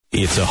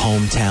It's a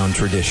hometown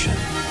tradition,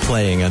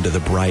 playing under the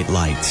bright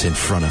lights in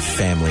front of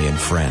family and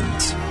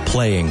friends,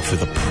 playing for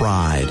the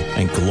pride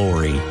and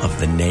glory of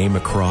the name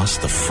across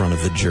the front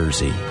of the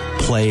jersey,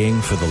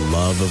 playing for the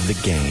love of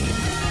the game.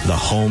 The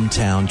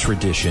hometown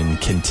tradition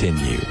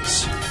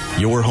continues.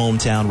 Your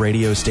hometown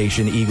radio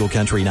station, Eagle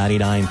Country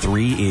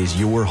 99.3, is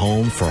your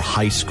home for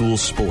high school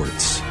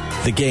sports.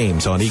 The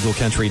games on Eagle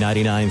Country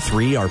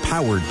 99.3 are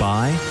powered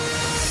by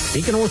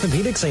Beacon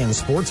Orthopedics and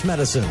Sports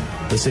Medicine,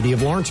 the City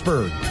of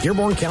Lawrenceburg,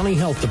 Dearborn County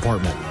Health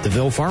Department,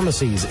 DeVille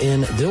Pharmacies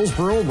in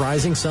Dillsboro,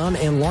 Rising Sun,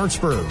 and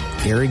Lawrenceburg,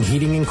 Gehrig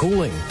Heating and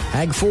Cooling,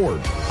 Ag Ford,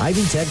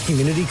 Ivy Tech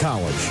Community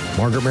College,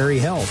 Margaret Mary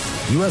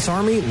Health, U.S.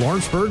 Army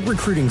Lawrenceburg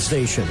Recruiting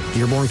Station,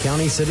 Dearborn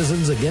County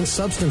Citizens Against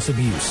Substance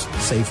Abuse,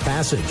 Safe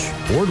Passage,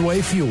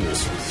 Wardway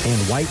Fuels,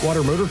 and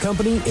Whitewater Motor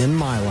Company in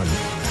Milan.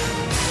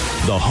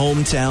 The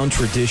hometown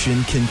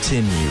tradition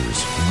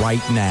continues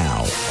right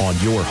now on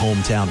your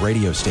hometown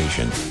radio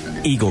station,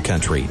 Eagle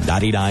Country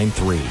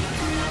 99.3.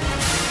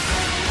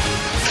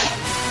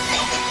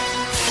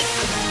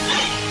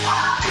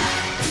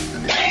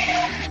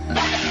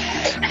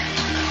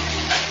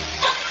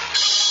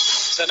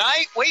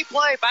 Tonight, we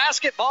play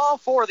basketball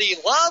for the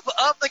love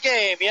of the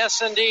game.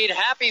 Yes, indeed.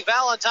 Happy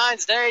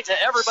Valentine's Day to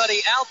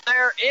everybody out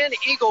there in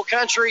Eagle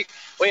Country.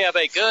 We have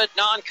a good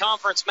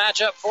non-conference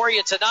matchup for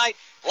you tonight.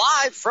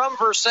 Live from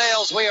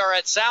Versailles, we are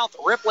at South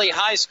Ripley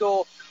High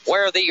School,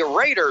 where the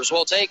Raiders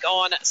will take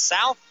on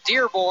South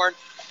Dearborn.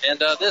 And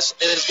this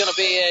is going to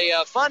be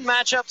a fun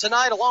matchup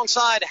tonight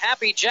alongside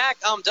Happy Jack.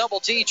 I'm Double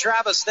T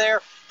Travis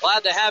there.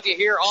 Glad to have you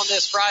here on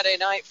this Friday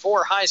night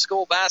for high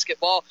school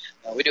basketball.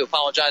 We do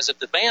apologize if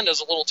the band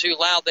is a little too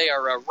loud. They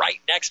are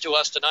right next to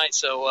us tonight,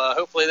 so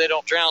hopefully they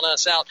don't drown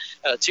us out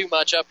too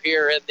much up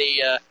here at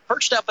the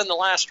perched up in the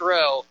last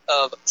row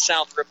of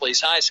South Ripley's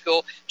High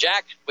School.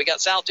 Jack, we got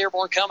South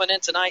Dearborn coming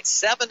in tonight,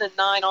 7-9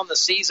 on the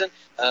season.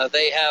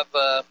 They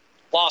have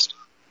lost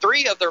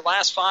 3 of their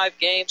last 5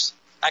 games.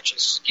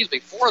 Actually,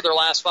 4 of their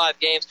last 5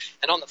 games.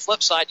 And on the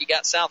flip side, you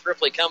got South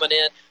Ripley coming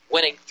in,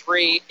 winning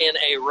 3 in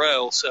a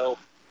row. So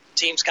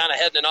teams kind of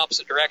heading in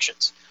opposite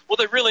directions. Well,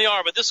 they really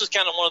are, but this is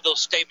kind of one of those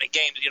statement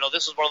games. You know,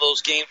 this is one of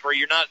those games where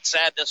you're not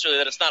sad necessarily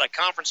that it's not a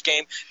conference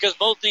game, because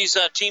both these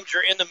teams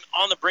are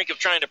on the brink of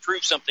trying to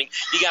prove something.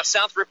 You got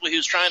South Ripley,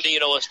 who's trying to,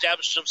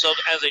 establish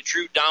themselves as a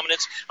true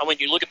dominance. And when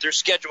you look at their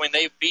scheduling,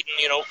 they've beaten,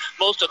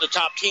 most of the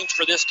top teams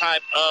for this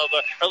time of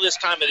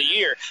the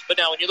year. But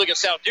now when you look at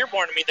South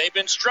Dearborn, I mean, they've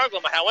been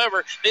struggling. But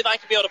however, they'd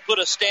like to be able to put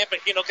a stamp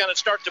and, kind of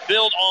start to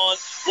build on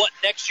what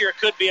next year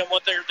could be and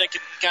what they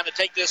can kind of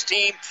take this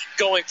team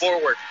going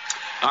forward.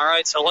 All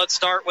right, so let's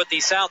start with the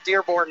South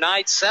Dearborn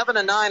Knights.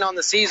 7-9 on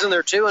the season.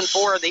 They're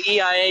 2-4 in the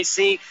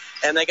EIAC,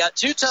 and they got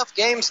 2 tough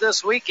games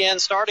this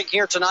weekend. Starting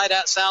here tonight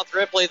at South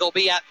Ripley, they'll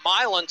be at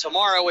Milan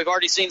tomorrow. We've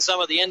already seen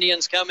some of the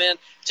Indians come in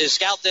to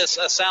scout this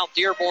South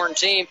Dearborn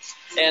team.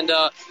 And,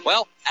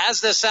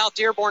 as this South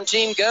Dearborn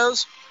team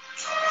goes,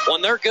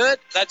 when they're good,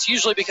 that's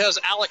usually because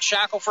Alex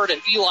Shackelford and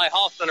Eli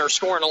Hoffman are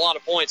scoring a lot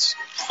of points.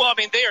 Well, I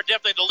mean, they are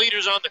definitely the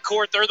leaders on the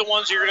court. They're the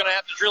ones you're going to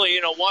have to really,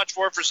 watch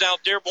for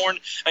South Dearborn.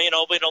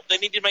 They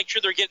need to make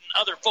sure they're getting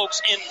other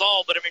folks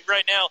involved. But, I mean,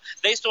 right now,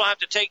 they still have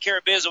to take care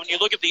of business. When you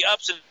look at the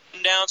ups and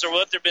downs or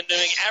what they've been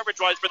doing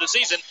average-wise for the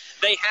season,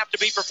 they have to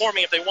be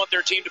performing if they want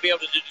their team to be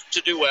able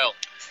to do well.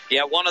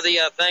 Yeah, one of the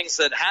things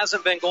that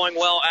hasn't been going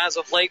well as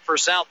of late for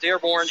South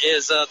Dearborn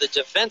is the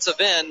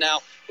defensive end. Now,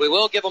 we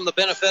will give them the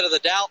benefit of the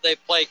doubt.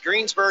 They've played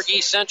Greensburg,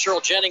 East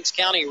Central, Jennings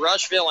County,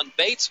 Rushville, and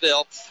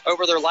Batesville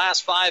over their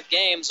last 5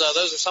 games.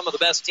 Those are some of the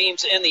best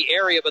teams in the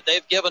area, but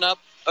they've given up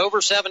over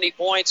 70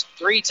 points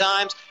 3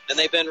 times, and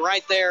they've been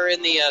right there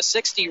in the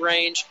 60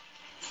 range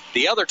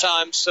the other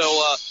time.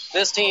 So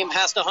this team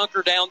has to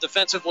hunker down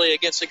defensively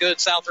against a good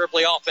South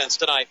Ripley offense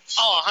tonight.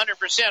 Oh,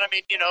 100%.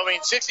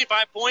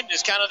 65 points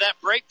is kind of that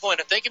break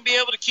point. If they can be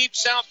able to keep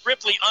South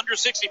Ripley under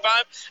 65,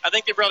 I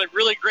think they've got a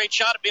really great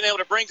shot at being able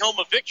to bring home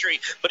a victory.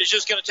 But it's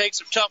just going to take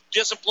some tough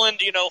discipline,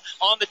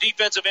 on the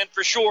defensive end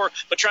for sure,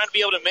 but trying to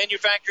be able to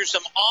manufacture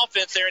some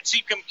offense there and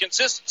see some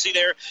consistency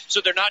there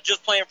so they're not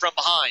just playing from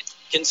behind.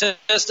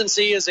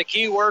 Consistency is a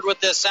key word with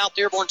this South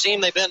Dearborn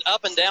team. They've been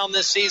up and down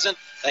this season.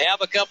 They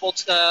have a couple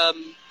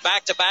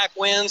back-to-back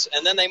wins,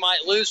 and then they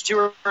might lose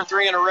 2 or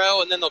 3 in a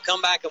row, and then they'll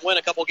come back and win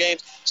a couple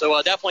games. So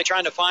definitely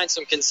trying to find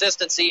some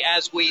consistency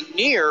as we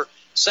near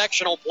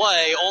sectional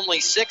play.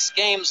 Only 6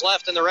 games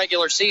left in the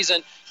regular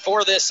season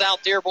for this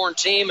South Dearborn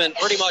team, and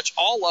pretty much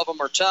all of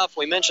them are tough.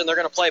 We mentioned they're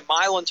going to play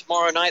Milan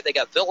tomorrow night. They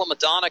got Villa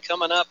Madonna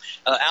coming up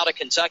out of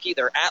Kentucky.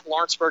 They're at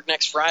Lawrenceburg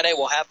next Friday.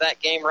 We'll have that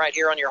game right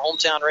here on your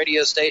hometown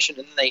radio station,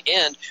 and then they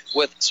end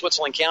with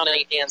Switzerland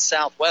County and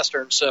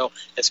Southwestern. So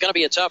it's going to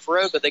be a tough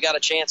road, but they got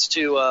a chance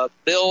to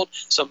build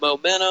some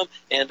momentum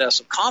and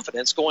some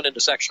confidence going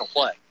into sectional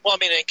play. Well,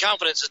 and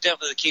confidence is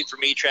definitely the key for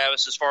me,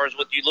 Travis, as far as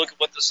what you look at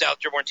what the South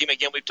Dearborn team,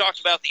 again, we've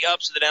talked about the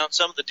ups and the downs,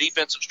 some of the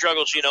defensive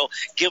struggles,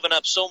 giving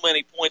up so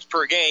many points points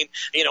per game,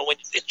 when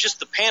it's just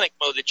the panic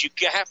mode that you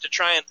have to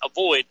try and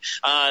avoid,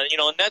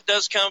 and that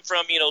does come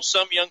from,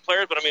 some young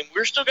players, but I mean,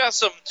 we're still got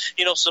some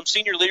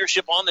senior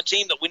leadership on the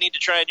team that we need to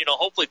try and,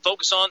 hopefully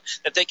focus on,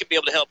 that they can be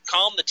able to help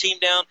calm the team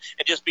down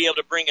and just be able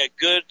to bring a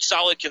good,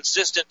 solid,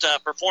 consistent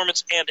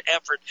performance and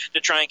effort to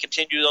try and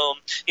continue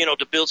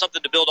to build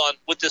something to build on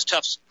with this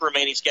tough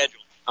remaining schedule.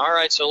 All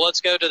right, so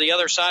let's go to the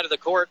other side of the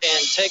court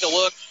and take a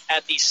look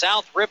at the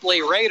South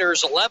Ripley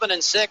Raiders,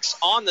 11-6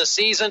 on the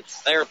season.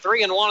 They're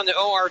 3-1 in the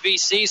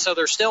ORVC, so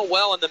they're still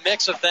well in the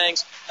mix of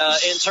things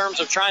in terms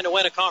of trying to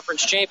win a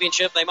conference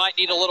championship. They might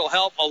need a little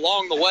help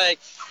along the way,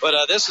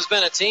 but this has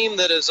been a team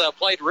that has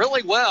played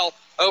really well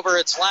over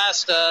its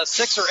last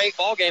 6 or 8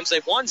 ball games.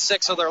 They've won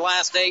 6 of their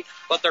last 8,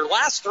 but their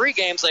last 3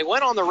 games, they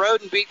went on the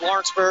road and beat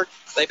Lawrenceburg.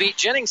 They beat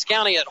Jennings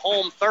County at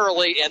home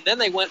thoroughly, and then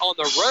they went on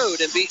the road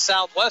and beat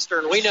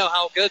Southwestern. We know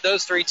how good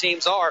those 3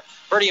 teams are.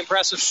 Pretty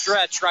impressive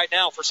stretch right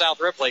now for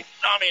South Ripley.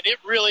 I mean, it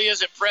really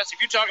is impressive.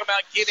 You're talking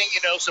about getting,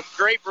 some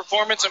great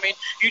performance. I mean,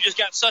 you just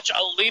got such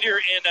a leader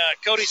in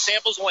Cody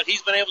Samples and what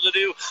he's been able to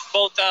do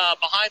both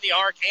behind the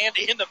arc and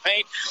in the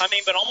paint. I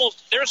mean, but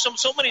there's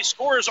so many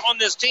scorers on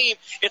this team.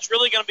 It's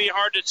really going to be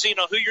hard to see,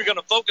 who you're going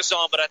to focus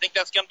on. But I think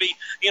that's going to be,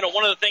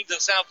 one of the things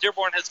that South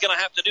Dearborn is going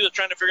to have to do is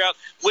trying to figure out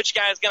which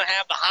guy is going to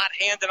have the hot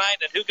hand tonight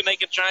and who can they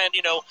can try and,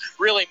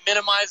 really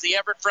minimize the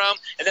effort from,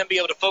 and then be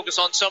able to focus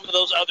on some of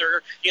those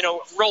other,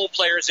 role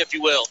players, if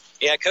you will.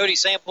 Yeah, Cody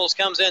Samples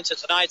comes into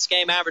tonight's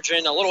game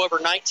averaging a little over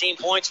 19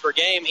 points per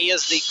game. He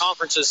is the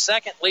conference's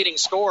second leading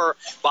scorer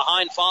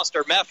behind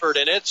Foster Mefford,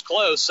 and it's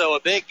close. So a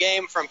big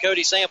game from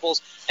Cody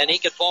Samples, and he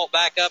could vault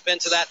back up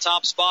into that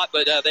top spot.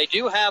 But they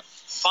do have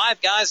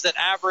 5 guys that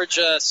average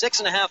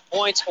 6.5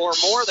 points or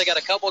more. They got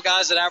a couple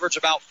guys that average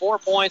about 4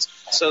 points.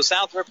 So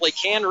South Ripley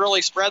can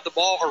really spread the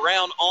ball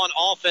around on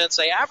offense.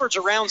 They average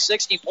around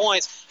 60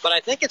 points, but I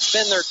think it's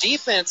been their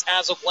defense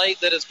as of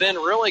late that has been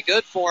really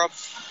good for them.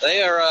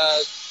 They are,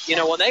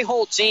 when they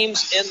hold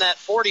teams in that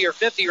 40 or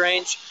 50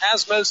 range,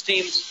 as most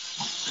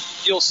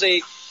teams you'll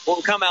see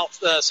will come out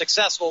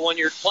successful when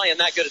you're playing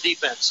that good a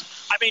defense.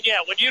 I mean, yeah,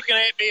 when you can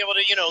be able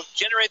to,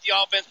 generate the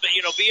offense, but,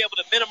 be able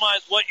to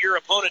minimize what your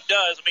opponent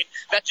does, I mean,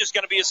 that's just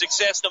going to be a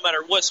success no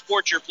matter what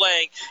sport you're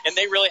playing. And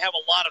they really have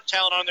a lot of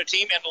talent on their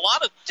team and a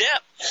lot of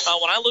depth.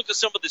 When I looked at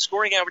some of the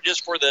scoring averages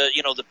for the,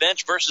 the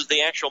bench versus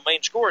the actual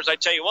main scorers, I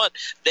tell you what,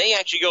 they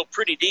actually go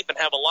pretty deep and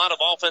have a lot of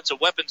offensive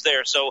weapons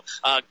there. So,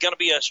 going to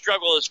be a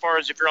struggle as far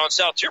as if you're on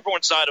South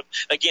Dearborn's side of,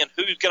 again,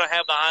 who's going to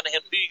have the high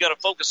hand, who you got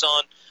to focus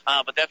on.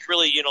 But that's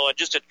really,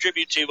 just a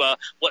tribute to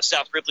what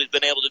South Ripley's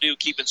been able to do,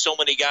 keeping so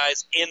many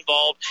guys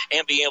involved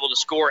and being able to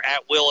score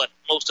at will at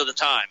most of the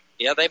time.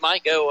 Yeah, they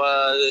might go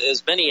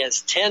as many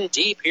as 10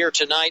 deep here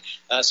tonight.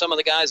 Some of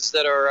the guys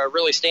that are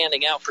really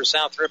standing out for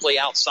South Ripley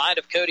outside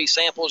of Cody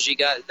Samples, you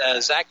got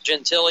Zach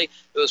Gentili,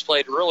 who has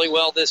played really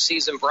well this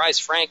season, Bryce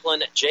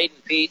Franklin,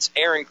 Jaden Peets,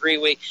 Aaron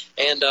Greewey,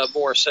 and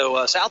more.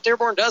 So South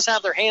Dearborn does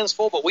have their hands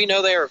full, but we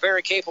know they are a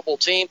very capable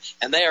team,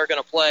 and they are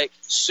going to play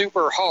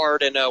super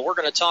hard. And we're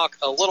going to talk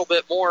a little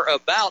bit more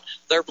about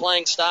their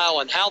playing style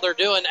and how they're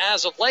doing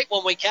as of late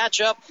when we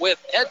catch up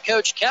with head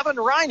coach Kevin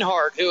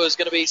Reinhardt, who is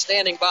going to be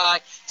standing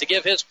by to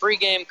give his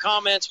pregame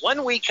comments.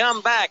 When we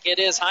come back, it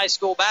is high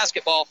school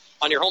basketball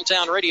on your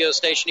hometown radio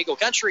station, Eagle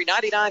Country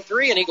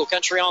 99.3 and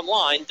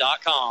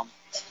EagleCountryOnline.com.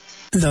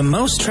 The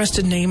most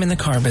trusted name in the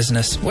car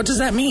business. What does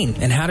that mean,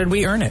 and how did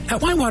we earn it?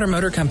 At Whitewater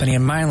Motor Company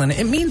in Milan,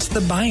 it means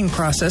the buying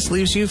process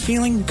leaves you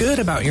feeling good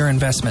about your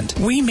investment.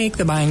 We make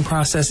the buying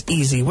process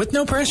easy with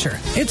no pressure.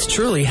 It's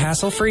truly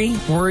hassle-free,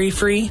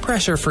 worry-free,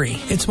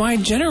 pressure-free. It's why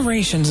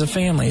generations of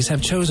families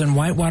have chosen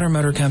Whitewater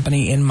Motor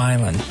Company in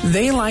Milan.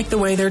 They like the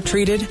way they're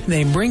treated,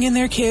 they bring in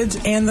their kids,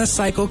 and the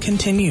cycle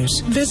continues.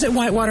 Visit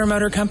Whitewater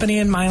Motor Company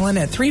in Milan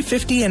at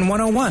 350 and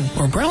 101,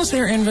 or browse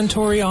their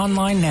inventory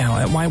online now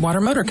at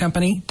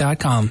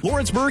whitewatermotorcompany.com.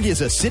 Lawrenceburg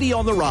is a city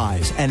on the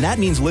rise, and that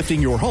means lifting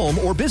your home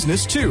or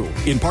business too.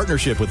 In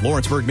partnership with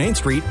Lawrenceburg Main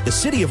Street, the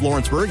city of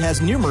Lawrenceburg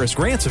has numerous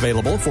grants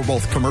available for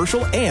both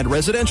commercial and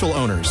residential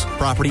owners.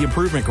 Property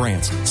improvement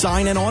grants,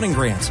 sign and awning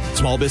grants,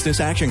 small business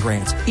action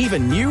grants,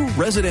 even new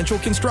residential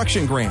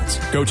construction grants.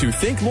 Go to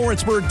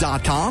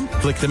thinklawrenceburg.com,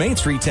 click the Main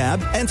Street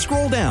tab, and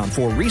scroll down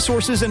for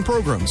resources and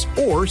programs,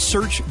 or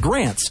search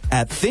grants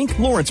at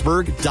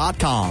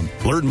thinklawrenceburg.com.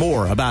 Learn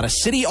more about a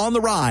city on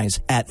the rise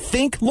at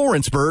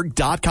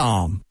thinklawrenceburg.com.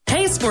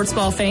 Hey, sports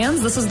ball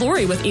fans, this is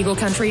Lori with Eagle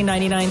Country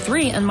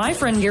 99.3, and my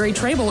friend Gary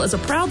Trable is a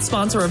proud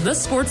sponsor of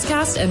this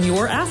sportscast and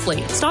your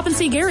athlete. Stop and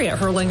see Gary at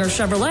Hurlinger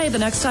Chevrolet the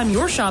next time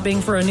you're shopping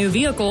for a new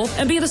vehicle,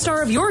 and be the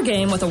star of your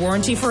game with a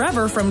warranty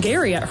forever from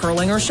Gary at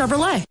Hurlinger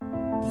Chevrolet.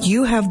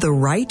 You have the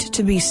right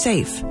to be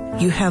safe.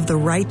 You have the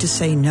right to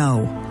say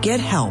no. Get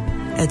help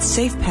at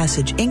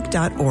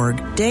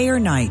safepassageinc.org, day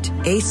or night,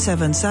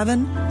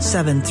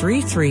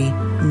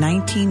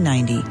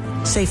 877-733-1990,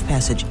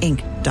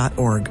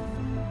 safepassageinc.org.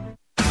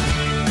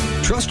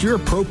 Trust your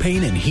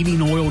propane and heating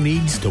oil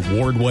needs to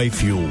Wardway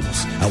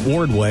Fuels. At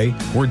Wardway,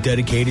 we're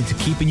dedicated to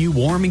keeping you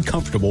warm and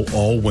comfortable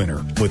all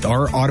winter. With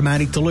our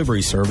automatic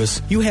delivery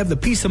service, you have the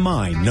peace of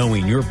mind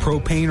knowing your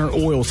propane or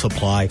oil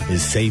supply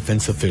is safe and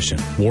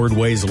sufficient.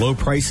 Wardway's low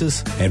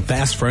prices and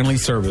fast, friendly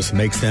service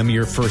makes them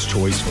your first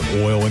choice for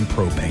oil and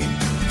propane.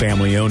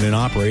 Family owned and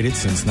operated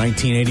since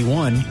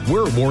 1981,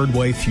 we're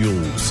Wardway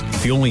Fuels,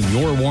 fueling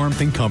your warmth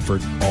and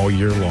comfort all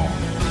year long.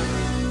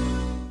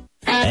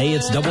 Hey,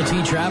 it's Double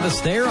T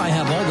Travis there. I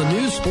have all the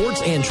news,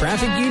 sports, and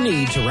traffic you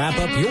need to wrap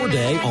up your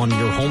day on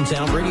your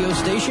hometown radio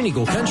station,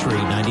 Eagle Country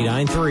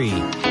 99.3.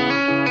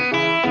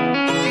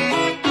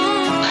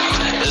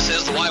 This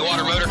is the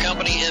Whitewater Motor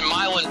Company in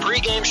Milan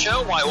pregame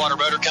show. Whitewater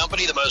Motor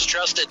Company, the most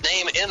trusted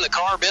name in the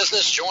car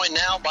business, joined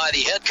now by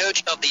the head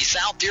coach of the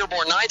South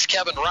Dearborn Knights,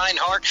 Kevin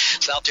Reinhardt.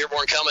 South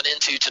Dearborn coming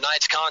into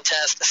tonight's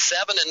contest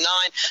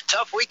 7-9.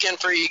 Tough weekend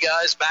for you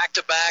guys.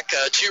 Back-to-back,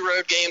 2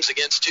 road games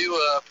against 2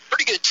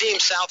 pretty good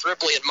teams, South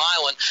Ripley and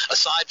Milan.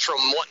 Aside from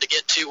wanting to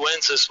get 2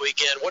 wins this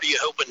weekend, what are you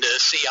hoping to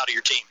see out of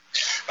your team?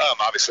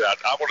 Obviously, I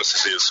want us to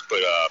see us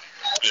put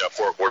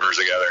 4 quarters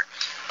together.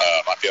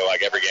 I feel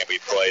like every game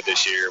we've played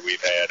this year,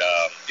 we've had,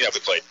 we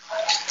played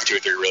 2 or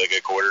 3 really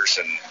good quarters,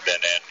 and then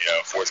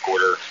fourth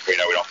quarter, we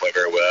don't play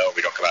very well.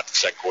 We don't come out to the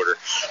second quarter.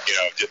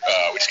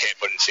 We just can't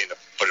seem to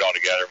put it all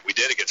together. We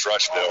did against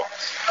Rushville.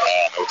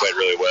 We played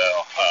really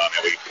well,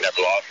 and we never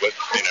lost, but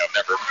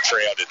never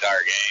trailed the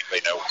entire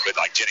game. With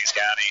like Jennings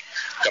County,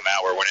 come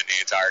out, we're winning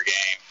the entire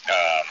game,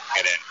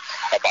 and then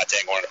up by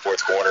 10 going in the fourth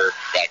quarter,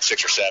 like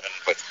 6 or 7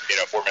 with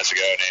 4 minutes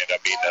ago, and they ended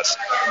up beating us.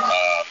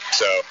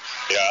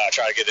 I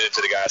try to get it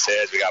into the guys'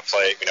 heads. We got to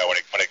play.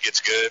 When it gets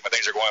good, when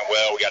things are going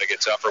well, we got to get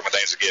tougher. When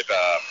things get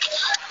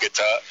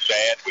tough,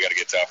 bad, we got to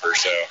get tougher.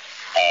 So,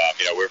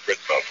 we're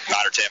with 9,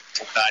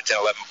 10,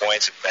 11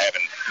 points, and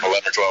having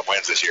 11 or 12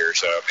 wins this year.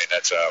 So,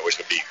 that's which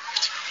would be.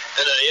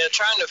 And,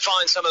 trying to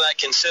find some of that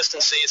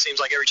consistency. It seems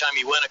like every time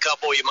you win a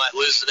couple, you might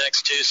lose the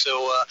next 2.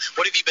 So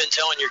what have you been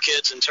telling your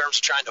kids in terms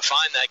of trying to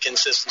find that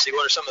consistency?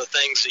 What are some of the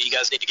things that you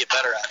guys need to get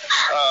better at?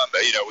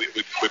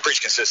 We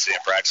preach consistency in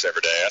practice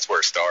every day. That's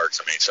where it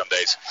starts. Some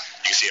days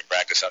you see in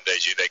practice, some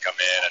days they come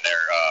in and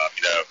they're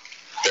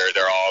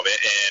all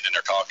in and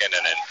they're talking,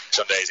 and then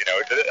some days,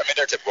 they're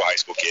typical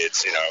high school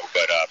kids,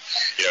 but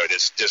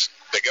just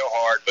they go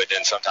hard, but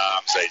then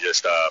sometimes they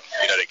just,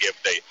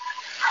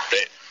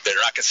 they're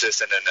not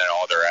consistent in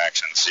all their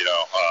actions,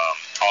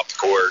 off the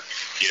court,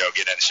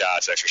 getting in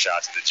shots, extra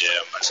shots at the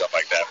gym and stuff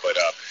like that. But,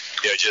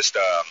 just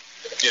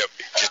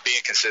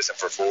being consistent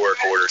for 4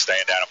 quarters,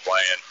 staying down and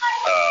playing,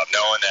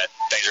 knowing that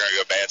things are going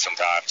to go bad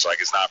sometimes.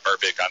 Like, it's not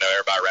perfect. I know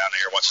everybody around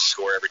here wants to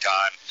score every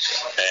time,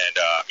 and,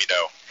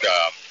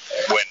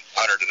 win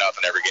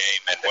 100-0 every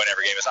game and win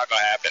every game. It's not going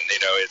to happen.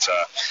 It's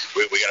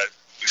we got to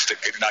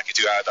not get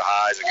too high at the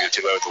highs and get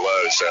too low at the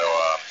lows. So,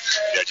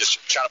 just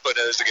trying to put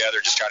those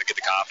together, just trying to get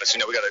the confidence.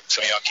 We got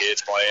some young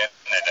kids playing,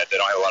 and they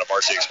don't have a lot of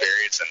varsity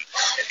experience, and,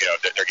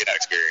 they're getting that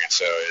experience.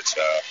 So,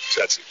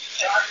 that's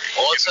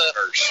well, let's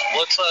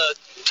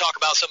talk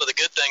about some of the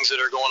good things that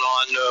are going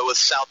on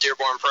with South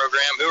Dearborn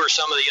program. Who are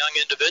some of the young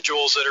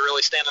individuals that are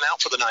really standing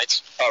out for the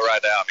Knights? Oh, right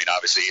now,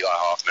 obviously Eli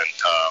Hoffman,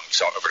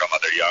 so we're talking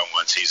about their young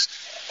ones. He's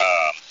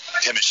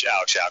him and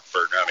Alex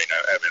Shackford, have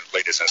been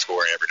leading us in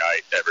scoring every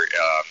night,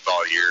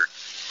 all year.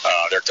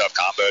 They're a tough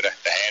combo to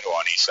handle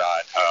on each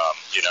side.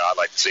 I'd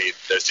like to see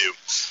those two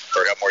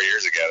for a couple more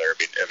years together.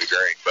 It'd be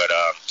great. But,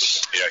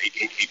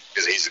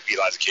 Eli's a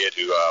kid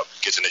who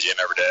gets in the gym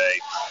every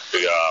day,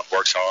 who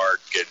works hard,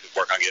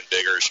 work on getting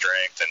bigger,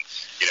 strength, and,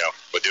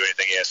 will do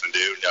anything he has to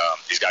do.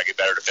 He's got to get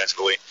better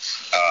defensively,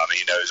 and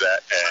he knows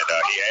that, and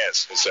he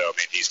has. And so,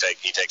 he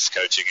takes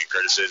coaching and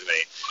criticism,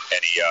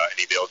 and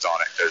he builds on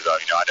it. Because, I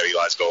know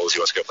Eli's goal is he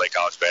wants to go play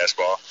college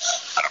basketball.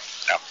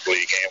 I believe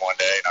he can one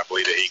day, and I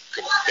believe that he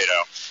could,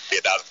 be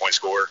a 1,000-point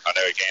scorer. I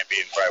know he can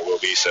be and probably will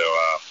be. So,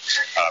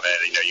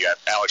 you got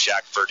Alex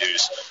Shackford,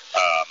 who's,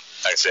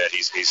 like I said,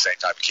 he's the same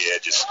type of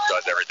kid, just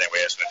does everything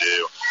we ask him to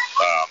do,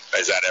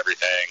 is at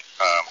everything,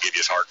 give you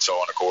his heart and soul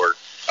on the court.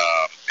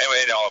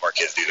 And all of our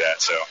kids do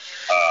that. So, in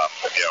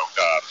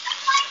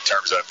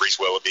terms of Reese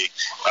Willoughby,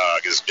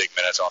 gets big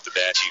minutes off the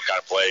bench. He kind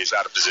of plays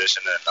out of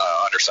position and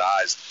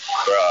undersized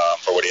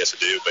for what he has to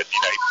do. But,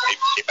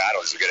 he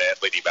battles. He's a good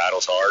athlete. He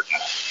battles hard.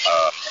 And,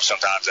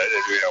 sometimes,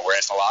 we're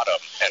asking a lot of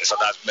him. And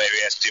sometimes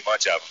maybe asking too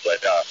much of him.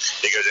 But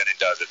he goes in and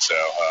does it. So,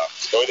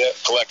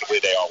 collectively,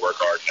 they all work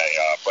hard and they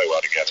play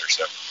well together.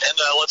 So. And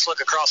let's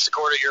look across the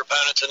court at your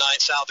opponent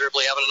tonight. South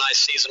Ripley having a nice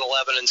season,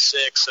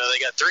 11-6. They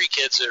got 3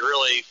 kids that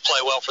really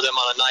play well for them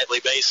on a nightly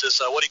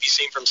basis. What have you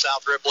seen from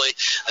South Ripley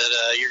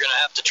that you're going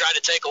to have to try to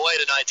take away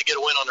tonight to get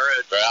a win on the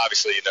road? Well,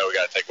 obviously, we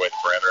got to take away the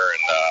perimeter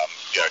and,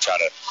 try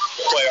to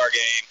play our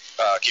game,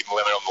 keep them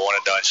limited on the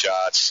one-and-done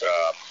shots,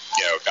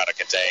 try to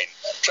contain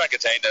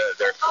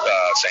their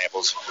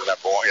samples,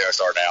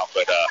 starting out.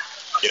 But,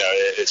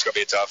 it's going to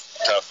be a tough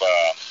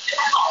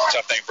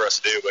thing for us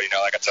to do. But,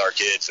 like I tell our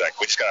kids, like,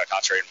 we just got to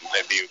concentrate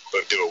and do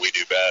what we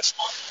do best.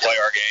 Play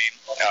our game,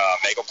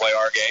 make them play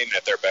our game, and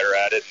if they're better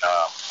at it,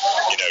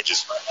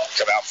 just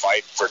come out and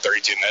fight for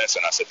 32 minutes.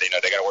 And I said, they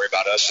got to worry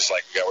about us just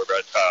like we got to worry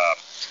about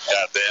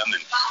them.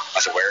 And I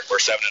said, we're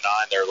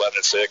 7-9, they're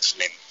 11-6. I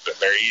mean,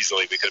 very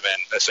easily we could have been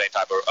the same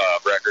type of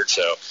record.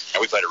 So,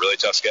 and we played a really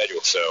tough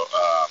schedule. So,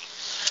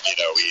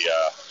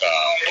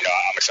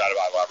 I'm excited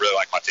about it. I really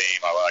like my team.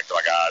 I like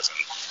my guys, and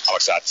I'm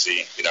excited to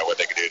see, what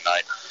they can do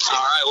tonight.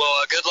 All right.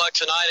 Well, good luck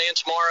tonight and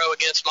tomorrow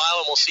against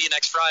Milan. We'll see you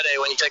next Friday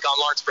when you take on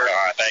Lawrenceburg.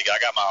 All right. Thank you. I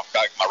got my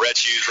red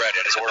shoes ready.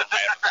 It's ordered,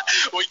 man.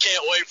 We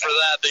can't wait for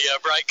that. The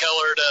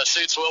bright-colored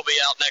suits will be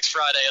out next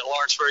Friday at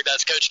Lawrenceburg.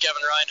 That's Coach Kevin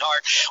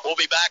Reinhardt. We'll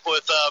be back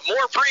with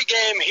more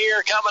pregame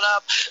here coming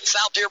up.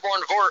 South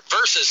Dearborn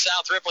versus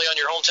South Ripley on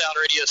your hometown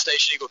radio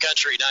station, Eagle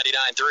Country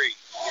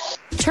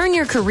 99.3. Turn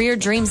your career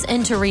dreams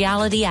into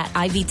reality at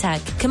Ivy Tech.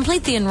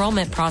 Complete the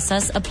enrollment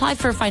process, apply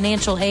for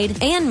financial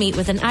aid, and meet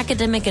with an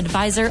academic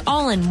advisor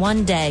all in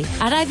one day.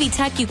 At Ivy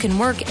Tech, you can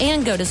work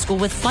and go to school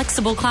with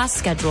flexible class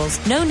schedules.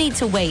 No need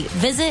to wait.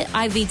 Visit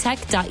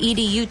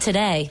ivytech.edu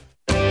today.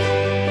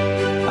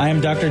 I am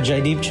Dr.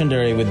 Jaideep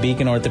Chanduri with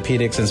Beacon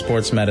Orthopedics and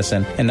Sports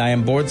Medicine, and I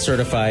am board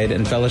certified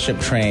and fellowship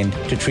trained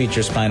to treat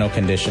your spinal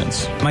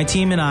conditions. My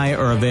team and I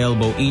are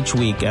available each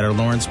week at our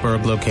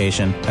Lawrenceburg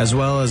location, as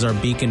well as our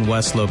Beacon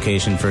West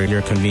location for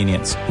your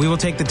convenience. We will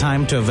take the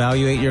time to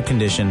evaluate your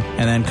condition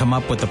and then come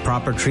up with the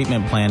proper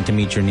treatment plan to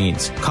meet your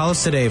needs. Call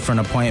us today for an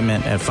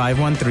appointment at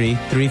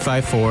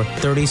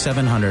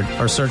 513-354-3700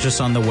 or search us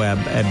on the web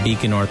at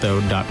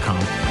beaconortho.com.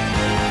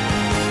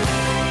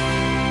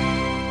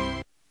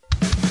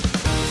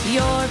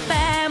 Your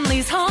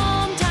family's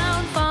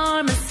hometown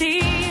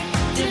pharmacy,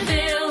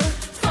 DeVille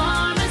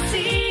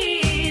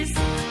Pharmacies.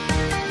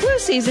 Flu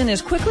season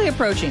is quickly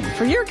approaching.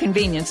 For your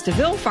convenience,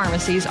 DeVille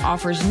Pharmacies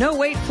offers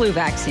no-wait flu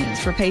vaccines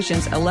for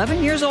patients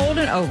 11 years old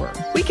and over.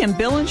 We can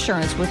bill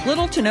insurance with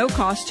little to no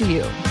cost to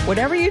you.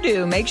 Whatever you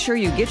do, make sure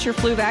you get your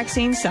flu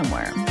vaccine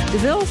somewhere.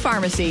 DeVille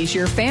Pharmacies,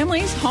 your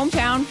family's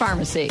hometown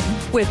pharmacy,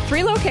 with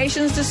 3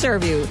 locations to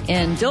serve you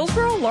in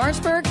Dillsboro,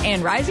 Lawrenceburg,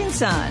 and Rising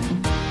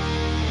Sun.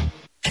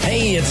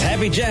 Hey, it's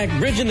Happy Jack,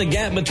 bridging the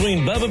gap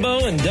between Bubba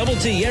Bo and Double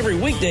T every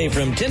weekday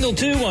from 10 till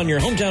 2 on your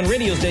hometown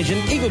radio station,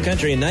 Eagle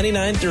Country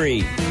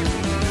 99.3.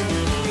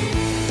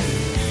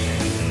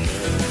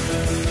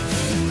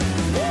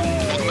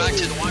 Welcome back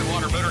to the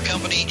Whitewater Motor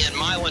Company in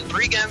Milan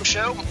pregame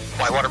show.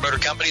 Whitewater Motor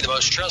Company, the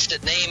most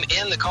trusted name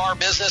in the car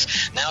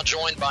business, now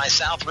joined by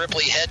South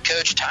Ripley head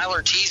coach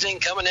Tyler Teasing,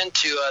 coming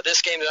into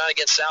this game tonight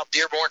against South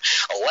Dearborn,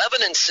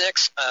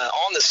 11-6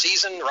 on the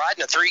season,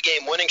 riding a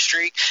 3-game winning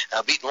streak,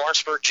 beating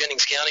Lawrenceburg,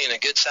 Jennings County, and a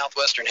good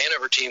Southwestern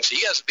Hanover team. So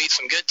you guys have beat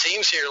some good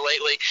teams here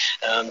lately.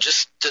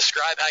 Just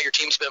describe how your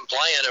team's been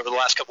playing over the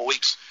last couple of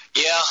weeks.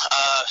 Yeah,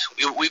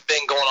 we've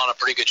been going on a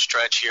pretty good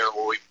stretch here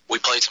where we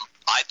played some,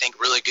 I think,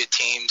 really good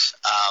teams,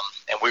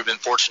 and we've been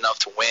fortunate enough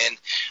to win.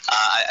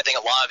 I think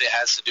a lot of it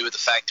has to do with the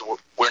fact that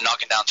we're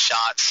knocking down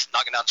shots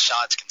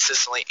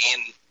consistently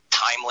and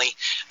timely.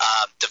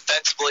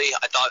 Defensively,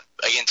 I thought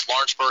against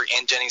Lawrenceburg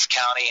and Jennings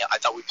County, I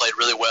thought we played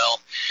really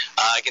well.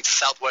 Against the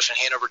Southwestern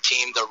Hanover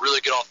team, they're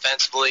really good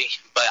offensively,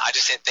 but I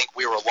just didn't think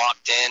we were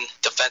locked in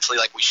defensively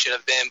like we should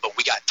have been, but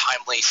we got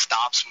timely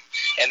stops,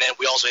 and then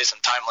we also hit some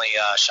timely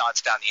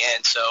shots down the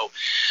end. So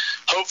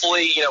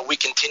hopefully, we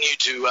continue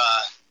to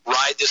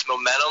ride this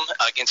momentum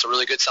against a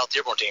really good South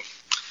Dearborn team.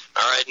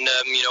 All right, and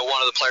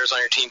one of the players on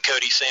your team,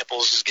 Cody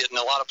Samples, is getting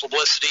a lot of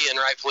publicity, and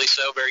rightfully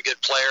so. Very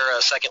good player,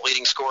 second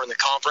leading scorer in the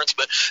conference.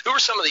 But who are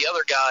some of the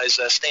other guys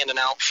standing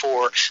out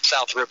for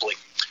South Ripley?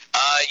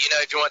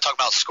 If you want to talk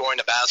about scoring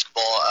the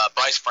basketball,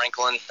 Bryce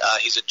Franklin,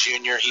 he's a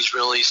junior. He's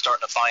really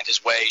starting to find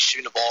his way,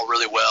 shooting the ball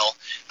really well.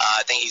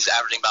 I think he's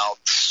averaging about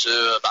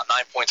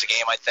 9 points a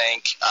game, I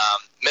think.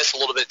 Missed a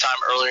little bit of time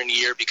earlier in the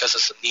year because of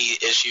some knee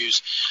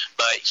issues,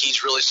 but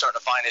he's really starting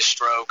to find his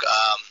stroke.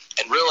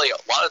 And really, a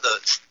lot of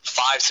the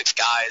 5-6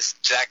 guys,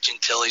 Zach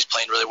Gentili's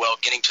playing really well,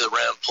 getting to the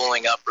rim,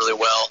 pulling up really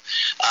well.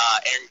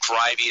 Aaron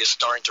Grivey is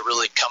starting to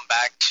really come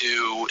back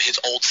to his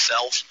old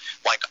self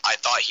like I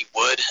thought he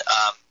would.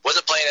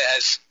 Wasn't playing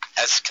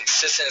as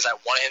consistent as I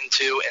wanted him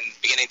to in the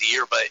beginning of the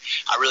year, but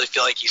I really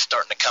feel like he's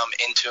starting to come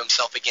into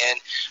himself again.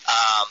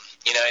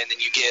 And then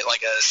you get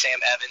like a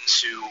Sam Evans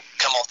who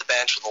come off the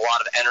bench with a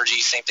lot of energy.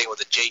 Same thing with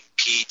a Jake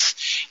Peets.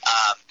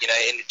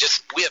 And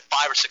just we have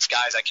 5 or 6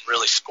 guys that can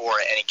really score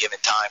at any given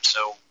time.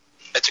 So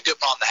it's a good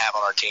problem to have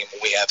on our team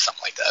when we have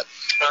something like that.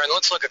 All right,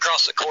 let's look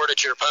across the court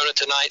at your opponent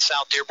tonight.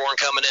 South Dearborn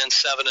coming in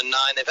 7-9.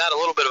 They've had a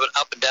little bit of an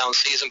up and down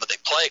season, but they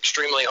play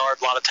extremely hard.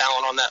 A lot of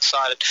talent on that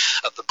side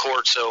of the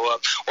court. So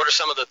what are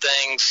some of the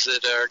things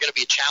that are going to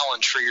be a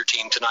challenge for your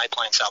team tonight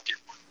playing South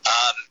Dearborn?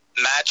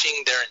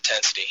 Matching their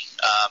intensity.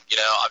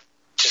 I've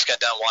just got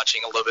done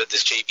watching a little bit of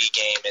this JV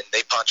game, and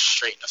they punched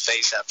straight in the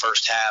face that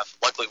first half.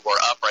 Luckily, we're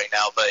up right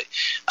now, but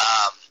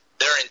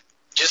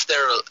just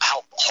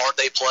how hard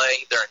they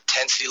play, their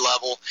intensity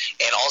level,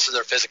 and also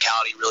their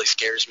physicality really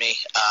scares me,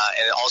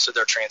 and also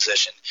their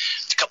transition.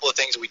 A couple of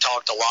things that we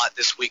talked a lot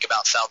this week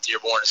about South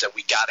Dearborn is that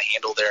we got to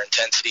handle their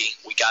intensity.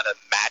 We got to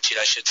match it,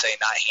 I should say,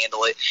 not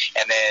handle it,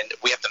 and then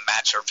we have to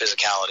match our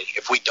physicality.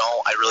 If we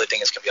don't, I really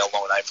think it's going to be a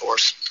long night for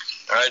us.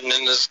 All right, and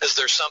then is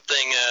there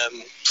something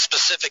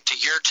specific to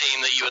your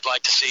team that you would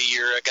like to see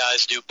your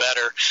guys do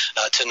better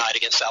tonight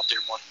against South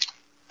Dearborn?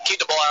 Keep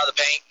the ball out of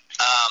the paint.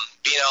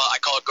 I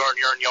call it guard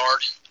your own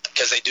yard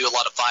because they do a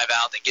lot of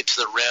 5-out. They get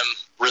to the rim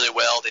really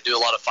well. They do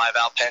a lot of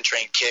 5-out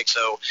penetrating kicks.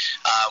 So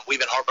we've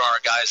been harping on our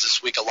guys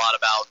this week a lot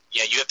about,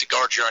 you have to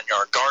guard your own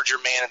yard, guard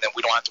your man, and then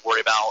we don't have to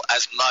worry about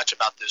as much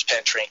about those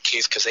penetrating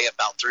kicks because they have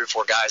about 3 or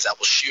 4 guys that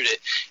will shoot it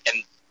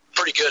and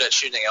pretty good at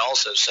shooting it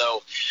also.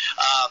 So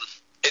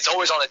it's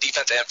always on the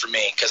defense end for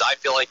me because I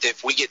feel like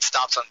if we get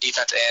stops on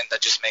defense end,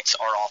 that just makes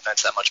our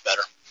offense that much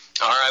better.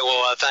 All right,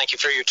 well, thank you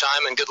for your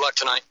time, and good luck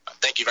tonight.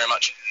 Thank you very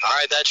much. All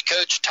right, that's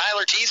Coach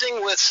Tyler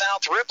Teasing with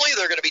South Ripley.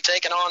 They're going to be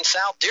taking on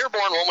South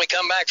Dearborn. When we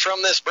come back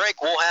from this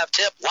break, we'll have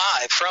Tip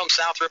live from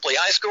South Ripley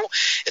High School.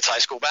 It's high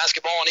school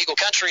basketball on Eagle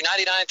Country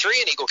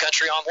 99.3 and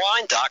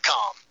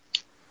EagleCountryOnline.com.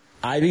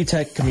 Ivy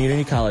Tech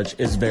Community College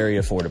is very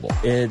affordable.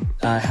 It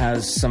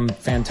has some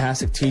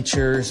fantastic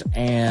teachers,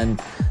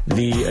 and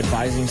the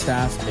advising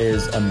staff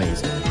is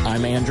amazing.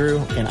 I'm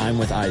Andrew, and I'm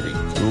with Ivy.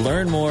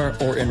 Learn more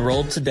or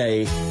enroll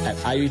today at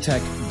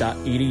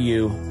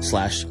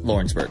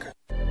ivytech.edu/Lawrenceburg.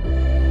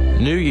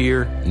 New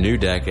year, new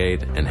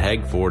decade, and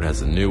Haig Ford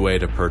has a new way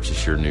to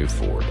purchase your new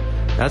Ford.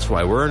 That's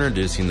why we're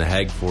introducing the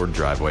Haig Ford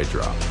Driveway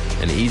Drop,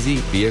 an easy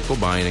vehicle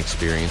buying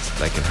experience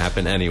that can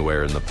happen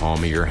anywhere in the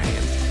palm of your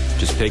hand.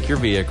 Just pick your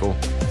vehicle,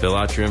 fill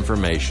out your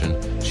information,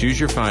 choose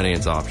your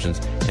finance options,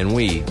 and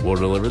we will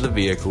deliver the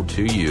vehicle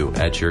to you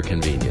at your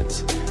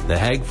convenience. The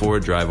Haig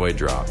Ford Driveway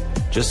Drop.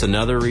 Just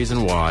another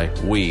reason why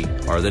we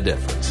are the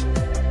difference.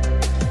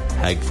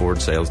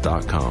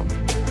 HaigFordSales.com.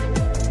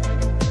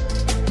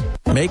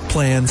 Make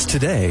plans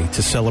today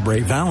to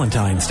celebrate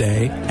Valentine's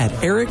Day at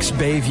Eric's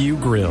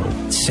Bayview Grill.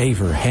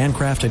 Savor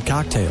handcrafted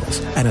cocktails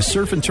and a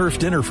surf and turf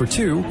dinner for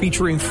 2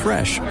 featuring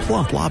fresh,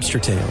 plump lobster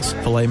tails,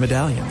 filet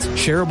medallions,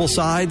 shareable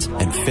sides,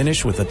 and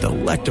finish with a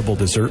delectable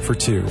dessert for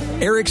 2.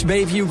 Eric's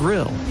Bayview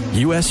Grill,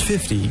 US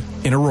 50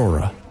 in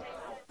Aurora.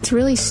 It's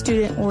really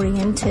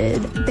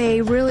student-oriented.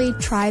 They really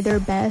try their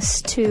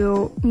best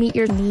to meet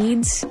your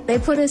needs. They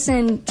put us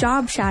in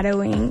job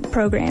shadowing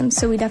programs,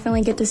 so we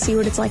definitely get to see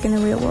what it's like in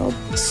the real world.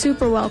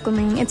 Super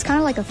welcoming. It's kind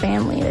of like a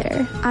family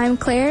there. I'm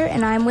Claire,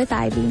 and I'm with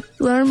Ivy.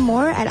 Learn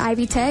more at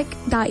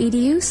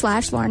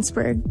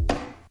ivytech.edu/Lawrenceburg.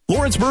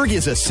 Lawrenceburg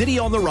is a city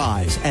on the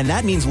rise, and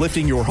that means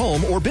lifting your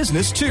home or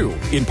business, too.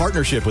 In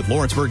partnership with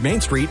Lawrenceburg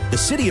Main Street, the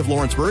City of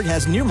Lawrenceburg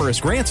has numerous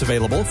grants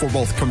available for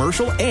both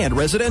commercial and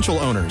residential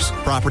owners.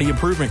 Property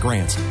improvement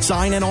grants,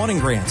 sign and awning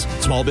grants,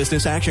 small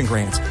business action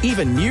grants,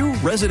 even new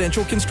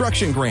residential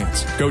construction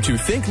grants. Go to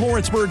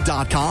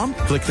thinklawrenceburg.com,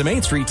 click the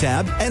Main Street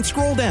tab, and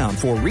scroll down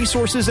for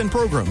resources and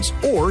programs,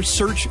 or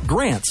search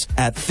grants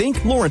at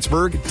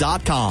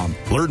thinklawrenceburg.com.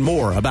 Learn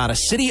more about a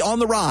city on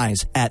the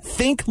rise at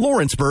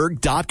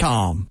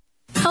thinklawrenceburg.com.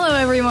 Hello,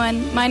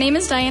 everyone. My name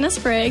is Diana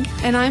Sprague.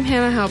 And I'm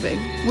Hannah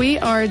Helbig. We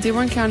are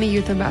Dearborn County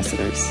Youth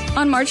Ambassadors.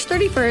 On March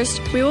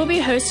 31st, we will be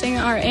hosting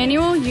our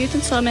annual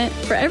Youth Summit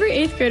for every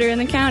 8th grader in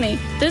the county.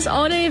 This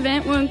all-day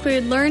event will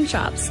include learn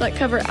shops that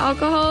cover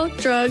alcohol,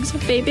 drugs,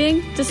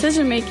 vaping,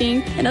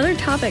 decision-making, and other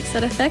topics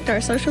that affect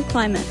our social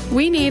climate.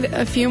 We need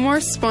a few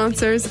more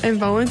sponsors and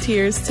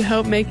volunteers to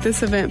help make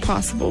this event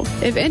possible.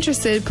 If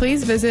interested,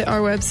 please visit our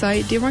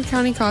website,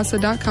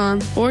 DearbornCountyCASA.com,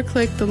 or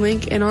click the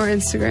link in our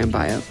Instagram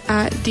bio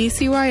at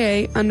DCYA_Indiana.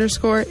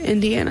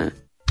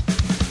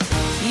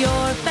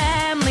 Your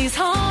family's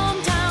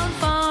hometown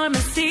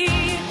pharmacy,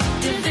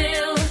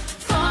 DeVille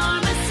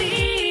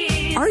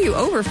Pharmacy. Are you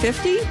over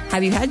 50?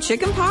 Have you had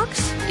chicken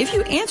pox? If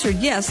you answered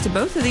yes to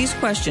both of these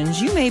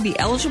questions, you may be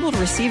eligible to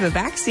receive a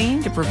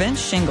vaccine to prevent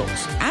shingles.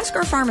 Ask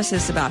our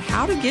pharmacist about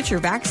how to get your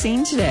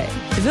vaccine today.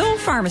 DeVille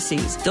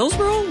Pharmacies,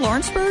 Dillsboro,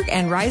 Lawrenceburg,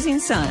 and Rising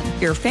Sun.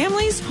 Your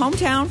family's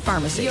hometown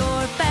pharmacy.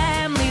 Your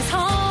family's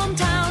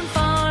hometown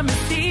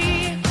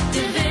pharmacy,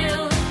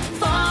 DeVille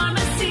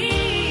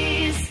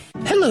Pharmacies.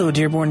 Hello,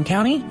 Dearborn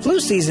County. Flu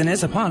season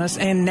is upon us,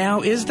 and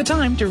now is the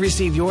time to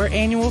receive your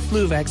annual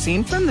flu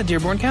vaccine from the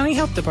Dearborn County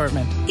Health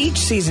Department. Each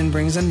season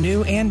brings a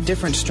new and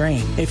different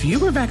strain. If you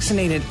were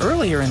vaccinated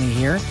earlier in the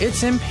year,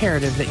 it's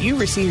imperative that you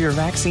receive your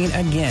vaccine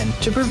again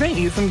to prevent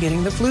you from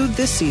getting the flu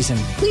this season.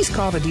 Please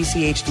call the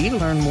DCHD to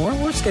learn more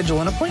or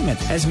schedule an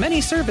appointment, as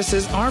many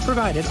services are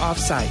provided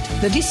off-site.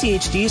 The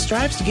DCHD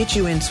strives to get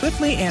you in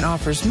swiftly and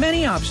offers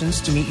many options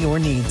to meet your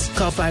needs.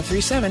 Call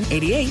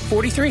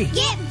 537-8843.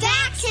 Get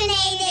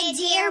vaccinated,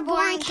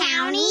 Dearborn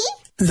County.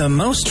 The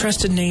most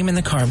trusted name in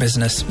the car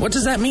business. What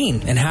does that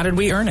mean, and how did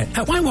we earn it?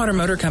 At Whitewater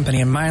Motor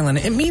Company in Milan,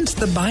 it means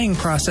the buying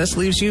process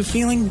leaves you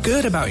feeling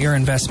good about your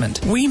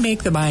investment. We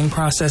make the buying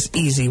process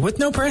easy with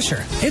no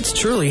pressure. It's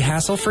truly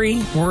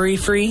hassle-free,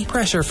 worry-free,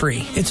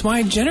 pressure-free. It's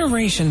why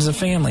generations of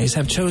families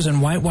have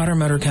chosen Whitewater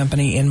Motor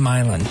Company in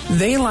Milan.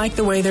 They like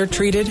the way they're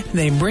treated,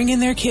 they bring in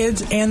their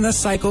kids, and the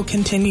cycle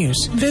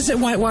continues. Visit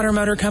Whitewater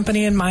Motor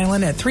Company in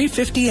Milan at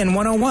 350 and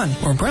 101,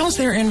 or browse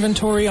their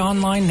inventory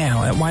online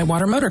now at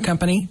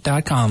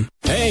whitewatermotorcompany.com.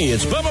 Hey,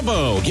 it's Bubba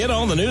Bo. Get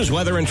all the news,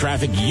 weather, and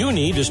traffic you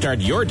need to start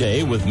your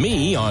day with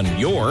me on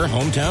your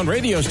hometown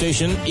radio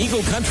station,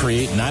 Eagle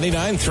Country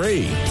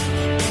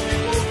 99.3.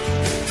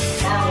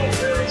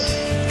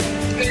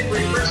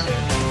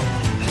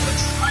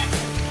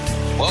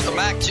 Welcome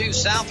back to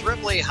South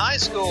Ripley High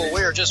School.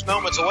 We're just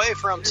moments away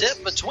from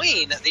tip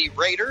between the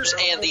Raiders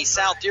and the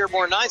South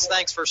Dearborn Knights.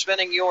 Thanks for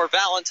spending your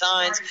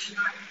Valentine's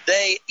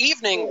Day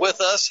evening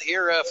with us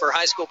here for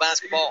high school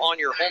basketball on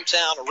your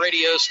hometown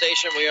radio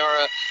station. We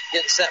are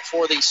getting set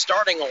for the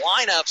starting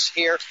lineups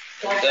here.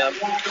 And,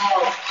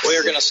 we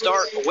are going to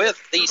start with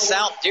the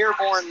South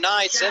Dearborn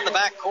Knights in the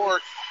backcourt.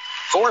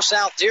 For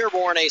South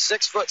Dearborn, a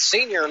 6-foot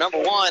senior, number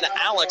 1,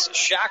 Alex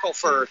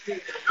Shackelford.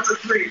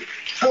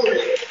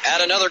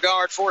 At another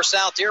guard for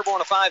South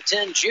Dearborn, a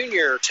 5'10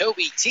 junior,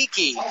 Toby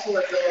Tiki.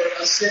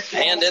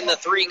 And in the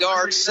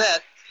 3-guard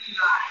set,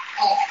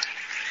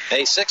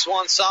 a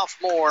 6'1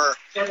 sophomore,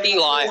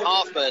 Eli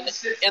Hoffman.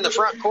 In the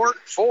front court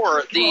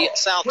for the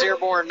South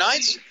Dearborn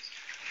Knights,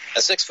 a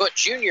 6-foot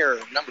junior,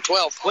 number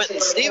 12, Quentin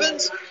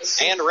Stevens.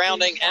 And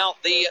rounding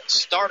out the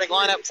starting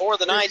lineup for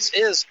the Knights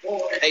is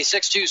a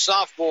 6'2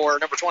 sophomore,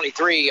 number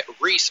 23,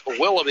 Reese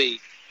Willoughby.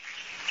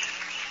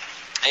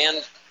 And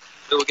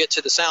we'll get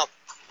to the South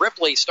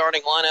Ripley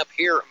starting lineup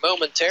here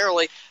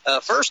momentarily.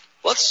 First,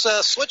 let's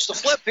switch the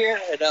flip here,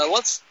 and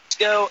let's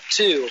go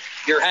to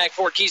your Hag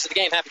Ford keys to the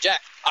game. Happy Jack.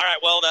 All right,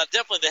 well,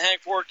 definitely the Hag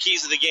Ford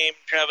keys of the game,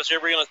 Travis. Here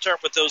we're going to start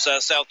with those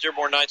South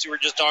Dearborn Knights we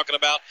were just talking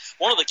about.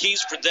 One of the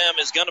keys for them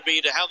is going to be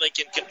to how they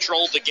can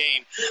control the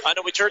game. I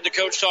know we heard the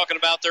coach talking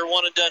about their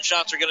one-and-done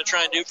shots they're going to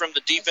try and do from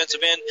the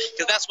defensive end,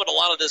 because that's what a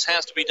lot of this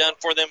has to be done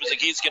for them, is the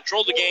keys to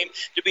control the game,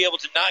 to be able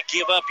to not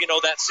give up,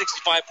 that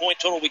 65-point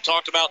total we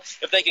talked about.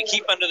 If they can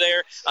keep under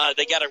there,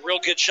 they got a real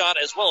good shot,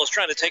 as well as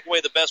trying to take away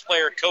the best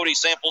player, Cody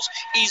Samples.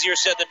 Easier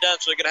said than done,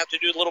 so they're going to have to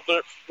do a little bit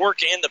of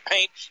work in the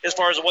paint as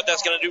far as what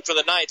that's going to do for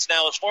the Knights.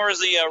 Now, as far as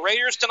the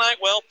Raiders tonight,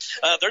 well,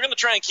 they're going to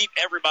try and keep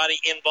everybody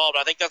involved.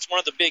 I think that's one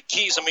of the big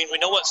keys. I mean, we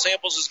know what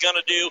Samples is going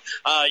to do.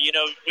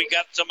 We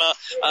got some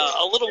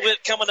a little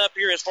bit coming up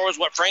here as far as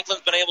what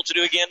Franklin's been able to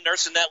do again,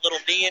 nursing that little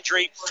knee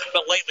injury.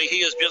 But lately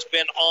he has just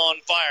been on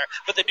fire.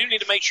 But they do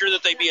need to make sure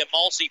that they be a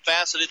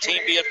multi-faceted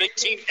team, be a big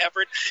team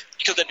effort,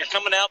 because then you're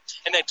coming out,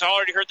 and they've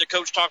already heard the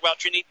coach talk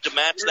about you need to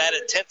match that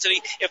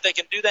intensity. If they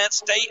can do that,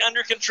 stay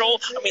under control.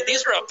 I mean,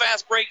 these are a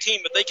fast break team.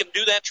 If they can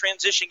do that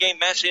transition game,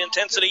 match the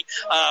intensity,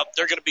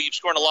 they're going to be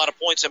scoring a lot of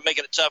points and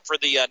making it tough for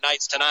the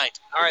Knights tonight.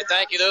 All right,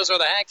 thank you. Those are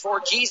the Hag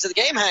Ford keys to the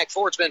game. Hag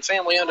Ford's been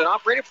family owned and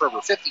operated for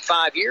over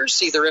 55 years.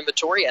 See their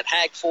inventory at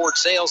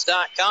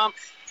hagfordsales.com.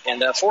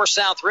 And for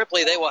South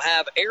Ripley, they will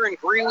have Aaron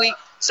Greeley,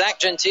 Zach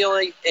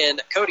Gentile,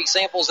 and Cody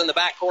Samples in the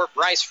backcourt.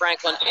 Bryce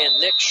Franklin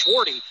and Nick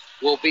Schwarty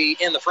will be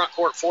in the front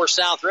court for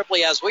South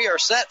Ripley as we are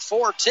set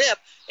for tip,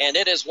 and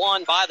it is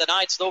won by the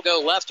Knights. They'll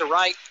go left to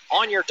right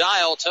on your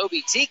dial.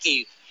 Toby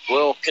Tiki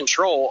will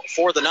control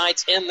for the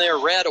Knights in their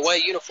red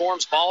away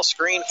uniforms. Ball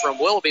screen from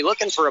Willoughby,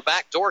 looking for a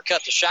backdoor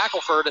cut to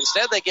Shackelford.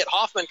 Instead, they get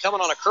Hoffman coming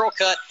on a curl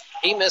cut.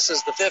 He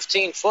misses the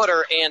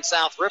 15-footer, and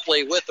South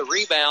Ripley with the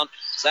rebound.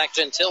 Zach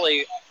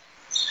Gentile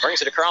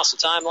brings it across the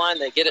timeline.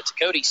 They get it to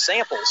Cody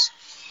Samples.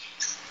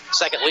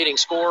 Second leading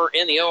scorer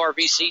in the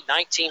ORVC,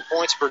 19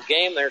 points per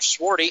game. There's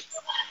Schwarty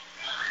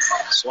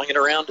swinging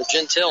around to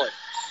Gentile.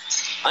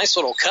 Nice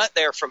little cut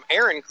there from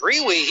Aaron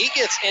Greeley. He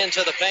gets into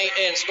the paint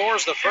and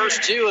scores the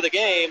first two of the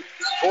game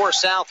for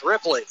South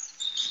Ripley.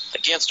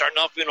 Again, starting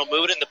off being able to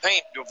move it in the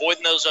paint,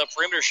 avoiding those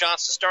perimeter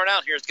shots to start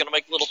out here is going to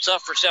make it a little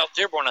tough for South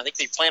Dearborn. I think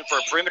they planned for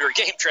a perimeter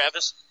game,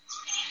 Travis.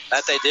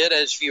 That they did,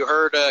 as you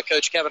heard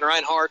Coach Kevin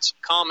Reinhardt's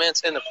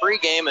comments in the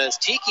pregame, as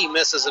Tiki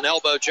misses an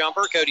elbow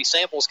jumper. Cody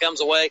Samples comes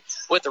away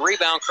with the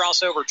rebound,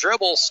 crossover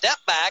dribble, step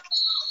back,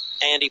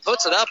 and he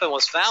puts it up and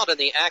was fouled in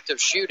the act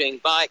of shooting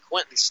by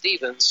Quentin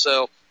Stevens.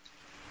 So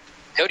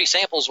Cody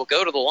Samples will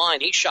go to the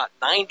line. He shot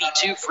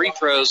 92 free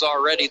throws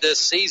already this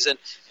season,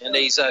 and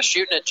he's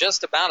shooting at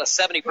just about a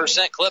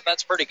 70% clip.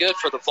 That's pretty good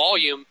for the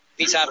volume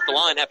he's had at the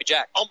line. Happy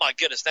Jack. Oh, my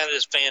goodness, that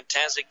is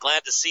fantastic.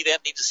 Glad to see that.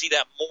 Need to see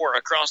that more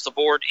across the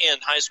board in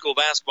high school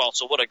basketball.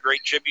 So what a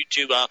great tribute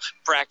to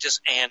practice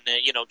and,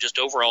 just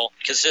overall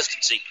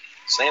consistency.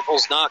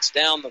 Samples knocks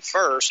down the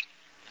first.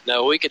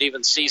 No, we could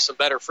even see some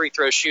better free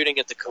throw shooting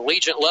at the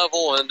collegiate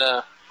level, and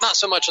not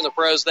so much in the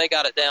pros. They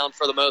got it down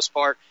for the most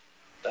part.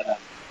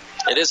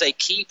 It is a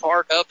key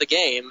part of the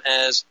game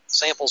as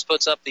Samples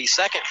puts up the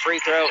second free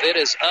throw. It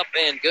is up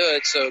and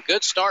good. So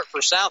good start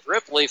for South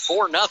Ripley,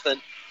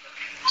 4-0.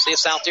 See if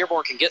South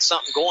Dearborn can get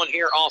something going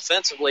here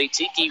offensively.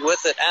 Tiki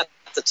with it at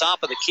the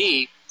top of the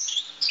key.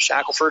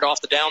 Shackelford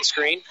off the down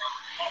screen.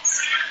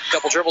 A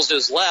couple dribbles to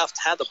his left,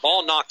 had the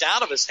ball knocked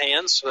out of his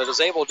hands, but was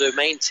able to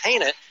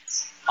maintain it.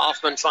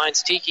 Hoffman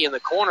finds Tiki in the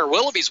corner.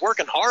 Willoughby's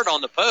working hard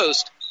on the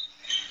post.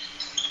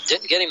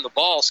 Didn't get him the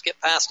ball,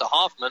 skipped past to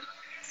Hoffman.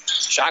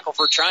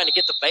 Shackelford trying to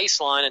get the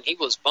baseline, and he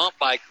was bumped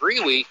by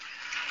Grewe.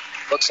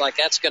 Looks like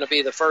that's going to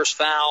be the first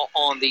foul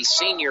on the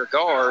senior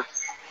guard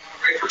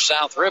for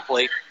South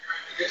Ripley.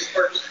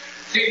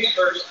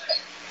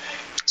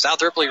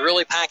 South Ripley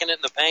really packing it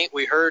in the paint.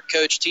 We heard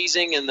Coach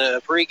teasing in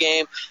the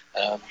pregame,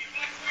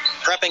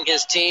 prepping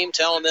his team,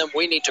 telling them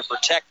we need to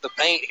protect the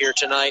paint here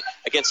tonight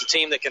against a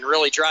team that can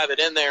really drive it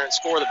in there and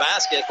score the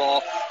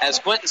basketball, as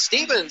Quentin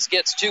Stevens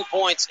gets 2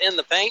 points in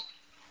the paint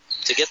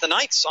to get the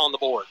Knights on the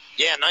board.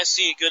 Yeah, nice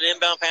to see a good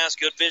inbound pass,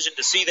 good vision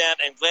to see that,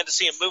 and glad to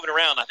see him moving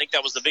around. I think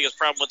that was the biggest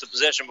problem with the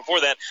possession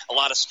before that, a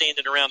lot of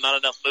standing around, not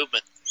enough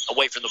movement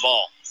away from the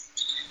ball.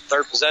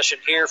 Third possession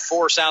here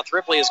for South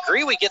Ripley as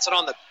Grewe gets it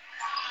on the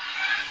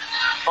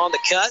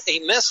cut. He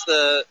missed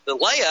the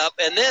layup,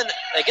 and then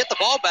they get the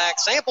ball back.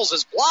 Samples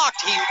is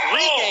blocked. He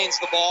regains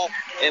the ball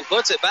and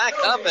puts it back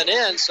up and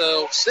in.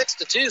 So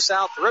 6-2,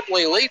 South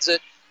Ripley leads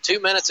it 2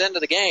 minutes into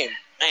the game.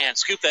 Man,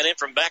 scoop that in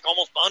from back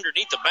almost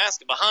underneath the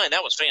basket behind.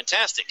 That was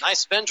fantastic.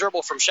 Nice spin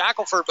dribble from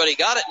Shackelford, but he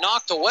got it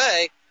knocked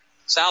away.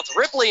 South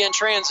Ripley in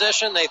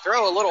transition. They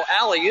throw a little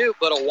alley-oop,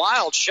 but a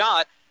wild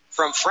shot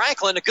from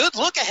Franklin. A good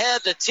look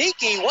ahead to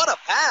Tiki. What a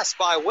pass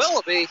by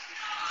Willoughby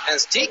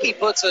as Tiki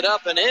puts it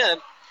up and in.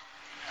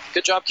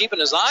 Good job keeping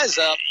his eyes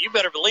up. You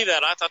better believe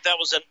that. I thought that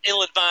was an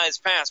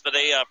ill-advised pass, but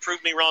they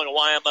proved me wrong on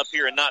why I'm up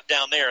here and not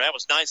down there. That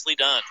was nicely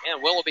done.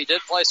 And Willoughby did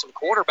play some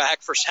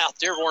quarterback for South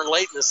Dearborn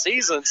late in the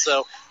season,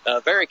 so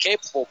a very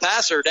capable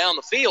passer down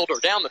the field, or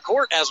down the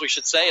court, as we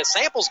should say. As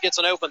Samples gets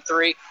an open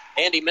three,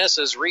 and he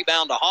misses.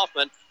 Rebound to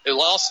Hoffman, who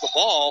lost the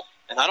ball,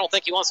 and I don't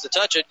think he wants to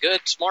touch it.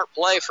 Good, smart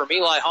play from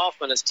Eli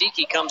Hoffman as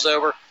Tiki comes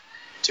over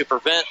to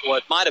prevent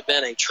what might have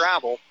been a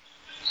travel.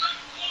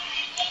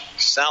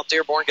 South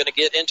Dearborn going to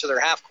get into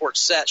their half-court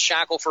set.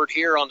 Shackelford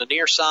here on the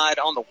near side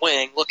on the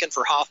wing, looking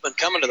for Hoffman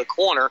coming to the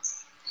corner.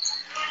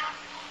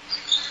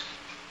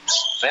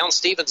 Found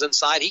Stevens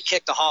inside. He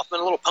kicked to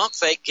Hoffman. A little pump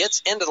fake.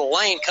 Gets into the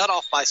lane. Cut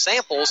off by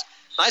Samples.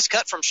 Nice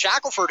cut from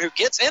Shackelford, who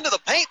gets into the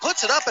paint,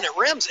 puts it up, and it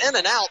rims in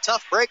and out.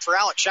 Tough break for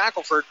Alex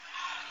Shackelford.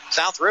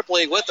 South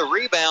Ripley with the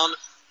rebound.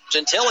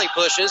 Gentile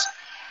pushes.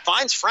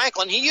 Finds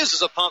Franklin. He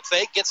uses a pump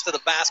fake. Gets to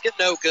the basket.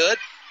 No good.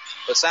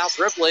 But South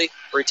Ripley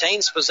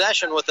retains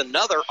possession with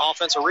another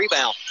offensive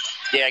rebound.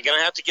 Yeah, going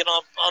to have to get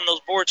on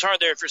those boards hard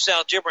there for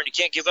South Dearborn. You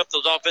can't give up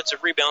those offensive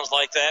rebounds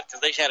like that because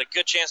they had a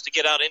good chance to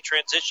get out in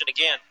transition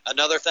again.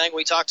 Another thing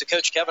we talked to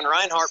Coach Kevin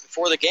Reinhardt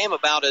before the game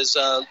about is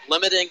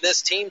limiting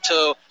this team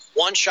to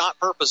one shot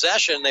per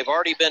possession. They've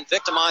already been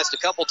victimized a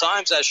couple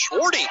times as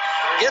Schwarty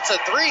gets a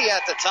three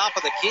at the top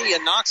of the key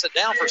and knocks it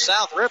down for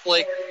South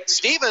Ripley.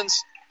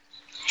 Stevens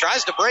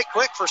tries to break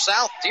quick for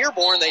South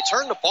Dearborn. They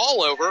turn the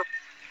ball over.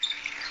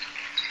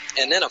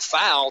 And then a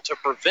foul to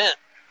prevent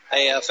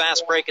a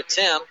fast break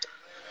attempt.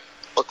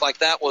 Looked like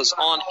that was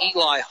on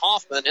Eli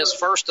Hoffman, his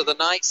first of the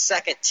night,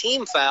 second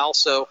team foul.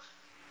 So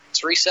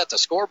let's reset the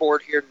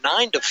scoreboard here.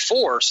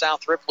 9-4.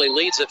 South Ripley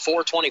leads at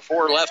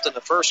 4:24 left in the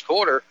first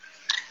quarter.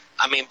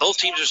 I mean, both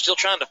teams are still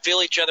trying to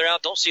feel each other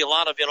out. Don't see a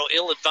lot of,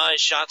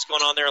 ill-advised shots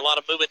going on there, a lot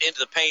of movement into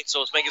the paint,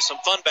 so it's making some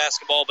fun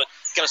basketball, but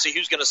got to see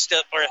who's going to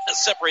step or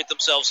separate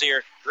themselves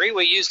here.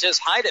 Grewe used his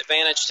height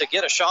advantage to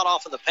get a shot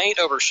off in the paint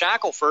over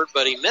Shackelford,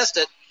 but he missed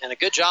it, and a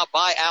good job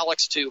by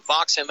Alex to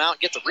box him out and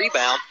get the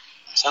rebound.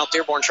 South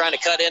Dearborn trying to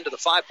cut into the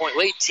 5-point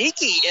lead.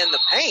 Tiki in the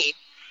paint.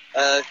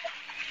 A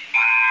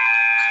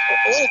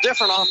little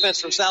different offense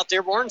from South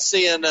Dearborn,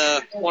 seeing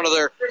one of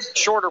their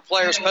shorter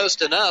players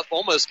posting up,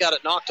 almost got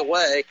it knocked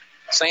away.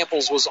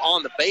 Samples was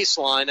on the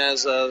baseline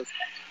as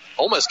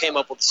almost came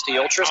up with the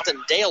steal.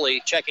 Tristan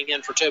Daly checking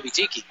in for Toby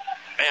Tiki.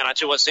 Man, I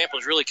tell you what,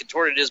 Samples really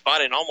contorted his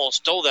body and almost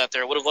stole that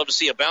there. Would have loved to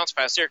see a bounce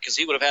pass there because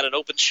he would have had an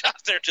open shot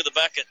there to the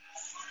bucket.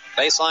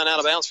 Baseline out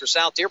of bounds for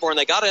South Dearborn.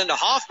 They got it into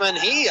Hoffman.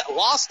 He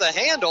lost the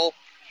handle.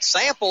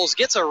 Samples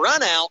gets a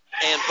run out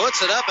and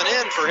puts it up and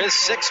in for his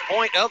 6th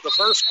point of the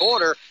first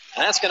quarter.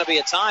 And that's going to be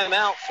a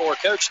timeout for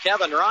Coach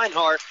Kevin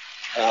Reinhardt.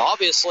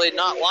 Obviously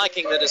not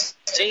liking that his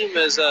team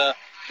is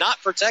not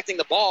protecting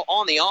the ball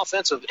on the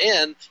offensive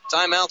end.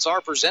 Timeouts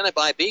are presented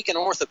by Beacon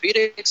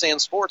Orthopedics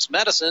and Sports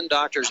Medicine.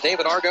 Doctors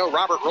David Argo,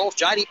 Robert Rolfe,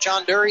 Jaideep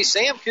Chanduri,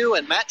 Sam Koo,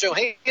 and Matt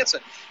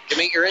Johansson can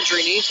meet your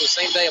injury needs with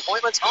same-day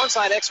appointments,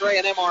 on-site X-ray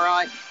and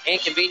MRI,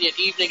 and convenient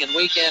evening and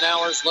weekend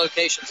hours.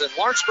 Locations in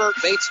Lawrenceburg,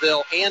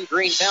 Batesville, and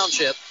Green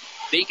Township.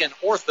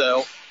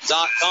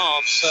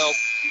 BeaconOrtho.com. So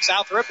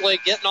South Ripley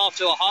getting off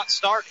to a hot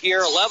start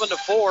here,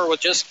 11-4 with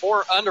just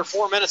under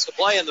 4 minutes to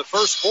play in the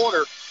first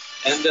quarter.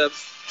 And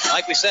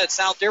like we said,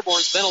 South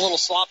Dearborn's been a little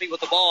sloppy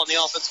with the ball on the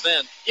offensive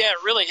end. Yeah,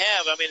 really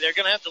have. I mean, they're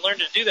going to have to learn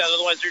to do that.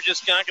 Otherwise, they're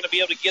just not going to be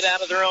able to get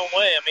out of their own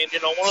way. I mean,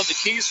 one of the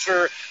keys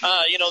for,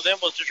 them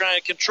was to try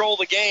and control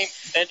the game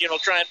and,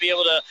 try and be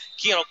able to,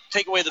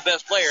 take away the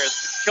best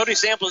players. Cody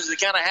Samples has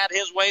kind of had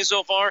his way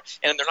so far,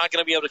 and they're not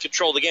going to be able to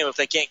control the game if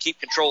they can't keep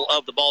control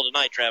of the ball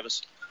tonight,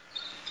 Travis.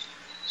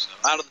 So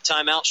Out of the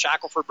timeout,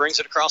 Shackelford brings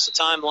it across the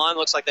timeline.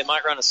 Looks like they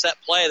might run a set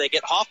play. They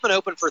get Hoffman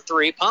open for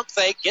three. Pump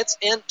fake, gets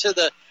into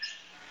the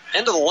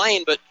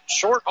lane, but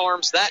short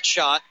arms that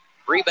shot.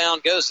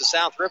 Rebound goes to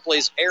South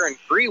Ripley's Aaron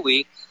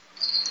Grewe.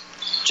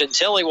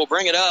 Gentili will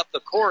bring it up the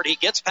court. He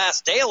gets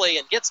past Daly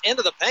and gets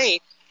into the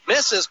paint.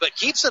 Misses, but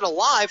keeps it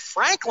alive.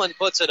 Franklin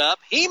puts it up.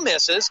 He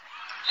misses,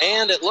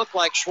 and it looked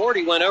like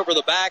Schwarty went over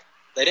the back.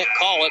 They didn't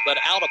call it, but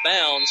out of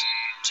bounds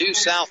to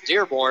South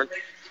Dearborn.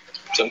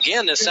 So,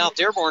 again, this South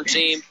Dearborn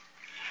team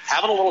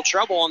having a little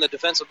trouble on the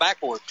defensive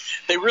backboard.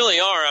 They really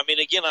are. I mean,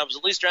 again, I was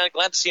at least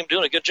glad to see them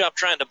doing a good job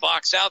trying to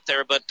box out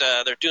there, but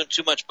they're doing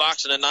too much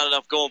boxing and not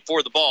enough going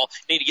for the ball.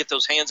 Need to get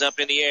those hands up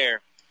in the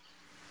air.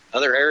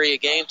 Other area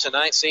game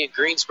tonight, seeing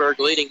Greensburg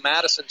leading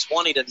Madison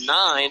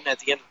 20-9 at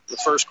the end of the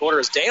first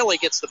quarter as Daly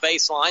gets the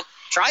baseline,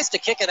 tries to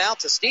kick it out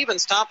to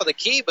Stevens, top of the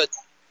key, but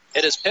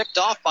it is picked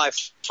off by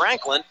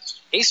Franklin.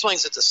 He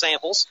swings it to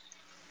Samples.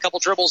 A couple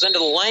dribbles into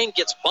the lane,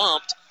 gets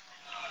bumped.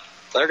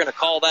 They're going to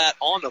call that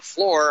on the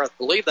floor. I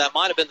believe that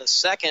might have been the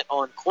second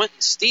on Quentin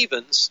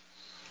Stevens.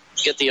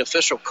 Get the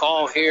official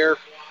call here.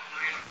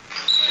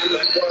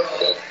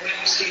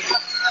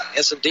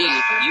 Yes, indeed.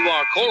 You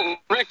are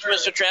correct,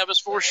 Mr. Travis,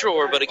 for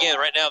sure. But, again,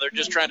 right now they're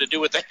just trying to do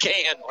what they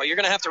can. Well, you're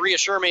going to have to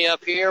reassure me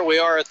up here. We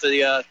are at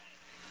the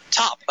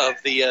top of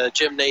the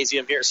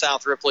gymnasium here at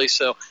South Ripley,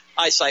 so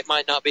eyesight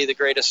might not be the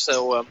greatest.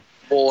 So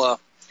we'll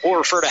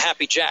refer to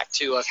Happy Jack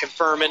to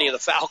confirm any of the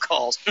foul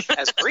calls.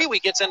 As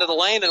Grewe gets into the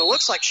lane, and it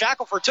looks like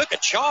Shackelford took a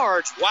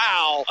charge.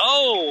 Wow.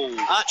 Oh.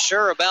 Not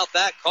sure about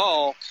that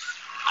call.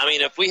 I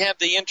mean, if we have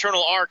the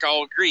internal arc,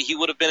 I'll agree he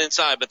would have been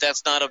inside, but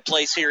that's not a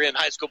place here in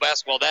high school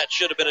basketball. That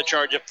should have been a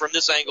charge from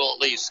this angle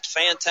at least.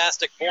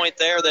 Fantastic point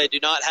there. They do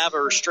not have a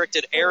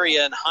restricted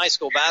area in high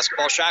school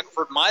basketball.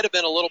 Shackelford might have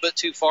been a little bit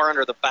too far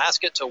under the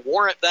basket to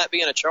warrant that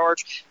being a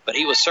charge, but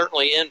he was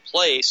certainly in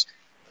place.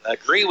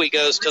 Grewe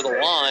goes to the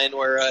line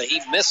where he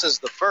misses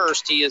the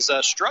first. He has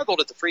struggled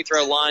at the free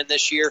throw line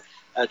this year,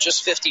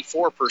 just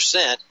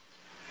 54%.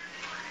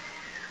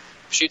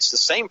 Shoots the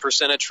same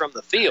percentage from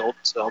the field,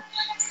 so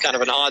kind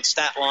of an odd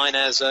stat line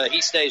as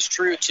he stays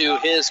true to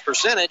his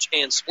percentage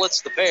and splits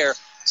the pair.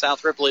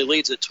 South Ripley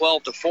leads at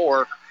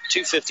 12-4,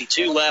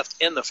 2:52 left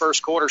in the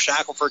first quarter.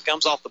 Shackelford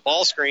comes off the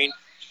ball screen,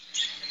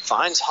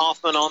 finds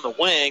Hoffman on the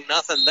wing,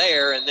 nothing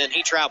there, and then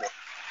he traveled.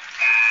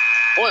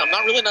 Boy, I'm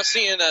not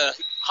seeing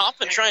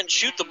Hoffman try and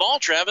shoot the ball,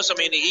 Travis. I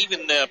mean, he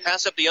even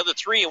passed up the other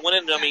three and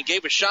went in,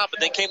 gave a shot, but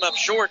then came up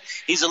short.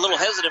 He's a little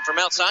hesitant from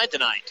outside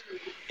tonight.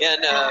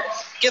 And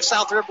give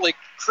South Ripley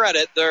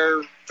credit.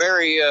 They're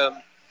very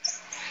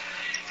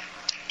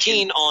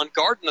keen on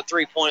guarding the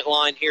three-point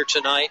line here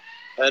tonight.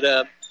 But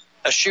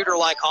a shooter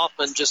like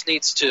Hoffman just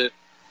needs to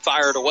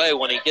fire it away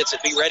when he gets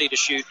it, be ready to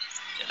shoot.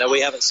 And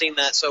we haven't seen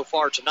that so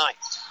far tonight.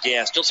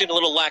 Yeah, still seeing a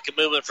little lack of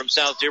movement from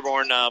South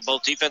Dearborn,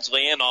 both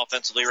defensively and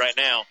offensively right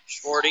now.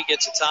 Schwarty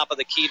gets the top of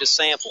the key to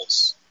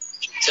Samples.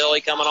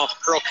 Gentili coming off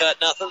a curl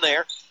cut, nothing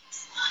there.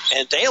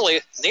 And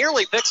Daly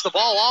nearly picks the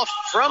ball off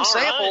from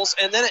Samples,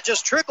 and then it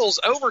just trickles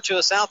over to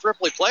a South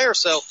Ripley player.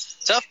 So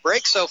tough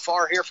break so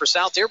far here for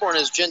South Dearborn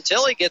as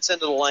Gentili gets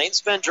into the lane,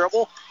 spin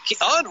dribble.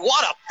 And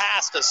what a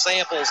pass to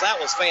Samples. That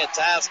was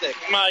fantastic.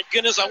 My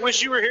goodness, I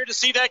wish you were here to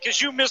see that because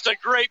you missed a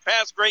great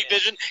pass, great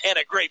vision, and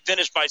a great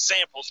finish by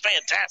Samples.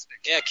 Fantastic.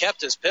 Yeah,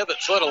 kept his pivot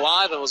foot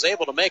alive and was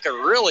able to make a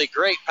really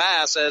great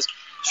pass as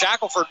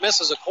Shackelford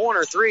misses a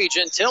corner three.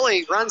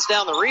 Gentili runs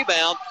down the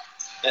rebound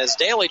as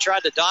Daly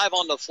tried to dive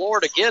on the floor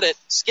to get it.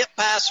 Skip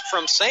pass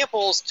from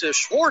Samples to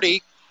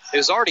Schwarty,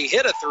 who's already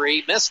hit a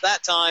three. Missed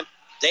that time.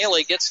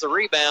 Daly gets the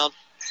rebound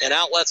and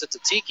outlets it to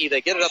Tiki.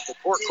 They get it up the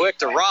court quick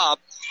to Rob.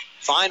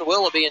 Find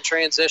Willoughby in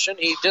transition.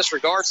 He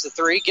disregards the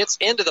three, gets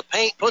into the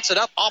paint, puts it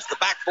up off the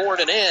backboard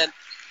and in.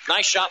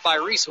 Nice shot by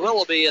Reese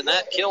Willoughby, and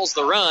that kills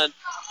the run.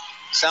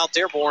 South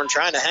Dearborn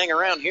trying to hang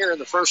around here in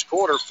the first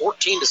quarter.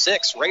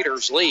 14-6,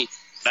 Raiders lead.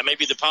 That may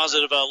be the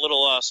positive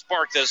little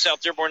spark that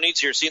South Dearborn needs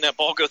here, seeing that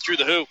ball go through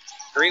the hoop.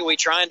 Grewe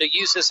trying to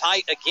use his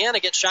height again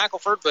against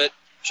Shackelford, but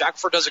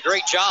Shackelford does a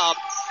great job.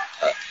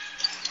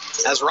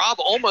 As Rob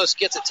almost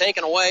gets it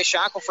taken away,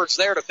 Shackelford's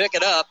there to pick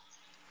it up,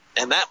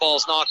 and that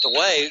ball's knocked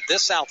away.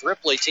 This South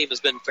Ripley team has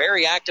been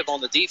very active on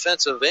the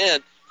defensive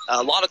end.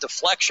 A lot of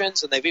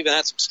deflections, and they've even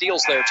had some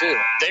steals there, too.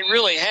 They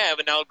really have.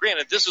 And now,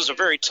 granted, this is a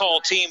very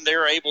tall team.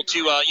 They're able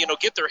to,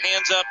 get their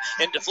hands up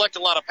and deflect a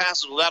lot of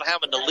passes without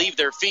having to leave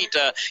their feet.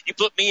 You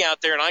put me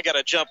out there, and I got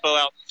to jump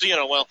out,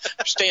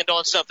 stand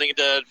on something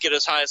to get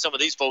as high as some of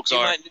these folks are.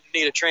 You might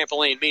need a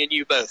trampoline, me and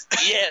you both.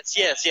 Yes.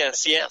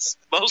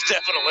 Most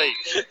definitely.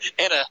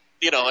 And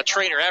a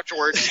trainer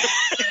afterwards.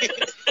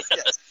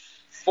 Yes.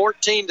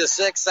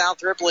 14-6,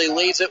 South Ripley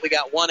leads it. We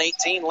got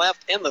 1:18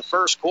 left in the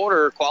first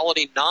quarter.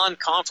 Quality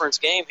non-conference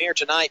game here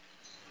tonight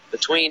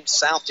between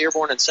South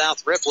Dearborn and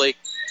South Ripley.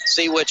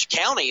 See which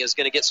county is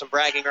going to get some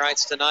bragging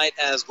rights tonight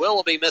as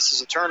Willoughby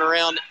misses a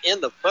turnaround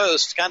in the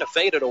post, kind of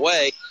faded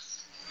away.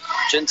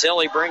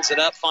 Gentili brings it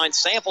up, finds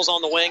Samples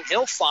on the wing.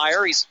 He'll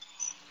fire. He's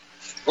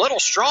a little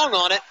strong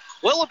on it.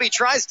 Willoughby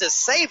tries to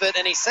save it,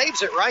 and he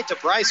saves it right to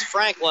Bryce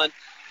Franklin.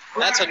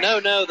 That's a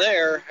no-no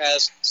there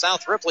as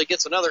South Ripley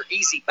gets another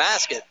easy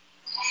basket.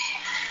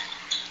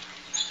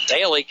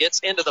 Daly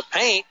gets into the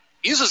paint,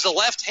 uses the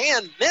left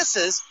hand,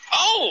 misses.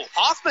 Oh,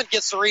 Hoffman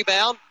gets the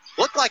rebound.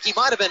 Looked like he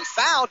might have been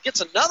fouled,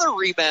 gets another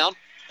rebound.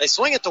 They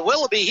swing it to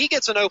Willoughby. He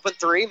gets an open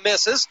three,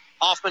 misses.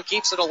 Hoffman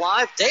keeps it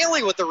alive.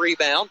 Daly with the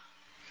rebound.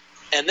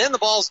 And then the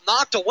ball's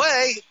knocked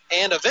away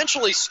and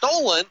eventually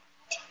stolen.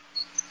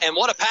 And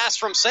what a pass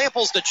from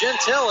Samples to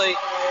Gentile.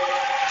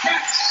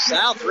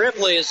 South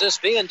Ripley is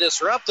just being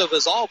disruptive,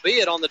 as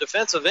albeit on the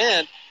defensive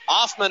end.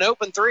 Hoffman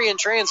open three in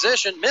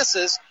transition,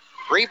 misses.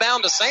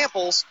 Rebound to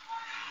Samples.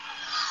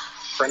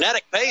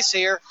 Frenetic pace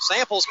here.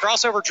 Samples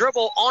crossover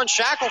dribble on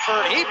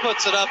Shackelford. He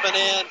puts it up and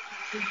in.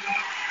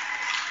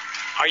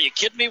 Are you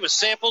kidding me with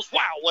Samples? Wow,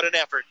 what an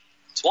effort.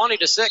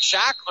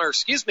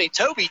 20-6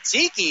 Toby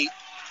Tiki.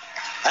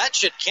 That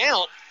should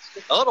count.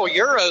 A little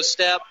Euro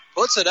step,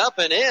 puts it up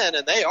and in,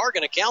 and they are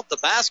going to count the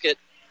basket.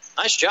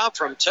 Nice job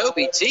from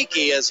Toby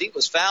Tiki as he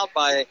was fouled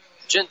by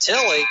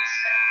Gentile.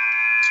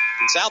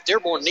 And South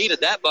Dearborn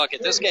needed that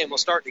bucket. This game will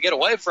start to get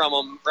away from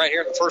them right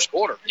here in the first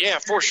quarter. Yeah,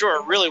 for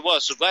sure. It really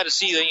was. So glad to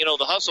see that,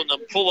 the hustle and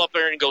them pull up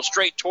there and go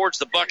straight towards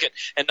the bucket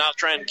and not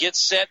try and get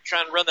set, try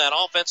and run that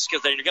offense,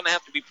 because they're going to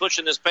have to be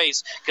pushing this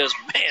pace because,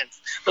 man,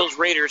 those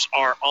Raiders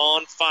are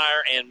on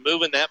fire and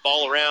moving that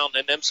ball around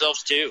and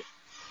themselves too.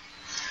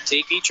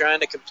 Tiki trying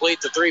to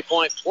complete the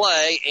three-point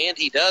play, and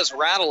he does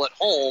rattle it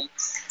home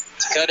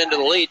to cut into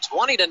the lead.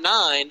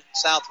 20-9,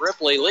 South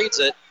Ripley leads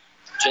it.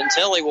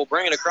 Gentile will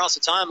bring it across the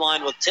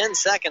timeline with 10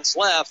 seconds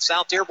left.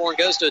 South Dearborn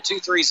goes to a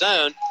 2-3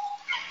 zone.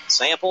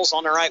 Samples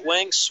on the right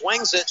wing,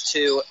 swings it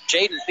to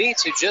Jaden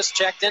Peets, who just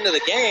checked into the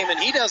game, and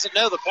he doesn't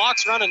know the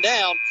clock's running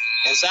down,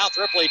 and South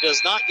Ripley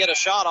does not get a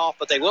shot off,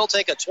 but they will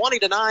take a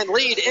 20-9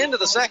 lead into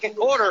the second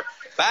quarter.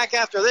 Back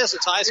after this,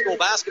 it's high school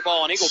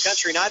basketball on Eagle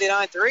Country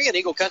 99.3 and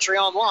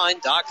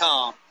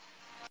EagleCountryOnline.com.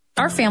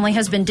 Our family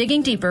has been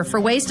digging deeper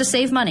for ways to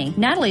save money.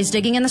 Natalie's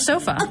digging in the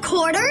sofa. A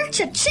quarter?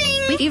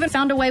 Cha-ching! We even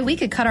found a way we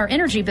could cut our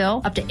energy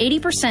bill up to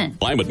 80%.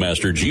 Climate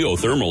Master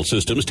geothermal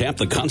systems tap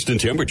the constant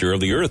temperature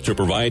of the earth to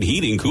provide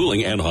heating,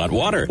 cooling, and hot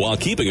water while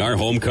keeping our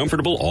home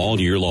comfortable all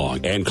year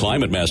long. And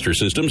Climate Master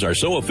systems are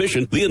so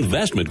efficient, the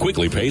investment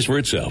quickly pays for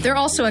itself. They're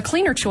also a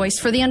cleaner choice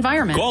for the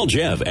environment. Call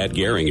Jeff at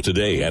Gehring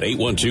today at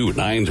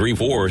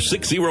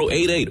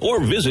 812-934-6088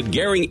 or visit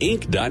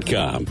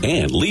GehringInc.com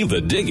and leave the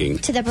digging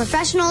to the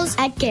professionals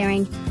at Gehring.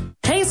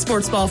 Hey,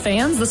 sports ball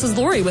fans, this is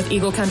Lori with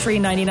Eagle Country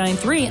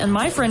 99.3, and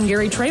my friend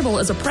Gary Trable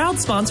is a proud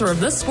sponsor of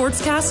this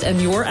sportscast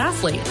and your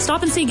athlete.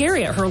 Stop and see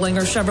Gary at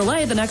Hurlinger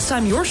Chevrolet the next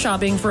time you're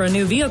shopping for a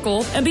new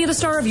vehicle, and be the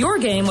star of your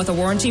game with a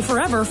warranty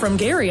forever from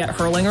Gary at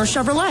Hurlinger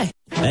Chevrolet.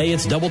 Hey,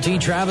 it's Double T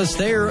Travis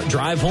there.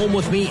 Drive home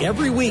with me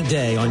every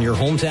weekday on your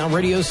hometown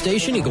radio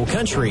station, Eagle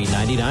Country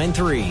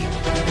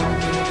 99.3.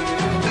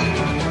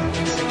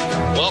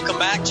 Welcome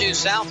back to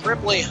South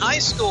Ripley High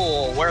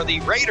School, where the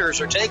Raiders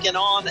are taking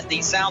on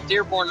the South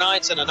Dearborn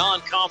Knights in a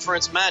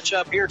non-conference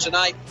matchup here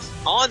tonight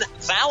on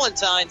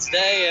Valentine's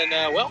Day. And,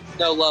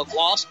 no love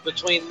lost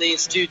between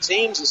these two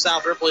teams. And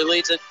South Ripley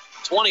leads it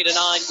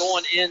 20-9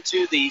 going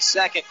into the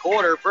second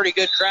quarter. Pretty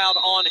good crowd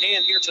on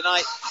hand here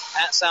tonight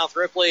at South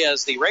Ripley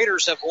as the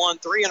Raiders have won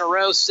 3 in a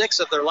row, 6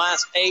 of their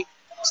last 8.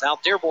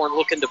 South Dearborn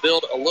looking to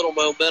build a little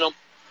momentum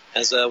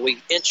as we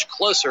inch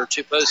closer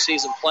to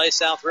postseason play.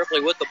 South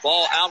Ripley with the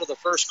ball out of the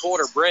first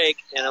quarter break,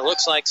 and it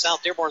looks like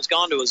South Dearborn's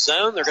gone to a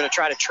zone. They're going to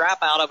try to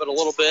trap out of it a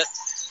little bit,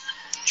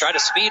 try to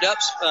speed up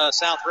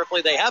South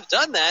Ripley. They have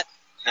done that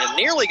and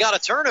nearly got a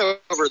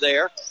turnover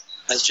there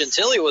as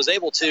Gentile was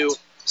able to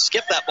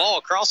skip that ball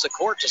across the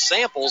court to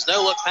Samples.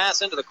 No-look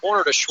pass into the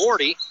corner to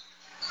Schwarty.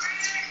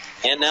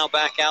 And now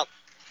back out.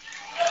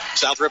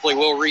 South Ripley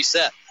will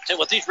reset. And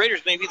what these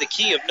Raiders may be the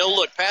key of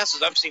no-look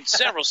passes. I've seen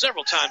several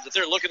times that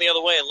they're looking the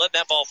other way and letting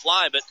that ball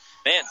fly. But,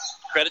 man,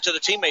 credit to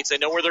the teammates. They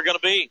know where they're going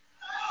to be.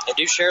 They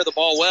do share the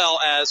ball well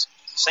as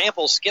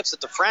Samples skips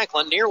it to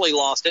Franklin, nearly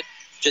lost it.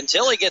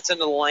 Gentile gets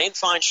into the lane,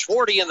 finds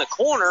Schwarty in the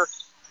corner.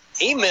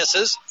 He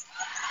misses.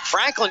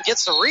 Franklin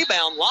gets the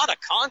rebound. A lot of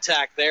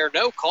contact there.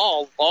 No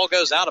call. Ball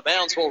goes out of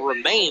bounds. Will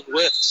remain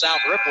with South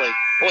Ripley.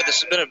 Boy,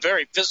 this has been a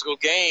very physical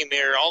game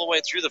here all the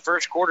way through the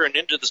first quarter and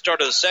into the start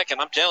of the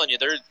second. I'm telling you,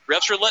 their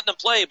refs are letting them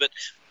play, but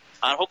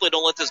hopefully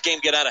don't let this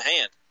game get out of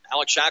hand.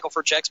 Alex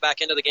Shackelford checks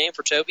back into the game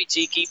for Toby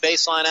Tiki.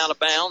 Baseline out of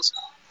bounds.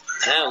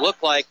 And it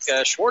looked like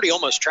Schwarty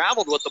almost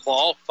traveled with the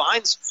ball.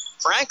 Finds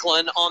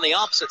Franklin on the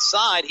opposite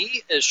side.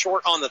 He is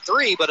short on the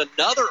three, but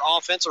another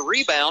offensive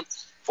rebound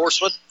for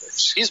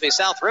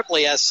South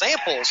Ripley as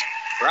Samples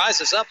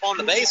rises up on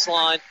the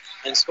baseline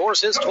and scores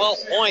his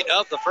 12th point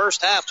of the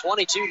first half.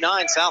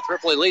 22-9, South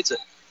Ripley leads it.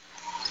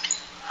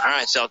 All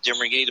right, South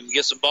Dearborn, you need them to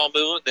get some ball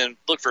movement, then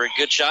look for a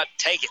good shot,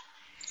 take it.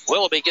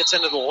 Willoughby gets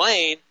into the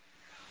lane,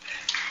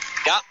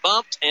 got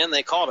bumped, and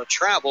they called a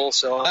travel.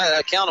 So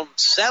I count them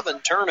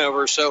 7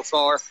 turnovers so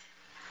far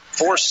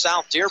for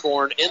South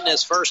Dearborn in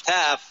this first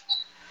half.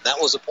 That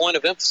was a point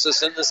of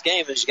emphasis in this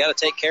game, is you got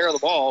to take care of the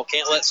ball.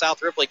 Can't let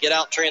South Ripley get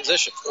out in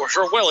transition. For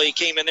sure, Willie, he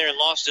came in there and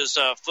lost his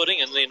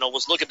footing and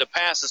was looking to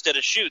pass instead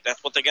of shoot.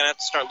 That's what they're going to have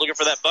to start looking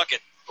for that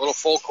bucket. little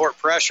full court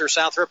pressure.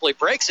 South Ripley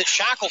breaks it.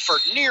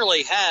 Shackelford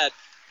nearly had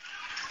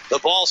the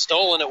ball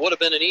stolen. It would have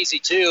been an easy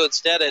 2.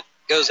 Instead, it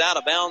goes out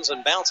of bounds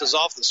and bounces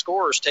off the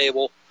scorer's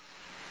table.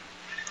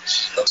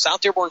 So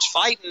South Dearborn's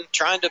fighting,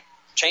 trying to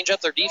change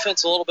up their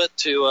defense a little bit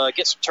to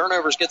get some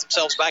turnovers, get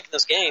themselves back in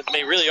this game. I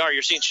mean, really are.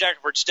 You're seeing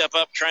Shackelford step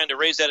up, trying to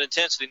raise that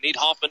intensity. Need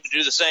Hoffman to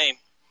do the same.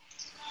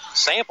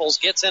 Samples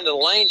gets into the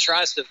lane,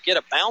 tries to get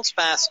a bounce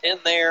pass in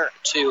there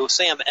to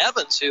Sam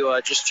Evans, who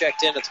just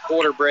checked in at the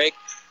quarter break.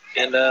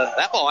 And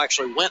that ball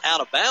actually went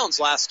out of bounds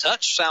last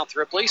touch, South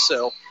Ripley,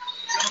 so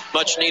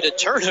much needed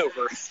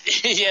turnover.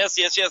 Yes.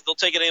 They'll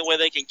take it any way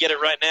they can get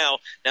it right now.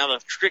 Now the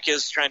trick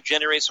is trying to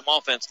generate some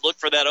offense. Look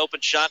for that open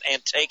shot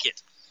and take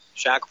it.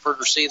 Shackelford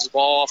receives the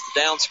ball off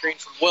the down screen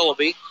from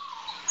Willoughby.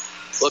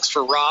 Looks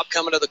for Rob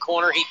coming to the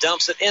corner. He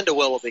dumps it into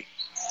Willoughby.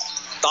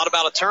 Thought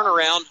about a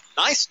turnaround.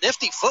 Nice,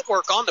 nifty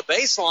footwork on the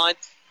baseline.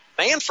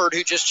 Manford,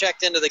 who just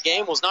checked into the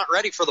game, was not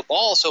ready for the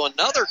ball, so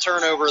another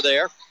turnover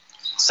there.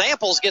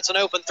 Samples gets an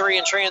open 3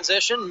 in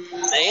transition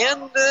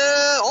and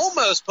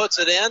almost puts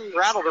it in,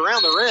 rattled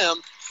around the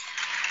rim.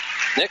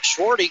 Nick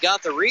Schwarty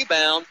got the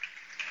rebound,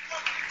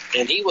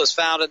 and he was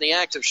fouled in the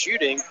act of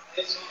shooting.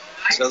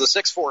 So the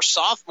 6'4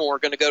 sophomore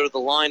going to go to the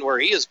line where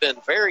he has been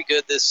very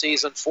good this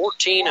season,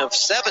 14 of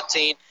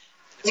 17.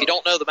 If you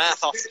don't know the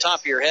math off the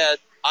top of your head,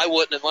 I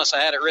wouldn't unless I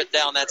had it written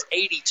down. That's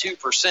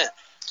 82%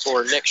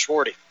 for Nick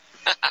Schwarty.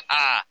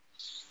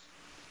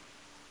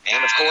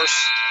 And, of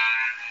course,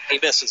 he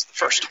misses the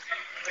first one.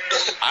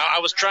 I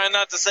was trying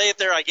not to say it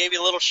there. I gave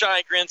you a little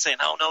shy grin saying,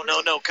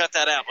 no, cut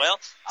that out. Well,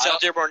 South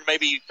Dearborn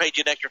maybe paid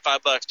you an extra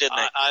 $5, didn't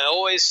they? I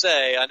always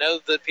say, I know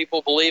that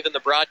people believe in the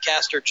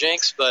broadcaster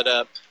jinx,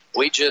 but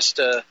we just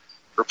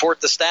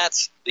report the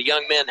stats. The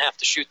young men have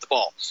to shoot the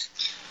ball.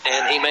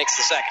 And he makes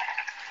the second.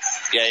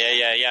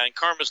 Yeah. And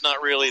karma's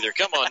not real either.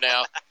 Come on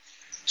now.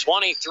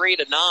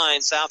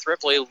 23-9, South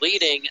Ripley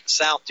leading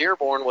South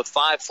Dearborn with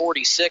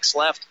 5:46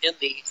 left in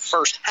the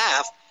first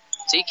half.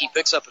 Tiki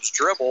picks up his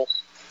dribble.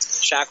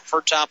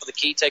 Shackelford, top of the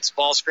key, takes the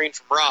ball screen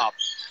from Rob.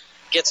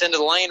 Gets into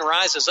the lane,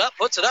 rises up,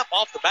 puts it up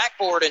off the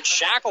backboard, and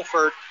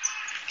Shackelford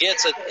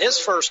gets his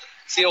first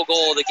field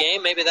goal of the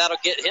game. Maybe that'll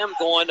get him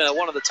going,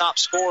 one of the top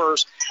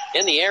scorers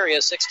in the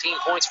area, 16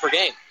 points per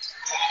game.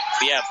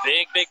 Yeah,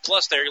 big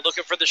plus there. You're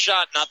looking for the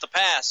shot, not the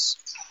pass.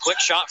 Quick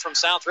shot from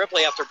South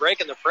Ripley after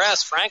breaking the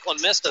press. Franklin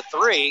missed a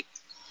 3,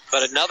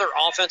 but another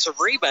offensive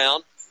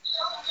rebound.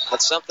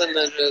 That's something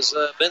that has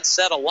been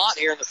said a lot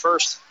here in the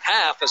first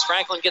half as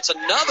Franklin gets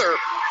another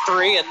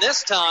 3, and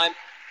this time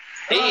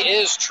he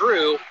is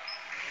true.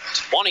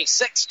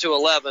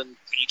 26-11.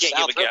 You can't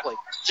give a guy,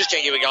 just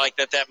can't give a guy like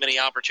that many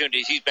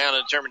opportunities. He's bound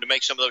and determined to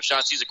make some of those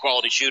shots. He's a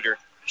quality shooter.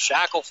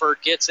 Shackelford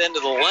gets into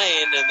the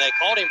lane, and they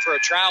called him for a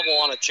travel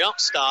on a jump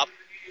stop.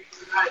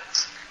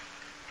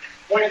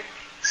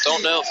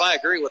 Don't know if I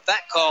agree with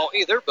that call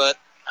either, but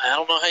I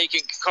don't know how you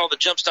can call the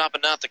jump stop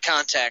and not the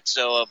contact.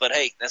 So, but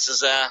hey, this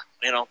is,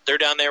 they're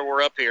down there,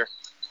 we're up here.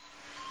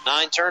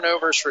 9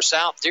 turnovers for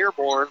South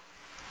Dearborn.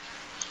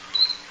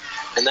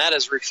 And that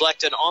is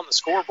reflected on the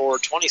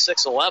scoreboard,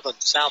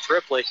 26-11, South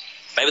Ripley.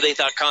 Maybe they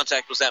thought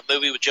contact was that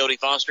movie with Jodie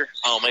Foster.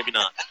 Oh, maybe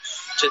not.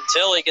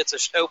 Gentili gets an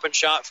open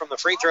shot from the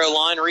free throw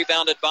line,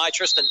 rebounded by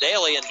Tristan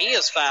Daly, and he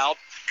is fouled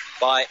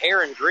by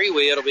Aaron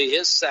Grewe. It'll be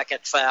his second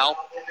foul,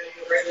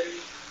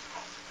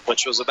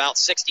 which was about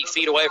 60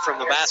 feet away from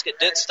the basket.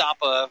 Did stop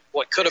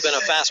what could have been a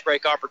fast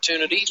break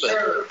opportunity,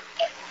 but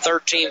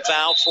 13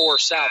 foul for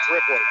South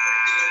Ripley.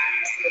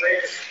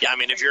 Yeah, I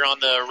mean, if you're on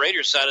the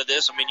Raiders side of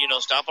this,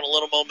 stopping a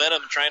little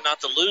momentum, trying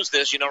not to lose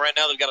this. Right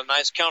now they've got a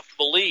nice,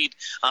 comfortable lead,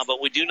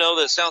 but we do know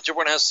that South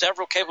Dearborn has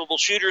several capable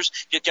shooters.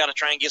 You've got to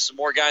try and get some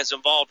more guys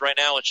involved. Right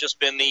now it's just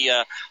been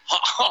the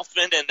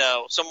Hoffman and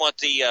somewhat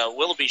the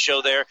Willoughby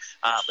show there,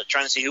 but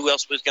trying to see who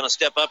else was going to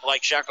step up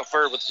like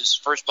Shackelford with his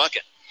first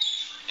bucket.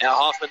 Now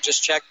Hoffman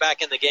just checked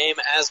back in the game,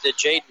 as did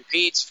Jaden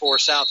Peets for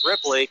South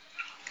Ripley.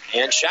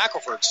 And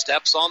Shackelford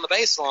steps on the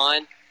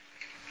baseline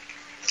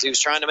as he was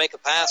trying to make a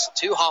pass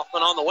to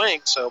Hoffman on the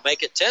wing. So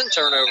make it 10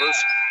 turnovers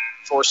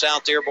for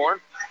South Dearborn.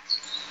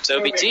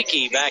 Toby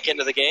Tiki back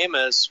into the game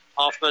as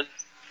Hoffman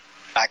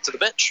back to the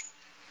bench.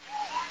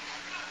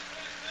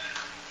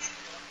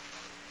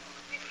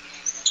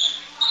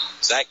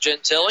 Zach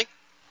Gentili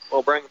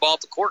will bring the ball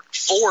to court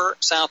for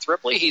South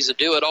Ripley. He's a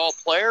do-it-all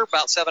player,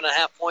 about 7.5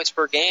 points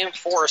per game,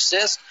 4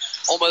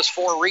 assists, almost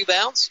 4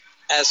 rebounds.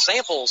 As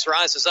Samples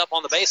rises up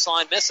on the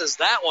baseline, misses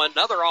that one.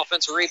 Another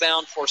offensive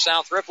rebound for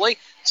South Ripley.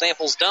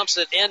 Samples dumps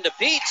it into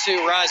Peets,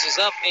 who rises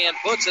up and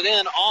puts it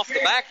in off the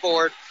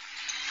backboard.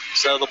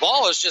 So the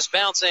ball is just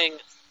bouncing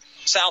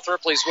South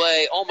Ripley's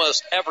way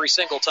almost every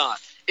single time.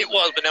 It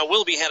was, but now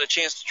Willoughby had a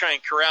chance to try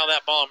and corral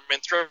that ball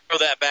and throw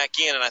that back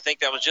in, and I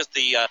think that was just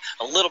a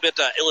little bit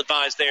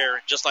ill-advised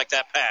there, just like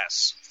that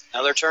pass.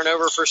 Another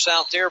turnover for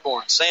South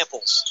Dearborn.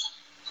 Samples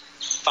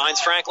finds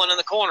Franklin in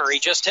the corner. He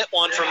just hit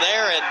one from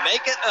there and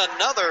make it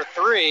another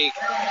 3.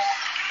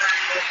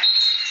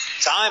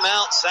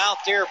 Timeout, South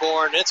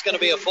Dearborn. It's going to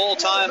be a full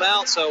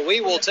timeout, so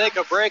we will take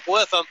a break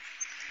with them.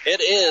 It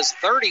is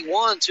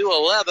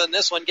 31-11.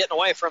 This one getting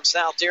away from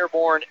South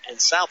Dearborn and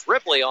South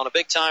Ripley on a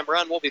big-time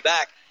run. We'll be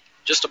back in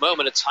just a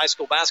moment. It's high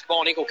school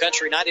basketball on Eagle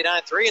Country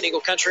 99.3 and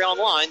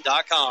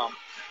EagleCountryOnline.com.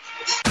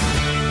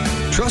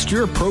 Trust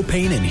your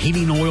propane and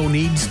heating oil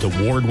needs to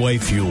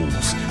Wardway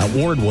Fuels. At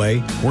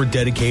Wardway, we're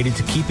dedicated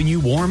to keeping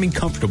you warm and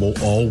comfortable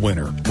all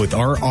winter. With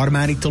our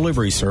automatic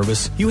delivery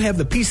service, you have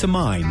the peace of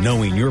mind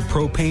knowing your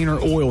propane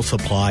or oil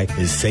supply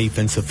is safe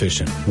and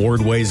sufficient.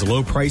 Wardway's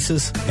low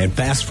prices and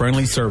fast,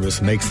 friendly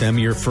service makes them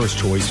your first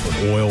choice for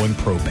oil and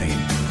propane.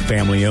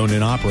 Family owned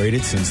and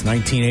operated since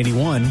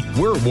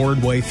 1981, we're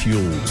Wardway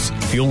Fuels,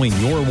 fueling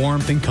your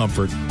warmth and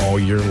comfort all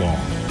year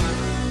long.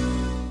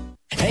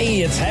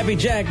 Hey, it's Happy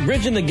Jack,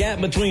 bridging the gap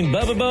between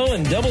Bubba Bo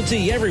and Double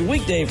T every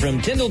weekday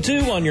from 10 till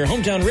 2 on your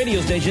hometown radio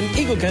station,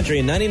 Eagle Country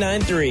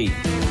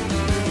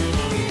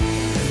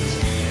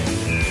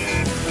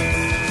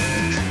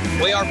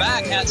 99.3. We are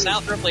back at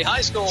South Ripley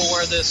High School,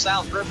 where the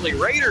South Ripley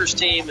Raiders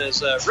team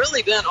has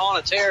really been on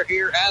a tear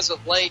here as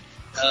of late,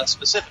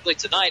 specifically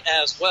tonight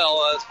as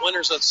well, as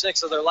winners of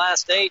 6 of their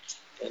last 8.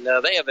 And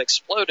they have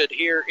exploded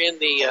here in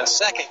the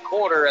second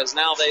quarter, as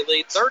now they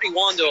lead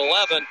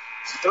 31-11.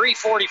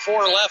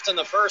 3:44 left in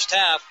the first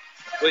half.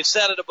 We've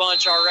said it a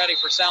bunch already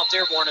for South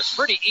Dearborn. It's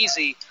pretty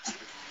easy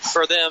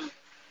for them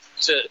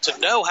to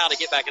know how to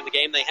get back in the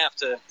game. They have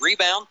to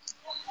rebound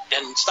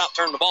and stop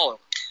turning the ball over.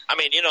 I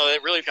mean, you know,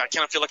 it really, I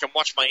kind of feel like I'm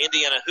watching my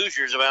Indiana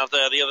Hoosiers about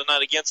the other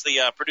night against the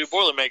Purdue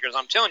Boilermakers.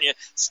 I'm telling you,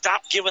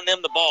 stop giving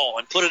them the ball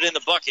and put it in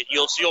the bucket.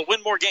 You'll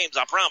win more games,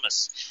 I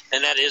promise.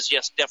 And that is,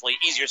 yes, definitely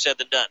easier said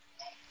than done.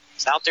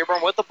 South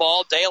Dearborn with the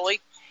ball. Daly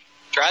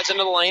drives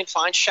into the lane,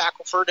 finds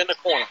Shackelford in the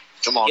corner.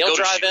 Come on, he'll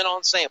drive in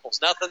on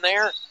Samples. Nothing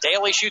there.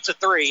 Daly shoots a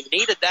 3.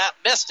 Needed that,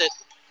 missed it.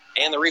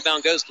 And the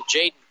rebound goes to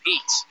Jaden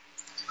Peets.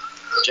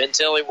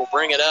 Gentile will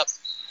bring it up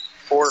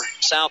for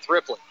South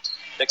Ripley.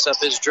 Picks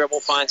up his dribble,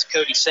 finds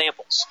Cody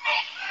Samples.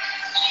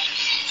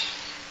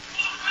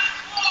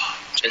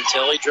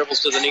 Gentile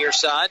dribbles to the near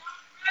side.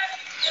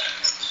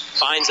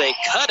 Finds a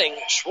cutting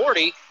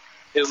Schwarty,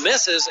 who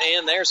misses,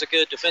 and there's a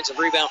good defensive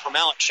rebound from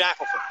Alex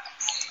Shackelford.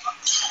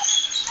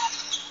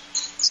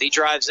 He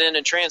drives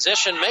in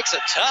transition, makes a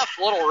tough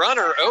little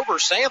runner over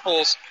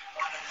Samples.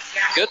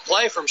 Good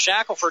play from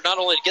Shackelford, not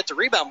only to get the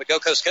rebound, but go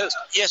coast-to-coast.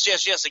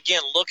 Yes.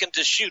 Again, looking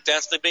to shoot.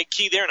 That's the big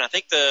key there, and I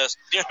think the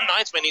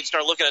Knights may need to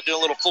start looking at doing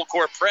a little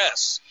full-court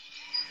press.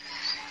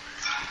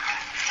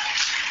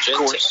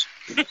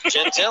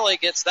 Gentile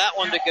gets that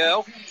one to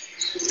go.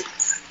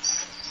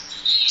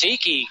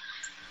 Tiki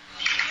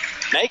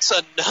makes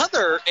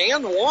another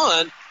and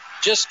one.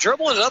 Just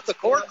dribbling it up the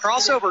court,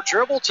 crossover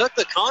dribble, took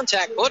the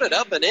contact, put it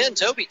up and in.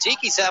 Toby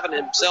Tiki's having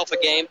himself a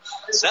game.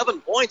 7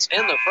 points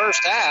in the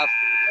first half.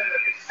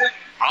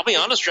 I'll be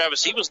honest,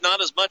 Travis, he was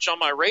not as much on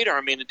my radar.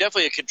 I mean,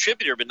 definitely a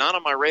contributor, but not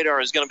on my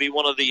radar is going to be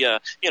one of the,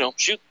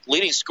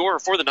 leading scorer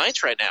for the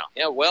Knights right now.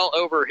 Yeah, well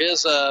over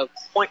his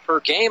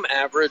point-per-game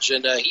average,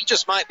 and he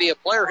just might be a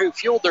player who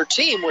fueled their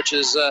team, which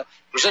is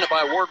presented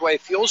by Wardway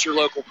Fuels, your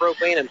local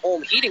propane and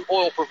home heating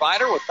oil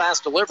provider with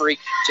fast delivery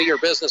to your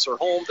business or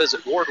home.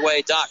 Visit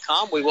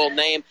wardway.com. We will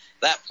name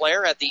that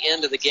player at the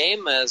end of the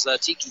game as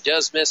Tiki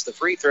does miss the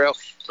free throw.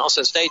 And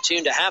also stay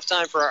tuned to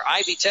halftime for our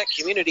Ivy Tech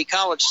Community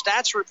College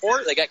Stats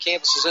Report. They got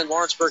campuses in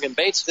Lawrenceburg and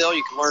Batesville.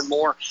 You can learn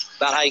more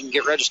about how you can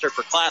get registered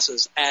for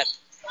classes at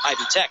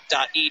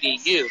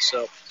ivytech.edu.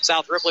 So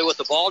South Ripley with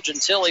the ball.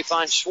 Gentile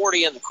finds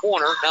Schwarty in the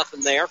corner.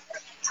 Nothing there.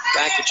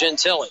 Back to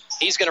Gentile.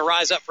 He's going to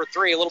rise up for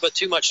 3. A little bit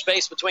too much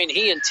space between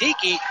he and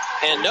Tiki,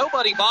 and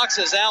nobody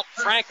boxes out.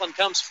 Franklin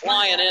comes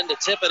flying in to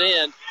tip it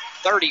in.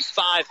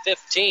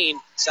 35-15.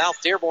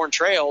 South Dearborn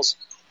trails.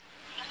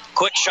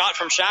 Quick shot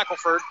from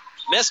Shackelford.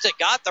 Missed it,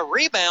 got the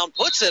rebound,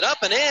 puts it up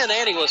and in,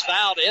 and he was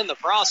fouled in the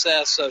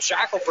process. So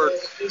Shackelford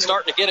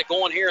starting to get it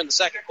going here in the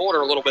second quarter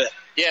a little bit.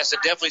 Yes,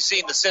 and definitely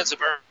seeing the sense of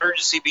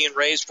urgency being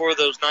raised for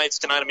those Knights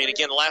tonight. I mean,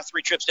 again, the last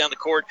 3 trips down the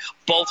court,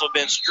 both have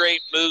been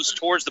straight moves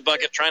towards the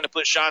bucket, trying to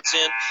put shots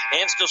in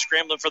and still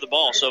scrambling for the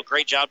ball. So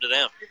great job to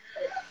them.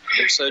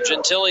 So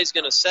Gentile's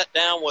going to set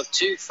down with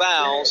 2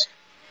 fouls.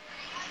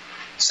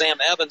 Sam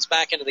Evans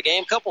back into the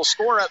game. Couple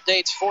score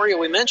updates for you.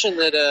 We mentioned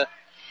that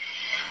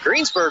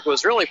Greensburg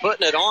was really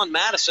putting it on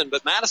Madison,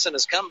 but Madison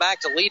has come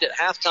back to lead at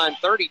halftime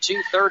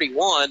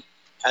 32-31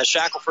 as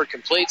Shackelford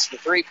completes the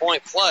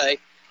 3-point play.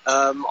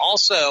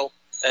 Also,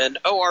 an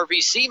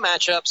ORVC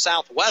matchup,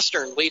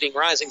 Southwestern leading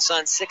Rising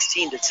Sun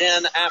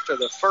 16-10 after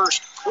the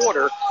first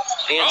quarter.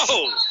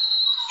 And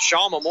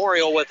Shaw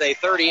Memorial with a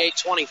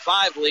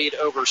 38-25 lead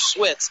over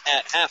Switz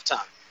at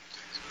halftime.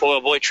 Boy,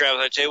 oh boy,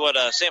 Travis, I tell you what,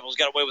 Samples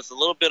got away with a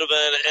little bit of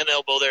an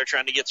elbow there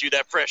trying to get through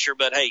that pressure,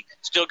 but hey,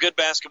 still good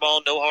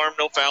basketball, no harm,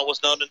 no foul,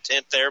 was no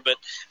intent there, but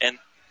and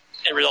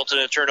it resulted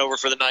in a turnover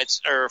for the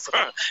Knights,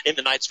 in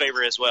the Knights'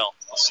 favor as well.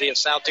 We'll see if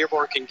South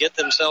Dearborn can get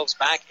themselves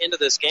back into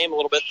this game a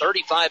little bit.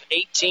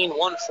 35-18,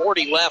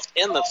 140 left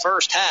in the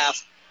first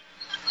half.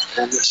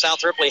 And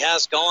South Ripley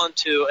has gone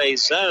to a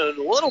zone,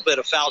 a little bit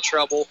of foul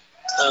trouble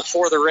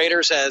for the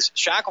Raiders as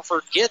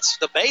Shackelford gets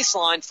the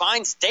baseline,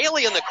 finds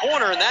Daly in the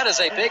corner, and that is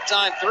a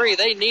big-time 3.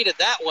 They needed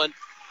that one.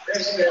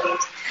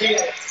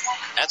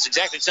 That's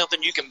exactly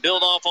something you can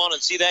build off on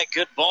and see that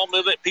good ball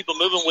movement, people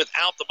moving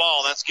without the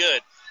ball. That's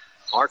good.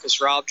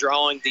 Marcus Robb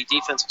drawing the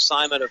defensive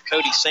assignment of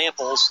Cody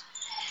Samples.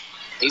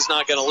 He's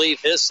not going to leave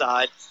his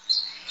side.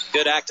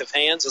 Good active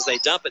hands as they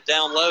dump it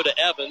down low to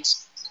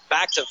Evans.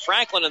 Back to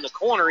Franklin in the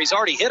corner. He's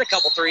already hit a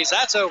couple threes.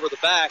 That's over the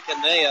back,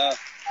 and they, I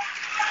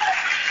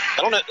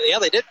don't know. Yeah,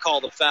 they did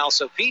call the foul,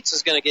 so Peets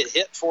is going to get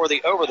hit for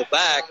the over the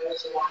back.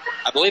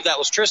 I believe that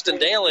was Tristan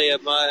Daly,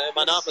 am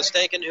I not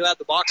mistaken, who had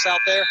the box out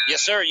there?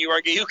 Yes, sir. You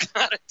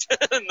got it.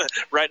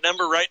 Right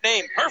number, right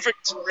name.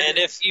 Perfect. And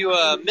if you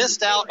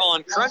missed out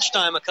on Crunch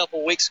Time a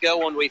couple weeks ago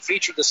when we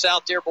featured the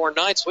South Dearborn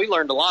Knights, we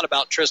learned a lot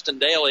about Tristan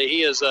Daly.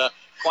 He is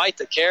quite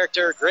the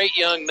character, great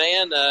young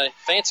man,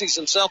 fancies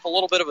himself a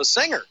little bit of a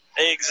singer.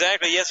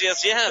 Exactly. Yes.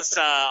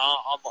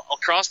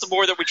 Across the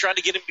board that we tried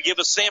to get him to give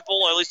a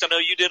sample. At least I know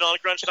you did on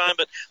Crunch Time,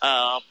 but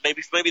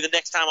maybe the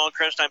next time on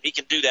Crunch Time he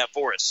can do that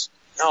for us.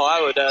 No,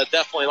 I would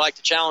definitely like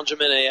to challenge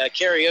him in a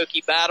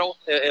karaoke battle.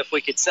 If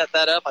we could set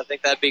that up, I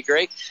think that'd be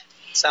great.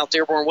 South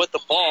Dearborn with the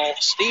ball.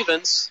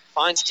 Stevens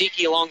finds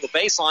Tiki along the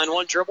baseline.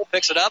 One dribble,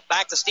 picks it up.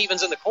 Back to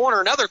Stevens in the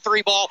corner. Another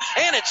three ball,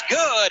 and it's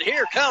good.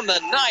 Here come the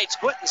Knights.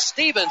 Quentin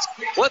Stevens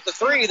with the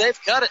three. They've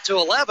cut it to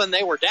 11.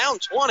 They were down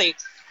 20.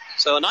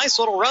 So a nice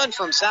little run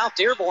from South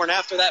Dearborn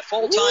after that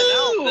full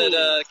timeout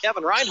that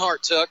Kevin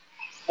Reinhardt took.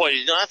 Boy,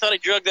 I thought he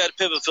drugged that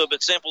pivot foot,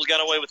 but Samples got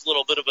away with a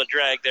little bit of a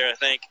drag there, I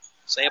think.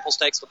 Samples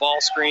takes the ball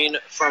screen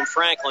from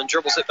Franklin,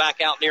 dribbles it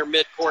back out near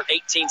midcourt.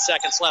 18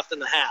 seconds left in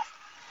the half.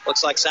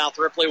 Looks like South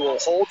Ripley will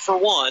hold for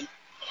one.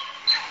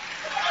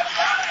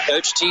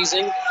 Coach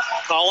Teasing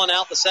calling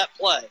out the set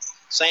play.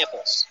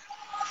 Samples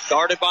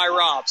guarded by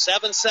Robb.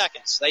 7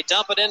 seconds. They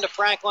dump it into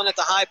Franklin at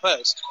the high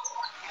post.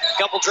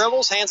 Couple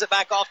dribbles, hands it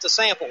back off to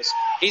Samples.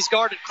 He's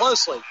guarded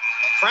closely.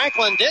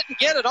 Franklin didn't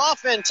get it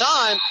off in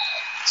time.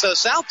 So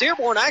South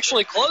Dearborn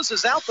actually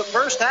closes out the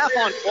first half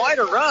on quite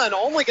a run,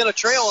 only going to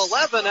trail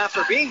 11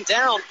 after being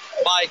down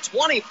by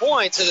 20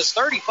 points. It is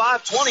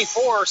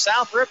 35-24.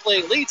 South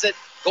Ripley leads it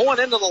going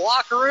into the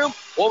locker room.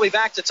 We'll be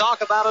back to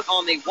talk about it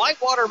on the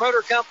Whitewater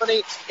Motor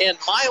Company in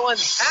Milan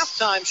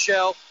halftime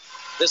show.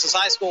 This is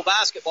high school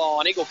basketball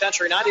on Eagle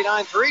Country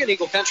 99.3 and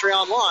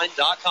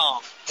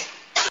EagleCountryOnline.com.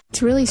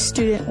 It's really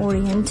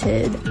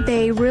student-oriented.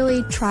 They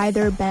really try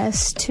their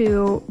best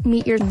to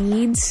meet your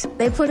needs.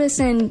 They put us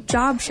in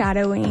job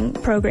shadowing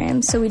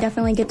programs, so we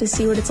definitely get to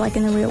see what it's like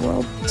in the real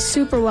world.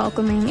 Super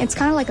welcoming. It's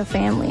kind of like a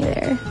family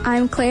there.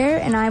 I'm Claire,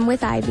 and I'm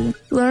with Ivy.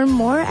 Learn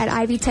more at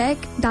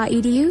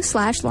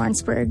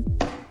ivytech.edu/Lawrenceburg.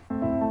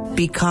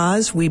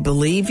 Because we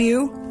believe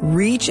you,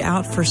 reach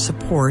out for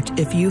support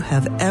if you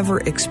have ever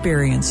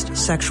experienced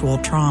sexual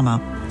trauma.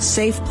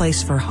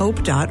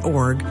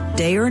 SafePlaceForHope.org.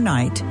 Day or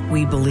night,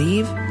 we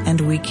believe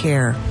and we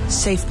care.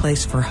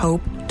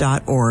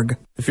 SafePlaceForHope.org.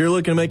 If you're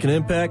looking to make an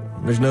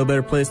impact, there's no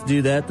better place to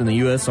do that than the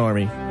U.S.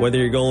 Army. Whether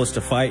your goal is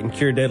to fight and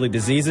cure deadly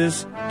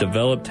diseases,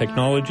 develop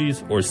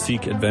technologies, or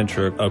seek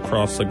adventure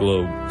across the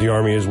globe, the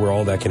Army is where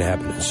all that can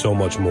happen and so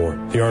much more.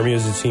 The Army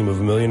is a team of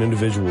 1 million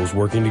individuals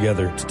working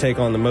together to take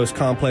on the most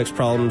complex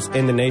problems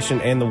in the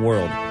nation and the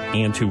world,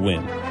 and to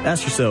win.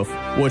 Ask yourself,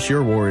 what's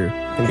your warrior?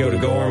 And go to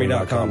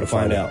GoArmy.com to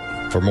find out.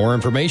 For more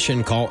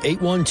information, call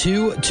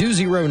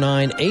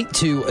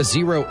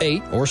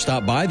 812-209-8208 or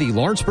stop by the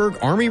Lawrenceburg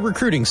Army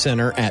Recruiting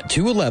Center at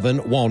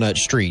 211 Walnut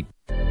Street.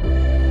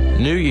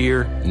 New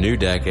year, new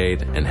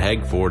decade, and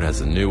Haig Ford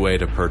has a new way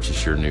to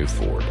purchase your new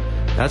Ford.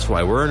 That's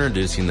why we're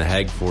introducing the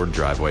Haig Ford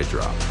Driveway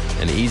Drop,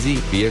 an easy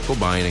vehicle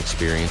buying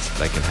experience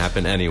that can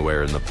happen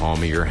anywhere in the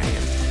palm of your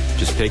hand.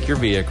 Just pick your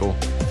vehicle,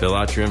 fill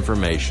out your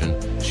information,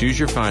 choose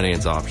your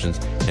finance options,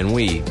 and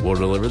we will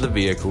deliver the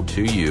vehicle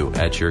to you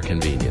at your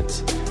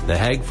convenience. The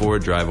Haig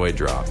Ford Driveway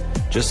Drop.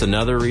 Just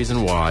another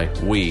reason why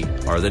we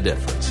are the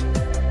difference.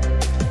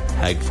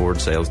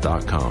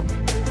 HagFordSales.com.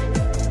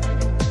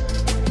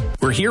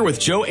 We're here with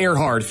Joe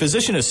Earhart,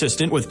 physician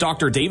assistant with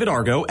Dr. David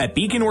Argo at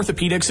Beacon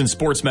Orthopedics and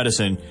Sports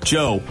Medicine.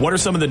 Joe, what are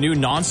some of the new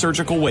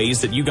non-surgical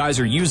ways that you guys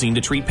are using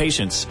to treat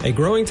patients? A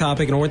growing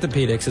topic in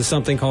orthopedics is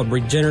something called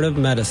regenerative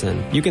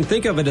medicine. You can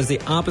think of it as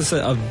the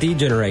opposite of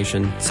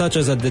degeneration, such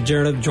as a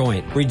degenerative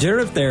joint.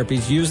 Regenerative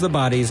therapies use the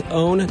body's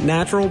own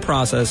natural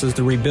processes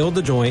to rebuild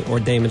the joint or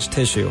damaged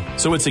tissue.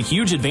 So it's a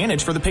huge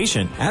advantage for the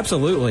patient.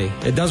 Absolutely.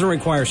 It doesn't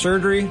require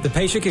surgery. The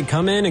patient can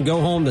come in and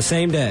go home the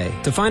same day.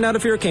 To find out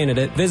if you're a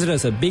candidate, visit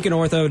us at beaconortho.com.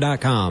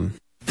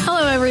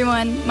 Hello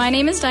everyone, my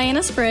name is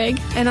Diana Sprague.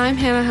 And I'm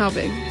Hannah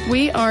Helbig.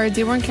 We are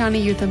Dearborn County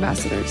Youth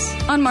Ambassadors.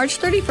 On March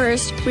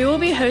 31st, we will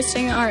be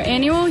hosting our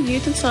annual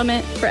Youth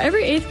Summit for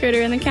every 8th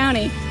grader in the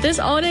county. This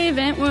all-day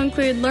event will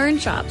include learn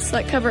shops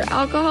that cover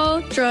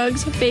alcohol,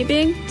 drugs,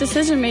 vaping,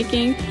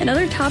 decision-making, and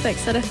other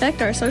topics that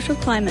affect our social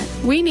climate.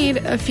 We need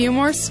a few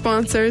more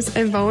sponsors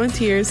and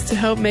volunteers to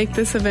help make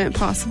this event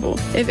possible.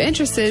 If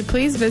interested,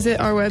 please visit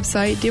our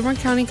website,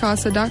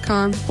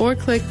 DearbornCountyCASA.com, or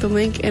click the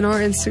link in our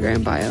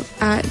Instagram bio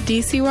at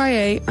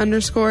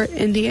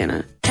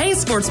DCYA_Indiana. Hey Hey,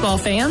 sports ball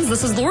fans,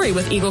 this is Lori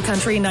with Eagle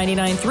Country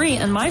 99.3,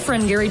 and my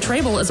friend Gary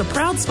Trable is a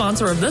proud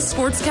sponsor of this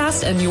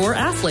sportscast and your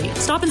athlete.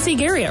 Stop and see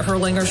Gary at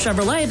Hurlinger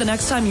Chevrolet the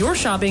next time you're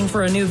shopping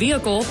for a new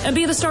vehicle, and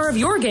be the star of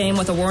your game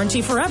with a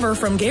warranty forever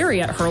from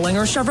Gary at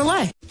Hurlinger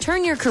Chevrolet.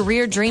 Turn your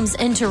career dreams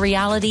into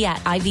reality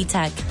at Ivy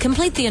Tech.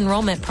 Complete the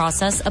enrollment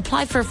process,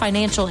 apply for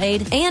financial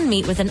aid, and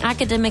meet with an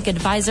academic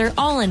advisor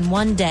all in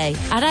one day.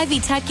 At Ivy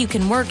Tech, you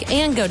can work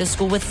and go to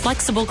school with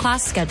flexible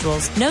class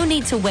schedules. No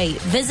need to wait.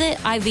 Visit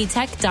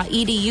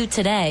ivytech.edu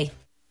today.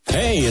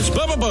 Hey, it's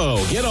Bubba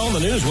Bo. Get all the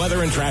news,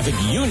 weather, and traffic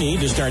you need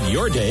to start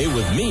your day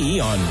with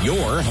me on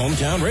your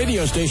hometown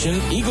radio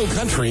station, Eagle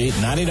Country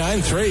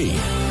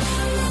 99.3.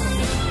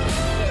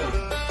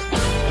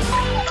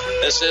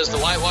 This is the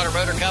Whitewater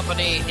Motor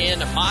Company in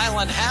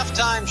Milan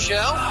halftime show.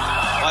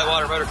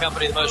 Whitewater Motor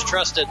Company, the most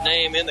trusted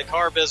name in the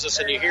car business,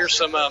 and you hear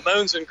some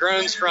moans and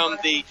groans from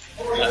the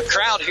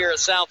crowd here at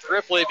South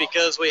Ripley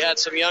because we had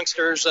some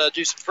youngsters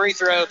do some free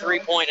throw,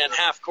 3-point, and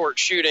half-court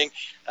shooting.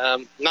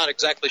 Not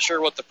exactly sure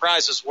what the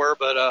prizes were,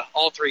 but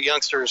all three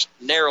youngsters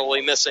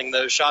narrowly missing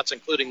those shots,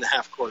 including the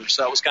half-quarter.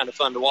 So it was kind of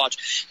fun to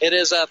watch. It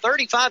is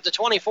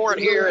 35-24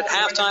 here at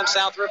halftime.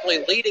 South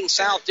Ripley leading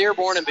South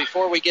Dearborn. And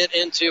before we get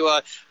into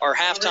our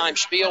halftime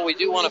spiel, we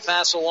do want to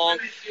pass along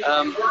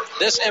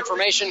this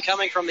information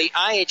coming from the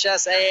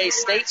IHSAA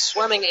State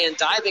Swimming and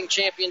Diving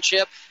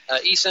Championship.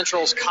 East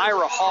Central's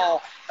Kyra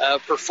Hall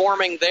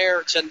performing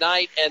there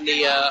tonight, and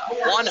the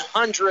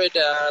 100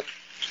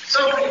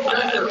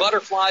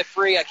 butterfly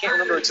free. I can't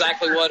remember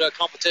exactly what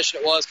competition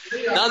it was.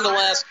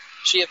 Nonetheless,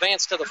 she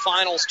advanced to the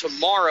finals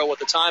tomorrow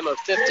with a time of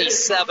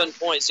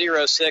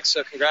 57.06.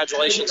 So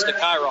congratulations to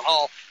Kyra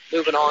Hall,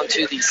 moving on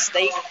to the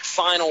state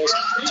finals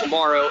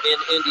tomorrow in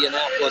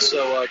Indianapolis.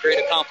 So great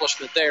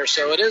accomplishment there.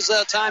 So it is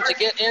time to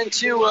get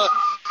into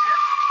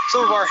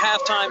some of our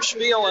halftime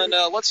spiel, and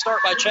let's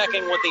start by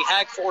checking with the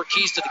Hag 4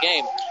 keys to the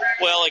game.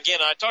 Well, again,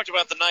 I talked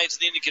about the Knights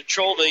needing to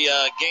control the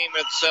game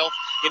itself,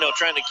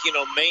 trying to,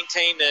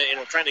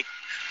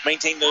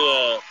 maintain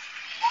the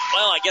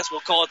well, I guess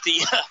we'll call it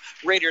the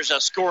Raiders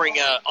scoring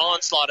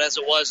onslaught as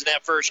it was in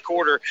that first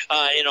quarter.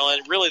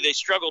 And really they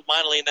struggled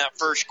mightily in that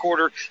first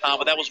quarter,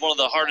 but that was one of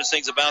the hardest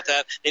things about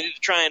that. They need to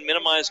try and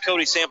minimize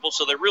Cody Samples,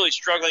 so they're really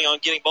struggling on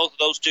getting both of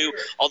those two,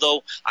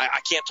 although I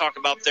can't talk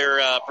about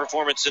their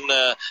performance in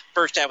the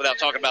first half without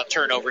talking about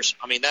turnovers.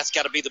 I mean, that's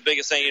got to be the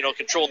biggest thing,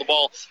 control the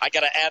ball. I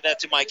got to add that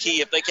to my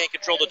key. If they can't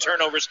control the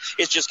turnovers,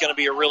 it's just going to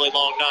be a really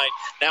long night.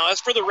 Now, as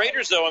for the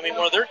Raiders, though, I mean,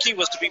 one of their key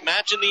was to be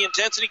matching the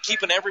intensity,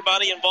 keeping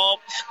everybody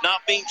involved,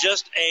 not being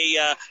just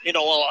a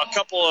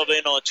couple of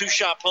a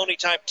two-shot pony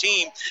type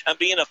team, and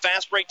being a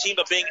fast break team,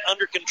 but being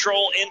under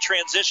control in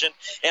transition.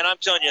 And I'm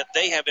telling you,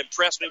 they have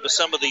impressed me with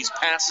some of these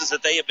passes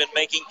that they have been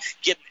making,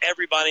 getting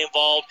everybody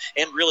involved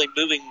and really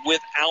moving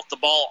without the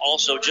ball.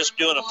 Also, just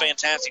doing a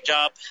fantastic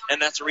job,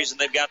 and that's the reason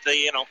they've got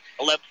the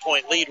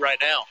 11-point lead right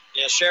now.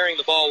 Yeah, sharing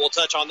the ball. We'll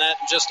touch on that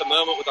in just a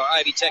moment with our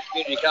Ivy Tech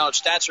Community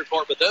College stats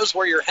report. But those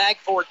were your Hag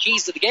Ford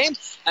keys to the game.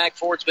 Hag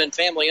Ford's been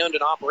family owned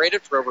and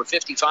operated for over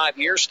 55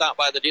 years. Stop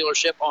by the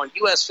dealership on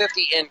US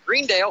 50 in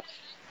Greendale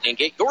and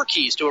get your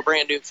keys to a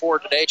brand new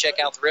Ford today. Check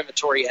out their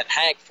inventory at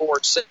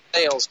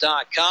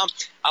hagfordsales.com.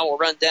 I will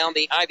run down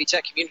the Ivy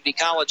Tech Community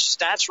College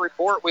stats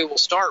report. We will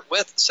start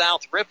with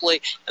South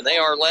Ripley, and they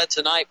are led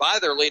tonight by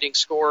their leading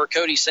scorer,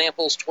 Cody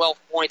Samples, 12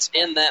 points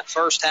in that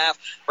first half.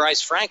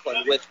 Bryce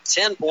Franklin with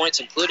 10 points,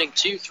 including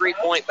 2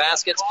 3-point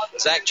baskets.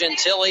 Zach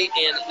Gentile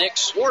and Nick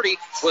Swarty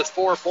with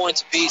 4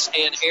 points apiece,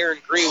 and Aaron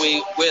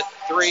Grewe with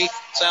 3.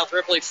 South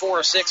Ripley 4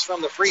 of 6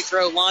 from the free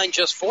throw line,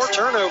 just 4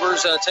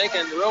 turnovers,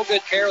 taking real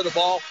good care of the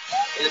ball.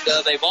 And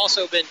they've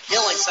also been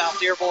killing South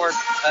Dearborn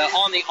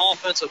on the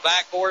offensive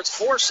backboards.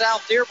 For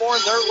South Dearborn,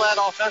 they're led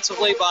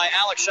offensively by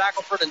Alex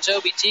Shackelford and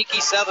Toby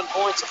Tiki, 7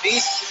 points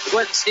apiece.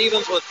 Quentin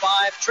Stevens with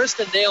 5,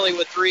 Tristan Daly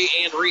with 3,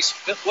 and Reese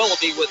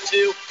Willoughby with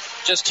 2.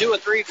 Just 2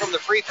 of 3 from the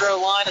free throw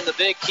line, and the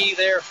big key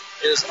there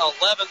is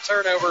 11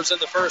 turnovers in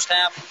the first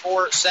half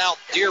for South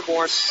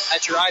Dearborn.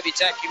 At your Ivy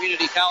Tech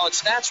Community College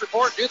stats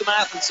report, do the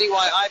math and see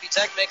why Ivy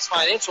Tech makes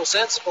financial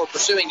sense for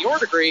pursuing your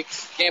degree.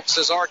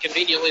 Campuses are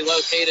conveniently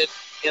located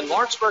in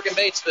Lawrenceburg and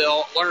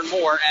Batesville. Learn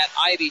more at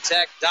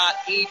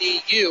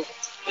ivytech.edu.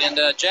 And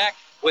Jack,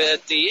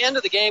 with the end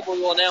of the game, we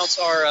will announce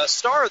our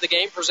star of the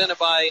game, presented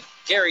by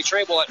Gary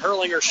Trable at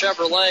Hurlinger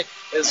Chevrolet.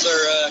 Is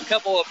there a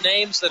couple of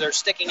names that are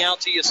sticking out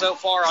to you so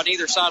far on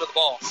either side of the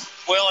ball?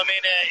 Well, I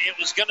mean,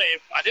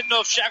 I didn't know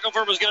if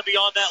Shackelford was going to be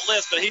on that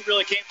list, but he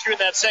really came through in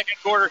that second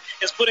quarter,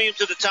 is putting him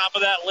to the top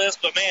of that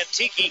list. But, man,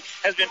 Tiki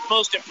has been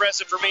most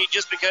impressive for me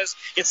just because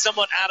it's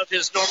somewhat out of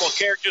his normal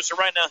character. So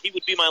right now he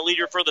would be my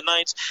leader for the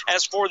Knights.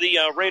 As for the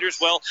Raiders,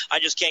 well, I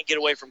just can't get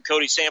away from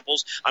Cody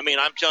Samples. I mean,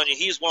 I'm telling you,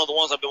 he's one of the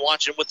ones I've been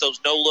watching with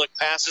those no-look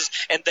passes,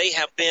 and they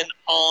have been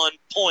on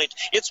point.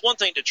 It's one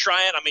thing to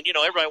try it. I mean,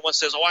 everybody once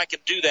says, I can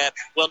do that.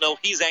 Well, no,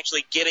 he's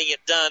actually getting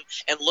it done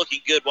and looking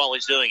good while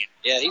he's doing it.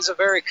 Yeah, he's a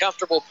very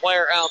comfortable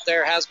player out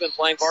there, has been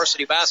playing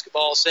varsity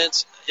basketball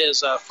since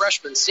his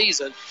freshman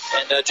season,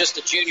 and just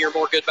a junior,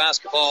 more good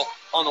basketball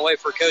on the way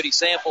for Cody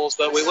Samples.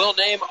 But we will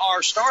name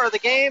our star of the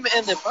game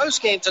in the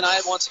postgame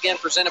tonight, once again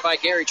presented by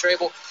Gary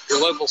Trable,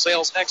 your local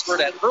sales expert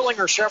at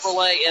Hurlinger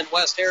Chevrolet in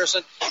West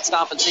Harrison.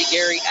 Stop and see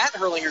Gary at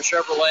Hurlinger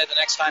Chevrolet the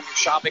next time you're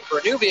shopping for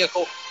a new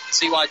vehicle.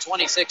 See why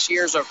 26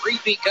 years of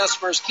repeat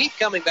customers keep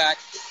coming back.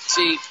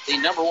 See the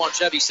number one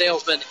Chevy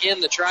salesman in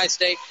the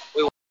tri-state.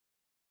 We will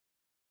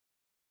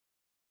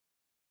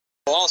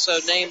also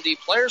name the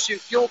players who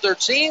fueled their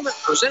team,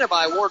 presented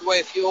by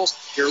Wardway Fuels,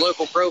 your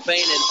local propane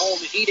and home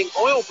heating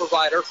oil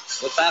provider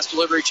with fast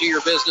delivery to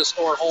your business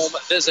or home.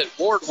 Visit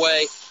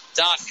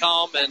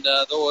wardway.com, and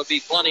there will be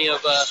plenty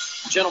of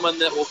gentlemen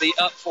that will be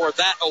up for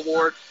that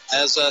award,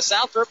 as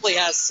South Ripley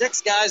has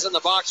 6 guys in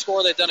the box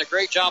score. They've done a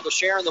great job of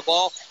sharing the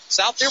ball.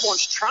 South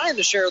Dearborn's trying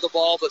to share the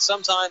ball, but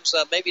sometimes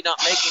maybe not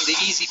making the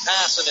easy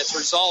pass, and it's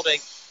resulting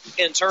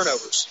in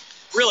turnovers.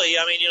 Really,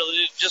 I mean,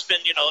 there's just been,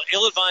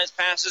 ill-advised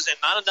passes and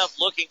not enough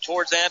looking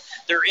towards that.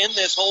 They're in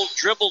this whole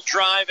dribble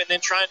drive and then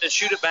trying to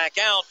shoot it back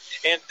out,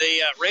 and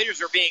the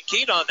Raiders are being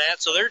keyed on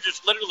that, so they're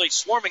just literally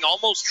swarming,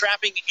 almost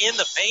trapping in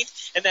the paint,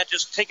 and that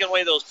just taking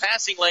away those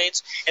passing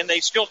lanes, and the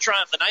Knights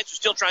are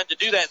still trying to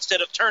do that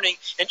instead of turning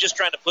and just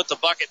trying to put the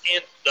bucket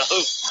in the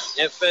hoop.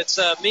 If it's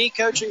me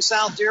coaching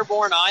South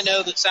Dearborn, I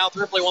know that South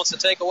Ripley wants to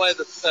take away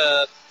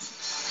the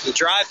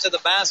drive to the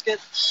basket,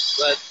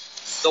 but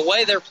the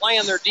way they're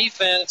playing their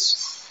defense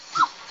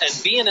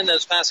and being in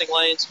those passing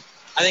lanes,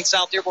 I think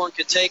South Dearborn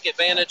could take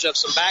advantage of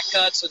some back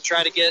cuts and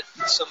try to get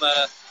some,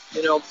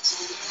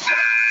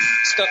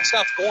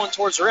 stuff going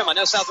towards the rim. I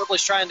know South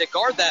Ripley's trying to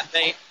guard that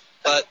paint,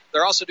 but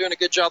they're also doing a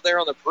good job there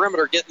on the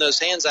perimeter getting those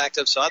hands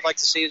active. So I'd like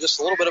to see just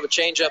a little bit of a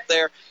change up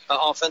there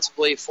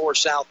offensively for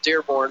South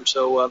Dearborn.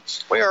 So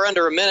we are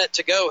under a minute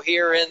to go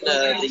here in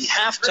the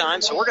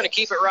halftime. So we're going to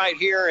keep it right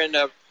here and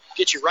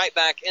get you right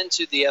back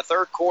into the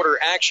third quarter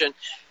action.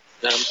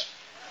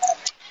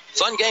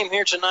 Fun game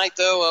here tonight,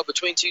 though,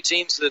 between two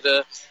teams that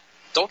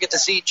don't get to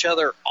see each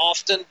other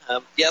often.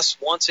 Yes,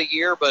 once a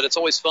year, but it's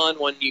always fun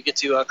when you get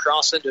to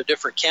cross into a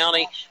different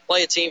county,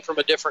 play a team from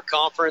a different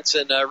conference,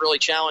 and really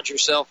challenge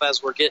yourself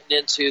as we're getting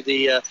into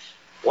the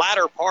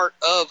latter part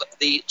of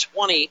the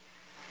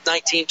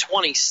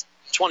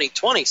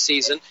 2019-2020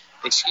 season.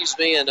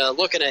 And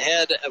looking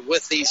ahead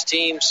with these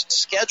teams'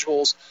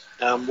 schedules,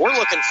 we're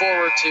looking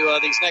forward to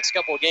these next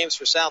couple of games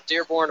for South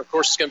Dearborn. Of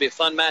course, it's going to be a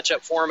fun matchup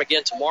for them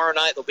again tomorrow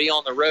night. They'll be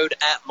on the road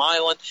at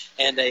Milan,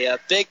 and a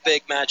big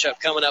matchup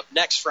coming up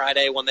next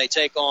Friday when they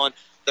take on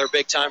their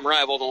big-time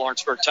rival, the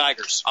Lawrenceburg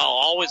Tigers. Oh,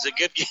 always a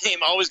good game.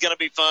 Always going to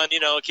be fun.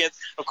 Kids,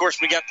 of course,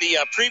 we got the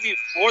preview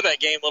for that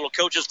game, little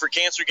Coaches for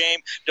Cancer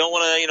game. Don't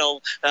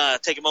want to,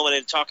 take a moment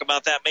and talk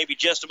about that, maybe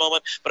just a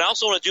moment. But I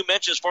also want to do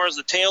mention as far as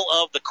the tale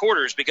of the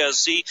quarters, because,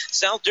 see,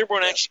 South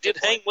Dearborn actually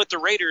did hang with the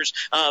Raiders.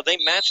 They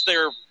matched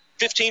their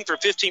 15 for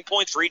 15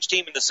 points for each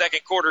team in the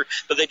second quarter,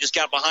 but they just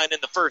got behind in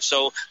the first.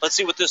 So let's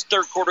see what this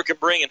third quarter can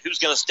bring and who's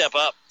going to step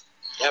up.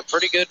 Yeah,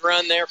 pretty good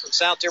run there from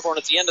South Dearborn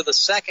at the end of the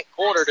second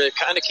quarter to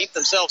kind of keep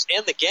themselves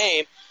in the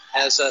game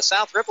as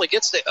South Ripley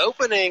gets the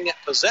opening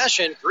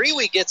possession.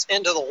 Greeley gets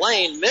into the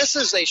lane,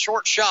 misses a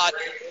short shot,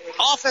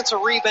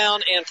 offensive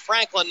rebound, and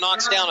Franklin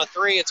knocks down a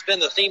three. It's been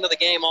the theme of the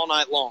game all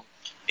night long.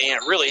 And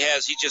it really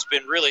has. He's just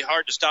been really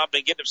hard to stop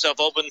and getting himself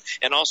open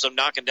and also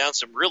knocking down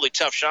some really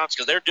tough shots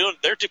because they're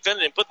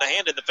defending and putting the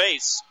hand in the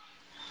face.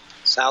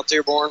 South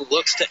Dearborn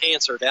looks to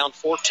answer, down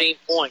 14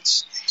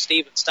 points.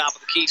 Stevens, top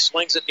of the key,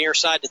 swings it near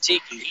side to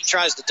Tiki. He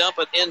tries to dump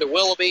it into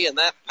Willoughby, and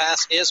that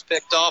pass is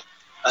picked off.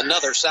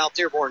 Another South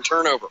Dearborn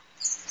turnover.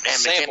 And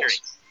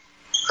Samples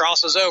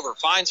crosses over,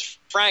 finds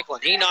Franklin.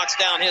 He knocks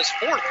down his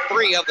fourth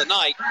three of the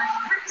night.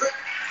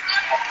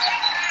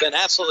 Been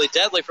absolutely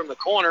deadly from the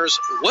corners.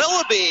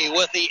 Willoughby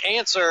with the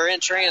answer in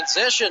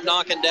transition,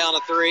 knocking down a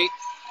three.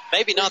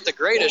 Maybe not the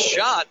greatest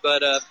shot,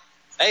 but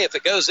hey, if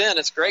it goes in,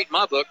 it's great in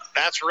my book.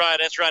 That's right.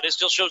 It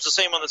still shows the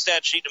same on the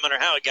stat sheet no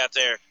matter how it got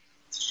there.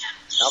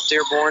 South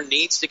Dearborn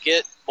needs to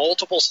get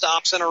multiple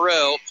stops in a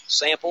row.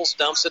 Samples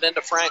dumps it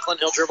into Franklin.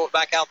 He'll dribble it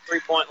back out the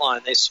three-point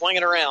line. They swing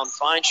it around.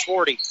 Find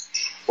Schwarty.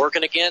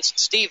 Working against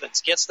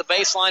Stevens. Gets the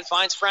baseline.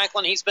 Finds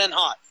Franklin. He's been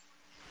hot.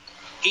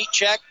 Heat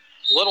check.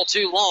 A little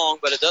too long,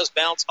 but it does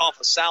bounce off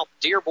a South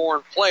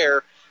Dearborn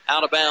player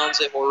out of bounds.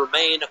 It will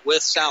remain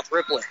with South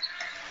Ripley.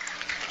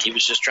 He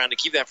was just trying to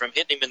keep that from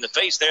hitting him in the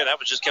face there. That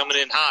was just coming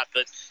in hot,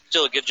 but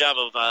still a good job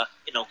of,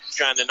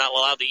 trying to not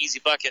allow the easy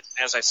bucket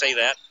as I say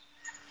that.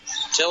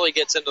 Tilly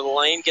gets into the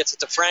lane, gets it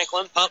to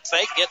Franklin, pump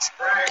fake, gets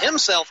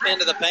himself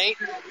into the paint,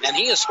 and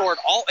he has scored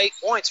all 8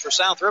 points for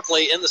South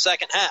Ripley in the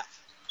second half.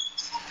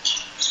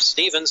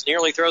 Stevens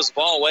nearly throws the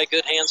ball away.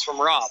 Good hands from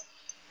Rob.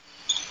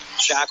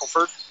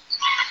 Shackelford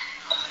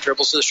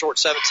dribbles to the short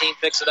 17,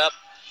 picks it up,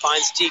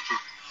 finds Tiki.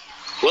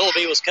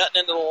 Willoughby was cutting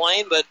into the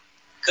lane, but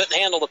couldn't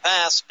handle the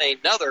pass.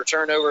 Another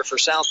turnover for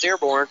South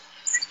Dearborn.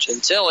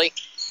 Gentili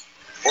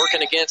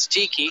working against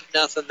Tiki.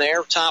 Nothing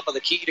there. Top of the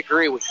key to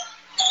Greeley.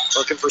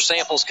 Looking for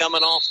Samples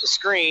coming off the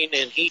screen,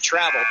 and he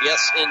traveled.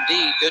 Yes,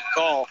 indeed. Good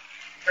call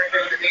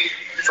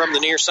from the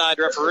near side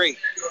referee.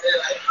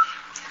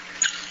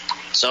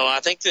 So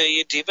I think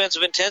the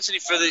defensive intensity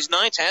for these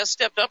Knights has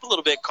stepped up a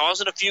little bit,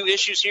 causing a few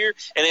issues here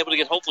and able to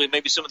get hopefully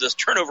maybe some of this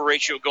turnover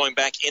ratio going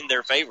back in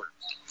their favor.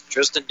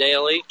 Tristan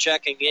Daly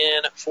checking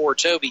in for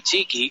Toby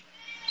Tiki.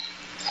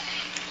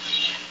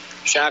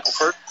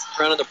 Shackelford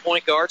running the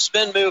point guard.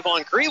 Spin move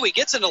on Greeley.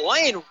 Gets in the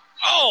lane.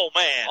 Oh,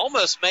 man.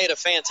 Almost made a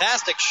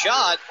fantastic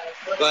shot,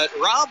 but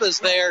Rob is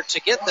there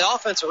to get the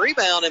offensive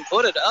rebound and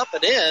put it up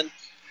and in.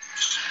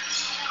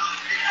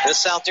 This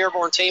South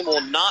Dearborn team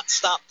will not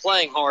stop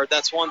playing hard.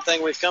 That's one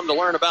thing we've come to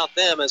learn about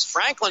them as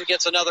Franklin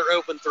gets another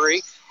open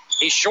three.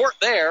 He's short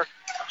there.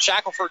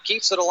 Shackelford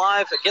keeps it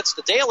alive. It gets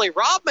to Daly.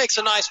 Rob makes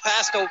a nice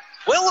pass to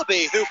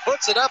Willoughby, who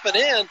puts it up and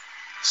in.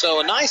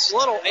 So a nice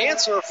little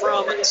answer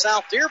from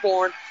South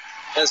Dearborn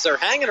as they're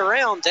hanging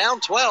around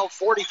down 12,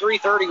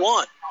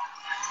 43-31.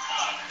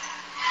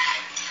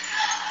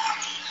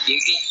 You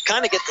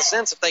kind of get the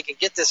sense if they can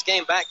get this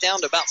game back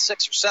down to about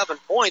 6 or 7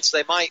 points,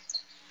 they might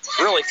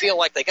really feel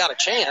like they got a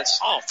chance.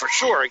 Oh, for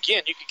sure.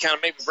 Again, you can kind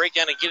of maybe break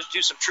down and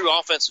do some true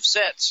offensive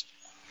sets.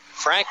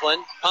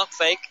 Franklin, pump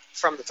fake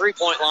from the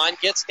three-point line,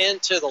 gets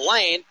into the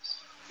lane,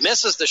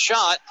 misses the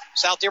shot.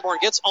 South Dearborn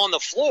gets on the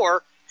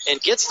floor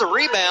and gets the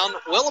rebound.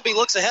 Willoughby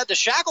looks ahead to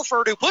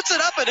Shackelford, who puts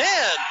it up and in.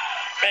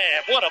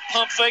 Man, what a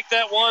pump fake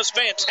that was.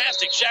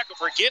 Fantastic.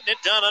 Shackelford getting it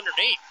done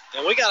underneath.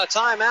 And we got a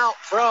timeout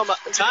from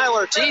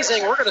Tyler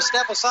Teasing. We're going to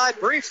step aside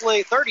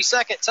briefly.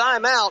 30-second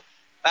timeout.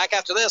 Back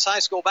after this, high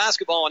school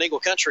basketball on Eagle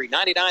Country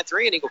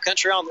 99.3 and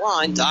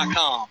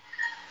EagleCountryOnline.com.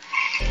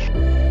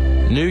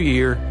 New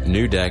year,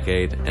 new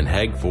decade, and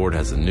Haig Ford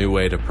has a new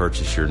way to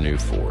purchase your new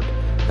Ford.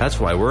 That's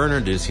why we're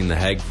introducing the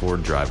Haig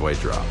Ford Driveway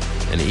Drop,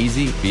 an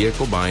easy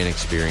vehicle buying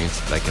experience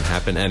that can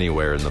happen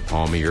anywhere in the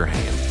palm of your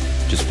hand.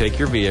 Just pick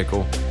your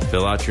vehicle,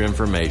 fill out your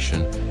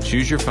information,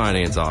 choose your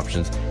finance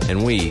options,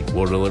 and we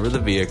will deliver the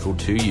vehicle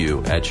to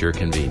you at your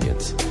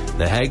convenience.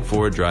 The Haig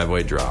Ford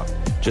Driveway Drop.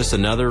 Just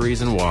another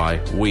reason why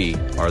we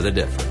are the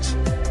difference.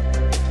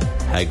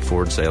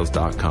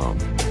 HagFordSales.com.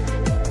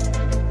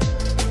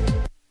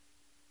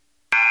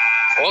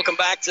 Welcome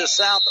back to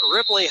South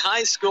Ripley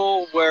High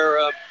School,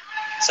 where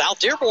South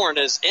Dearborn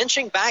is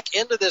inching back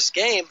into this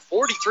game,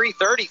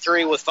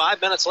 43-33 with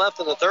 5 minutes left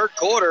in the third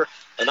quarter.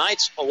 The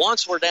Knights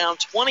once were down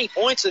 20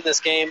 points in this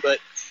game, but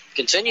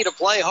continue to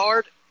play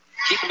hard,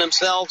 keeping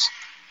themselves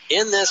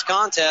in this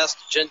contest.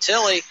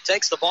 Gentile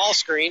takes the ball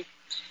screen.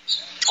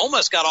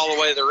 Almost got all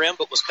the way to the rim,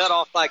 but was cut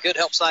off by good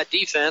help side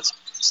defense.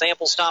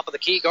 Samples top of the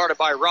key, guarded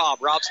by Rob.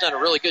 Rob's done a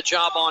really good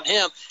job on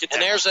him.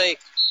 And there's a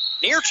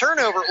near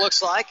turnover, it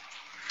looks like.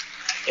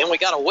 And we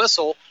got a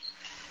whistle.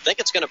 I think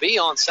it's going to be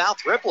on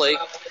South Ripley.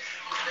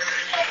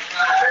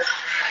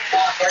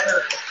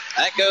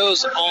 That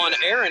goes on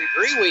Aaron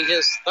Greeley,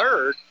 his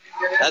third.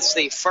 That's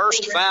the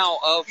first foul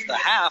of the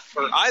half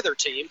for either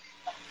team.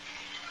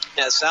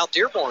 As South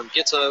Dearborn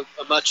gets a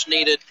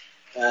much-needed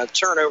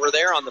turnover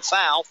there on the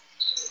foul.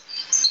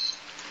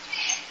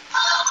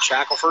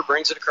 Shackelford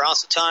brings it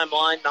across the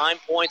timeline. 9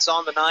 points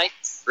on the night.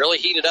 Really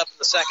heated up in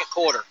the second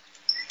quarter.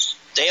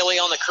 Daly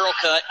on the curl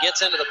cut.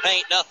 Gets into the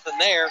paint. Nothing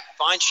there.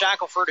 Finds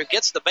Shackelford, who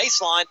gets the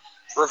baseline.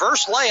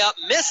 Reverse layup.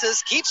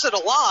 Misses. Keeps it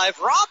alive.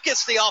 Rob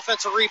gets the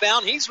offensive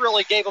rebound. He's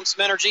really gave him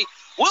some energy.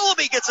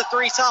 Willoughby gets a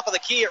three top of the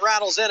key. It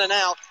rattles in and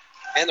out.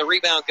 And the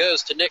rebound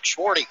goes to Nick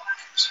Schwarty.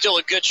 Still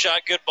a good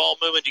shot. Good ball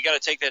movement. You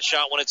got to take that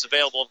shot when it's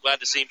available. I'm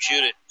glad to see him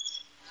shoot it.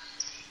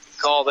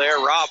 Call there.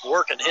 Rob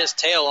working his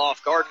tail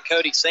off. Guarding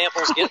Cody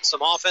Samples, getting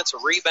some offensive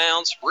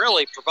rebounds,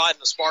 really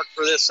providing a spark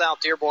for this South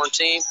Dearborn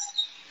team.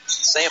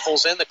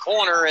 Samples in the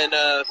corner, and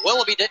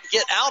Willoughby didn't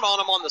get out on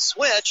him on the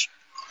switch.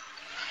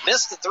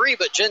 Missed the three,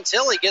 but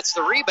Gentile gets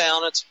the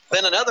rebound. It's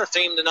been another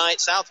theme tonight.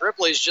 South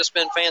Ripley's just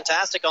been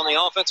fantastic on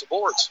the offensive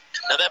boards.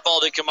 Now, that ball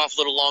did come off a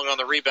little long on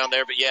the rebound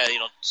there, but yeah,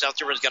 South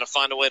Dearborn's got to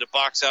find a way to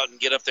box out and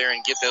get up there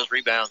and get those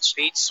rebounds.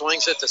 Pete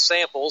swings it to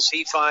Samples.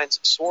 He finds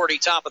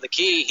Swarty top of the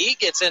key. He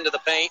gets into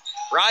the paint,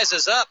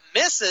 rises up,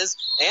 misses,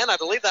 and I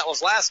believe that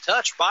was last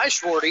touch by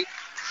Swarty.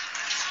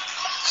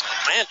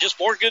 Man, just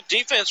more good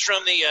defense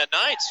from the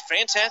Knights.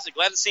 Fantastic.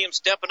 Glad to see them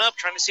stepping up,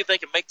 trying to see if they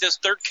can make this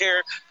third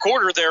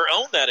quarter their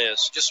own, that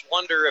is. Just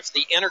wonder if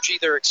the energy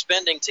they're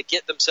expending to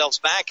get themselves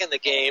back in the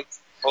game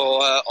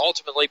will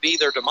ultimately be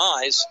their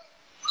demise.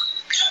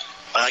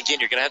 Again,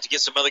 you're going to have to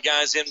get some other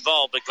guys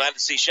involved, but glad to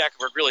see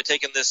Shackelford really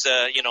taking this,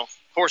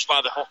 horse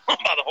by the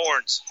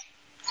horns.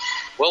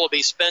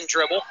 Willoughby spin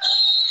dribble.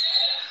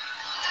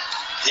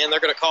 And they're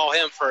going to call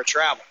him for a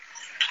travel.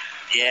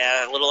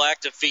 Yeah, a little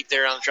active feet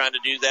there on trying to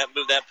do that,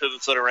 move that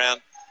pivot foot around.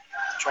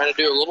 Trying to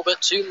do a little bit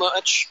too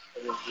much,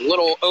 a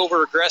little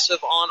over-aggressive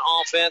on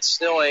offense.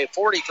 Still a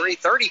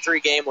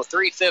 43-33 game with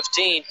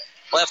 3:15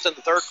 left in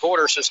the third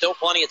quarter, so still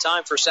plenty of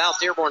time for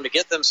South Dearborn to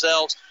get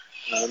themselves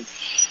in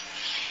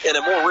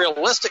a more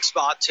realistic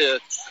spot to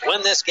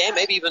win this game,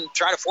 maybe even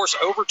try to force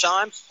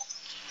overtime.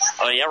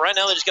 Oh, yeah, right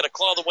now they just got to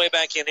claw the way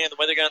back in. The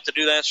way they're going to have to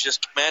do that is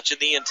just matching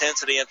the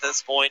intensity at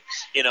this point.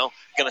 Going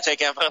to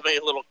take out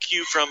a little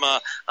cue from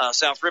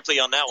South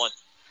Ripley on that one.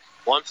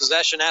 One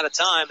possession at a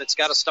time. It's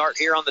got to start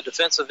here on the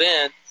defensive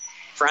end.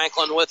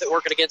 Franklin with it,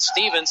 working against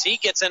Stevens. He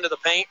gets into the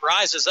paint,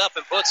 rises up,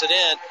 and puts it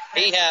in.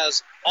 He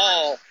has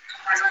all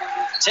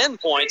 10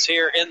 points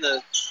here in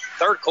the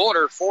third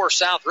quarter for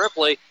South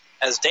Ripley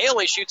as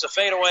Daly shoots a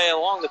fadeaway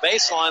along the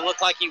baseline.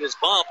 Looked like he was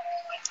bumped.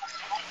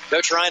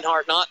 Coach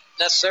Reinhardt not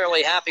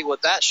necessarily happy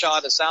with that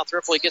shot as South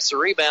Ripley gets the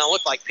rebound.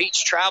 Looked like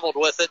Peach traveled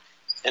with it,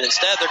 and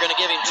instead they're going to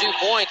give him 2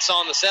 points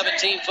on the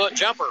 17-foot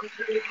jumper.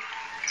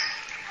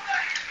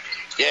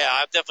 Yeah,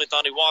 I definitely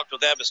thought he walked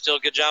with that, but still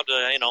good job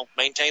to,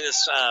 maintain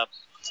this,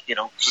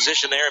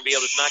 position there and be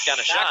able to knock down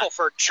a shot.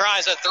 Shackelford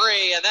tries a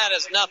three, and that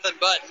is nothing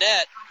but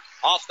net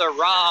off the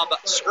Rob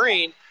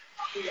screen.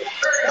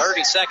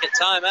 30-second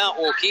timeout.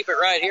 We'll keep it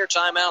right here.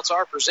 Timeouts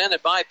are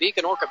presented by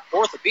Beacon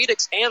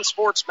Orthopedics and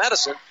Sports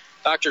Medicine.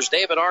 Doctors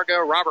David Argo,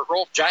 Robert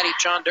Rolfe, Jaideep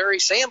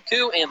Chanduri, Sam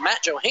Koo, and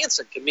Matt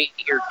Johansson can meet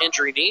your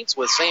injury needs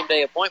with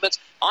same-day appointments,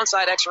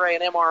 on-site X-ray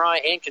and MRI,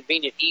 and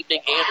convenient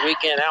evening and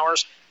weekend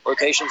hours.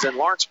 Locations in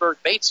Lawrenceburg,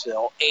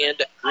 Batesville,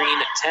 and Green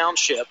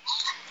Township.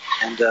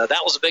 And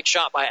that was a big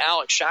shot by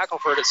Alex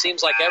Shackelford. It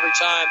seems like every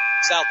time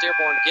South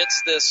Dearborn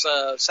gets this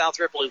South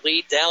Ripley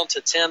lead down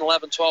to 10,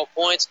 11, 12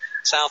 points,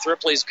 South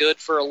Ripley's good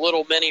for a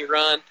little mini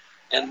run.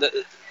 And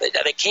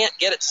they can't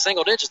get it to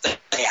single digits.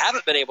 They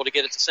haven't been able to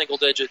get it to single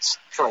digits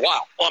for a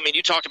while. Well, I mean,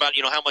 you talked about,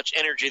 how much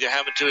energy they're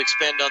having to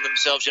expend on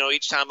themselves,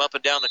 each time up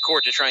and down the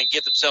court to try and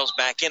get themselves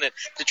back in it,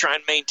 to try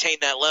and maintain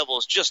that level.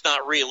 It's just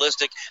not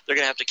realistic. They're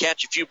going to have to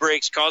catch a few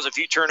breaks, cause a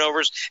few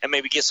turnovers, and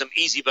maybe get some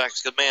easy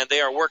buckets. Because, man,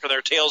 they are working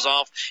their tails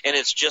off, and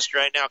it's just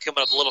right now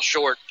coming up a little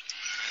short.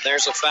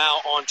 There's a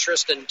foul on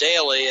Tristan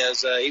Daly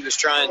as he was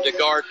trying to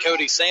guard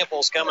Cody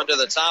Samples coming to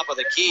the top of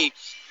the key.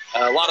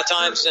 A lot of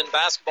times in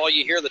basketball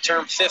you hear the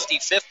term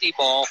 50-50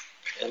 ball,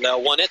 and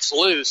when it's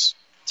loose,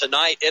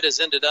 tonight it has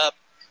ended up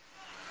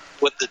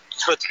with the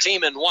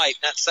team in white,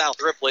 that's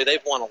South Ripley. They've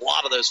won a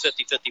lot of those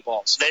 50-50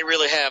 balls. They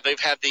really have. They've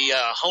had the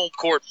home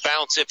court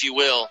bounce, if you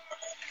will.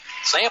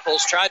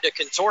 Samples tried to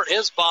contort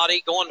his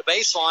body going to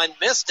baseline,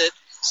 missed it.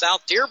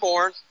 South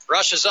Dearborn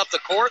rushes up the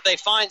court. They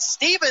find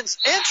Stevens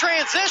in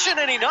transition,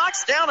 and he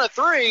knocks down a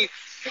three.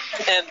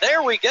 And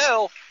there we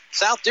go.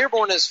 South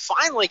Dearborn has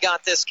finally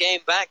got this game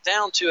back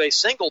down to a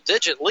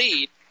single-digit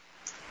lead,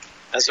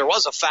 as there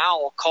was a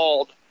foul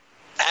called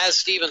as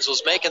Stevens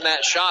was making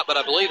that shot, but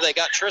I believe they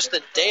got Tristan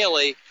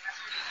Daly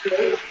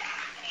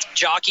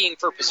jockeying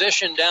for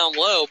position down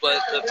low, but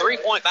the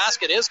three-point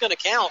basket is going to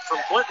count from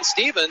Quentin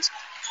Stevens.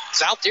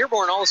 South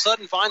Dearborn all of a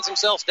sudden finds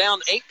themselves down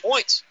 8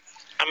 points.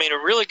 I mean,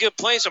 a really good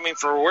place. I mean,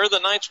 for where the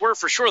Knights were,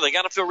 for sure, they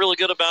got to feel really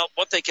good about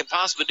what they can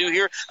possibly do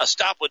here. A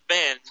stop would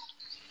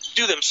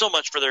do them so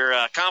much for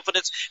their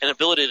confidence and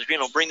ability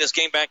to, bring this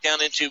game back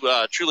down into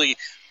truly,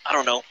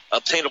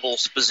 obtainable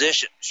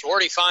position.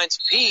 Shorty finds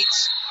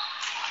Peets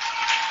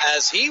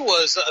as he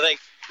was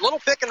little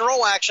pick and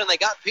roll action. They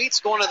got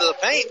Peets going into the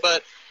paint,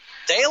 but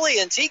Daly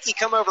and Tiki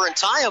come over and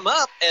tie him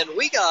up, and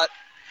we got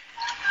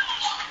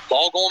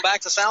ball going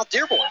back to South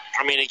Dearborn.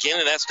 I mean,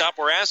 again, that's stop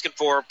we're asking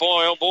for.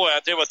 Boy, oh boy, I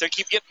tell you what, they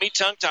keep getting me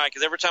tongue-tied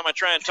because every time I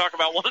try and talk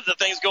about one of the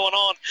things going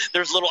on,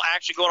 there's a little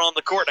action going on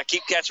the court, and I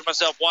keep catching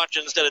myself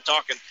watching instead of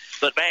talking.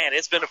 But, man,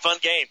 it's been a fun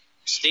game.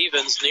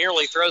 Stevens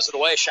nearly throws it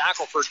away.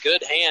 Shackelford,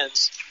 good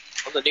hands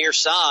on the near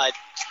side.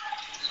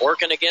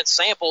 Working against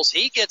Samples.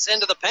 He gets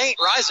into the paint,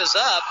 rises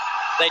up.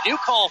 They do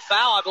call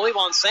foul, I believe,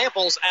 on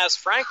Samples as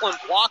Franklin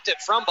blocked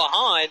it from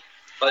behind.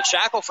 But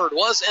Shackelford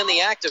was in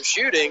the act of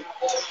shooting.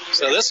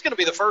 So this is going to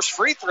be the first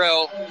free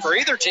throw for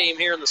either team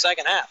here in the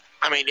second half.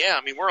 I mean,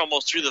 we're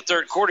almost through the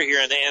third quarter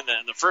here, and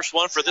the first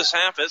one for this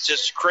half is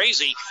just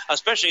crazy,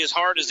 especially as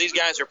hard as these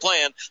guys are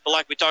playing. But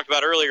like we talked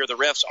about earlier, the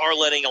refs are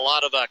letting a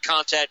lot of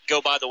contact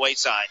go by the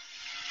wayside.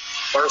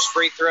 First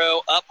free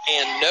throw up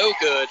and no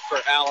good for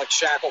Alex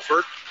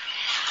Shackelford.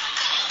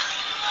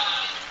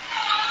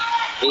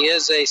 He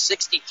is a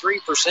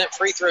 63%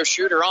 free throw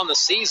shooter on the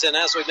season.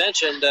 As we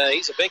mentioned,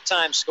 he's a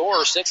big-time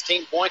scorer,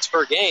 16 points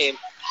per game.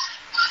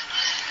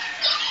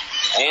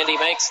 And he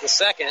makes the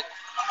second.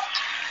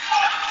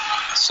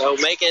 So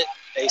make it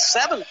a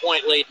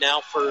 7-point lead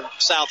now for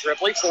South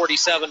Ripley,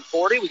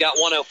 47-40. We got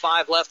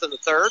 1:05 left in the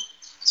third.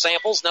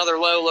 Samples, another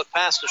low look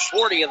pass to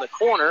Schwarty in the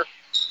corner.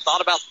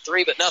 Thought about the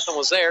three, but nothing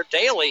was there.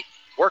 Daly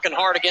working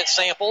hard against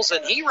Samples,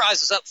 and he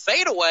rises up,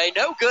 fade away,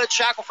 no good.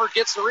 Shackelford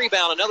gets the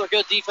rebound. Another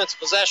good defensive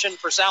possession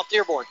for South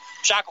Dearborn.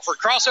 Shackelford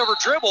crossover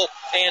dribble,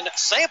 and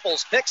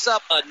Samples picks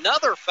up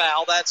another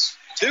foul. That's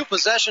 2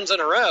 possessions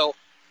in a row,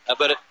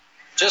 but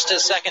just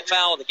his second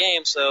foul of the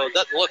game, so it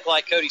doesn't look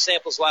like Cody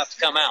Samples will have to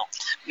come out.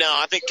 No,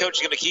 I think Coach is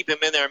going to keep him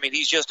in there. I mean,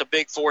 he's just a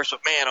big force, but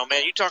man, oh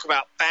man, you talk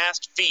about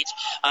fast feet,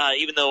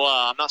 even though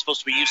I'm not supposed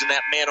to be using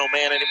that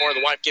man-oh-man anymore.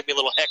 The wife gave me a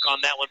little heck on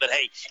that one, but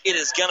hey, it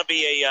is going to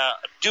be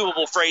a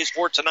doable phrase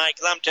for tonight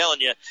because I'm telling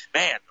you,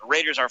 man, the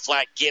Raiders are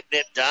flat getting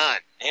it done.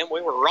 And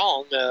we were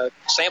wrong.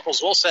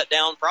 Samples will set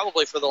down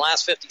probably for the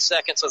last 50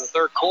 seconds of the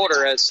third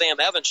quarter as Sam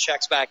Evans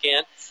checks back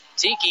in.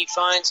 Tiki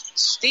finds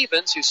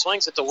Stevens, who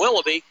swings it to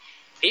Willoughby.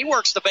 He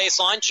works the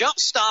baseline, jump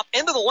stop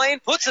into the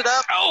lane, puts it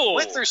up.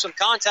 Went through some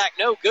contact,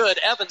 no good.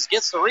 Evans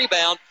gets the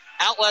rebound,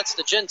 outlets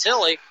to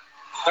Gentili.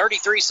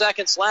 33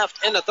 seconds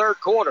left in the third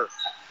quarter.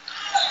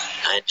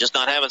 And just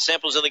not having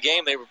samples in the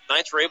game,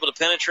 Knights were able to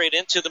penetrate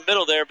into the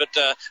middle there, but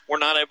were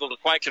not able to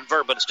quite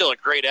convert, but it's still a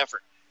great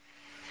effort.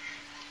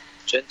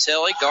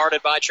 Gentile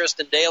guarded by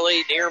Tristan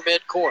Daly near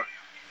midcourt.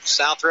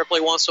 South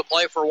Ripley wants to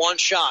play for one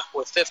shot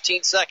with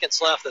 15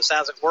 seconds left. This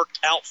hasn't worked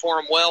out for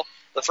them well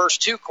the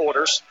first 2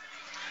 quarters.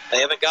 They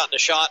haven't gotten a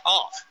shot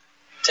off.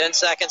 10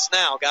 seconds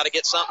now. Got to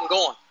get something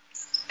going.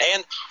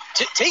 And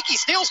Tiki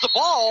steals the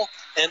ball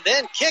and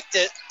then kicked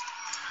it.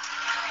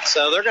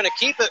 So they're going to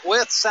keep it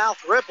with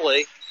South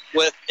Ripley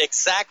with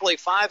exactly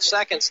 5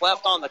 seconds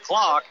left on the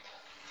clock.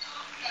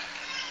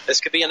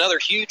 This could be another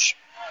huge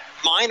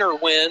minor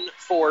win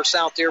for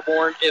South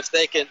Dearborn if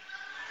they can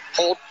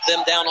hold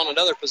them down on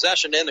another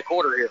possession to end the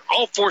quarter here.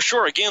 Oh, for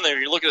sure. Again,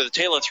 you're looking at the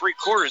tail of 3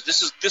 quarters.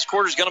 This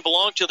quarter is going to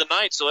belong to the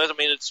Knights, so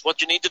it's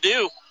what you need to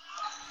do.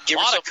 Give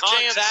a lot of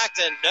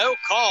contact and no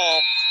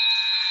call.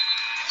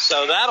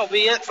 So that'll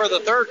be it for the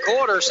third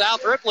quarter.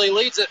 South Ripley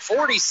leads at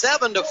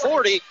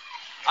 47-40.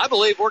 I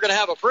believe we're going to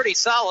have a pretty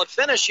solid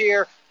finish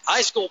here.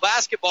 High school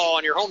basketball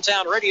on your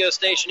hometown radio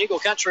station, Eagle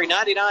Country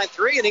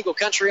 99.3 and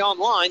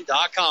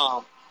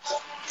EagleCountryOnline.com.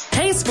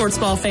 Hey, sports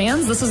ball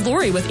fans, this is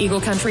Lori with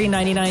Eagle Country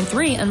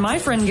 99.3, and my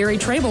friend Gary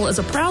Trable is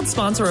a proud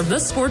sponsor of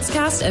this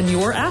sportscast and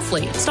your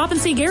athlete. Stop and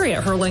see Gary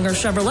at Hurlinger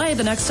Chevrolet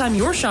the next time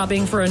you're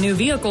shopping for a new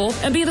vehicle,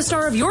 and be the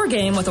star of your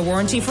game with a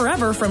warranty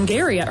forever from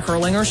Gary at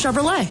Hurlinger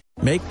Chevrolet.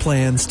 Make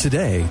plans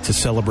today to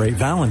celebrate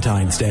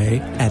Valentine's Day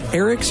at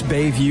Eric's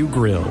Bayview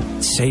Grill.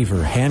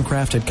 Savor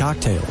handcrafted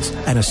cocktails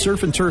and a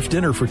surf and turf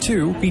dinner for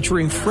 2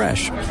 featuring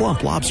fresh,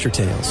 plump lobster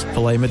tails,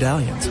 filet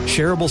medallions,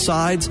 shareable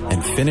sides,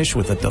 and finish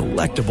with a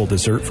delectable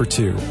dessert for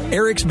 2.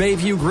 Eric's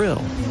Bayview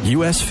Grill,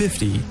 US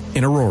 50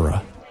 in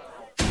Aurora.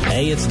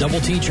 Hey, it's Double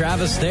T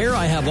Travis there.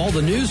 I have all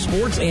the news,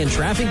 sports, and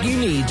traffic you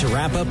need to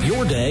wrap up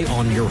your day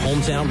on your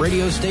hometown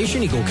radio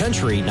station, Eagle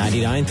Country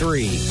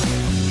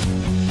 99.3.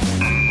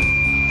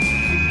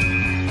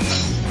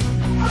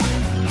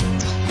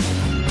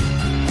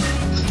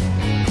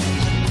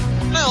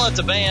 Let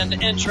the band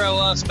intro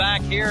us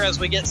back here as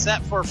we get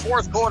set for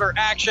fourth quarter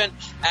action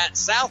at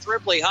South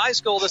Ripley High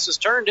School. This has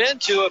turned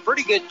into a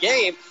pretty good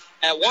game.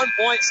 At one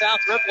point,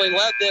 South Ripley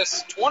led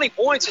this 20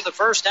 points in the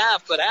first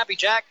half, but Happy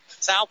Jack,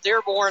 South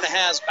Dearborn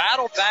has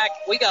battled back.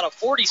 We got a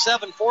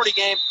 47-40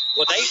 game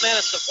with 8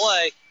 minutes to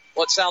play.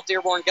 What South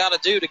Dearborn got to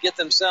do to get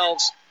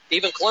themselves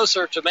even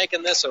closer to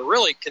making this a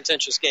really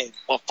contentious game.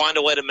 Well, find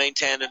a way to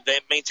maintain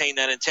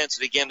that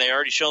intensity. Again, they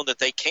already shown that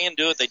they can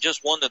do it. They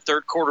just won the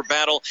third quarter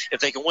battle.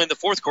 If they can win the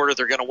fourth quarter,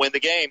 they're going to win the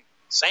game.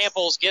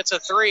 Samples gets a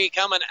 3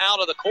 coming out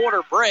of the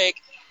quarter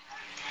break.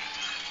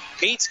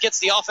 Peets gets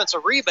the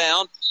offensive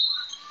rebound.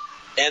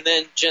 And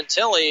then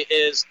Gentile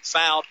is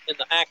fouled in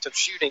the act of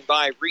shooting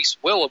by Reese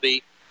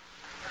Willoughby.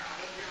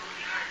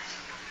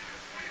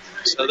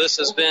 So this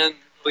has been,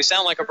 we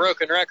sound like a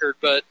broken record,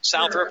 but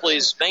South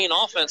Ripley's main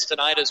offense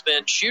tonight has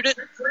been shoot it,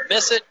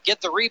 miss it,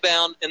 get the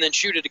rebound, and then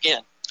shoot it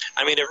again.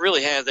 I mean, it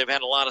really has. They've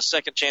had a lot of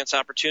second chance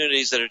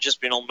opportunities that have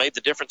just made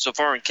the difference so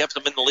far and kept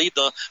them in the lead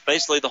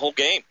basically the whole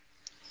game.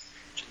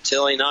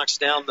 Gentile knocks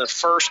down the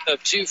first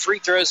of 2 free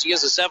throws. He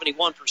is a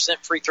 71%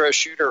 free throw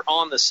shooter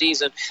on the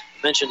season.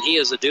 I mentioned he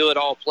is a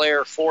do-it-all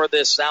player for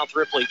this South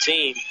Ripley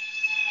team.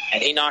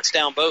 And he knocks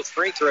down both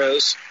free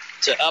throws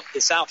to up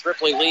the South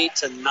Ripley lead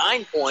to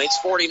 9 points,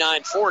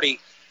 49-40.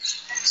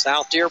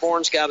 South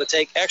Dearborn's got to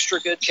take extra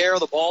good care of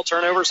the ball.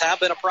 Turnovers have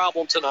been a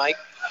problem tonight.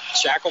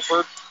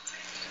 Shackelford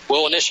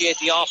will initiate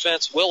the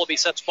offense. Willoughby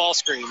sets ball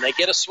screen. They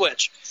get a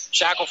switch.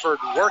 Shackelford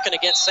working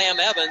against Sam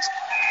Evans.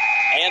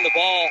 And the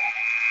ball.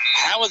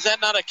 How is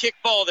that not a kick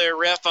ball there,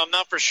 ref? I'm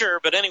not for sure.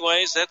 But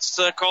anyways, that's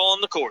a call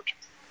on the court.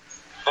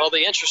 Well,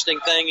 the interesting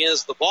thing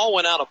is the ball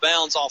went out of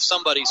bounds off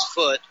somebody's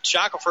foot.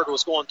 Shackelford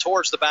was going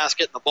towards the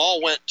basket, and the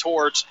ball went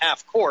towards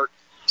half court.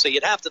 So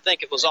you'd have to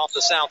think it was off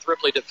the South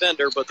Ripley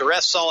defender, but the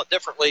rest saw it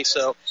differently,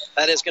 so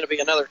that is going to be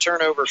another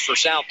turnover for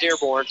South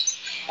Dearborn.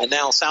 And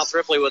now South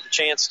Ripley with a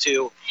chance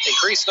to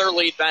increase their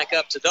lead back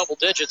up to double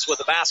digits with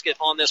a basket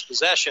on this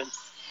possession.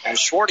 And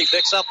Schwarty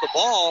picks up the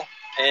ball,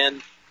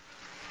 and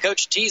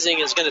Coach Teasing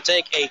is going to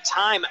take a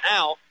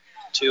timeout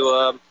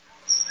to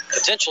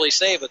potentially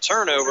save a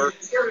turnover.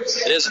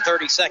 It is a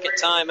 30-second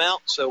timeout,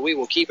 so we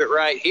will keep it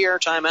right here.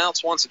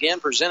 Timeouts, once again,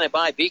 presented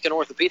by Beacon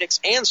Orthopedics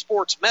and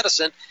Sports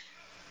Medicine.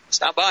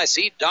 Stop by,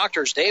 see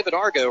doctors David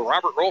Argo,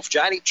 Robert Rolfe,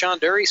 Jaideep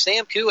Chanduri,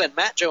 Sam Koo, and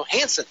Matt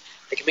Johansson.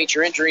 They can meet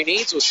your injury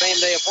needs with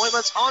same-day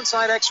appointments,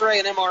 on-site X-ray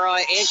and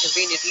MRI, and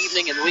convenient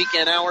evening and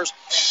weekend hours.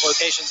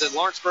 Locations in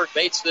Lawrenceburg,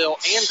 Batesville,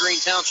 and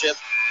Green Township.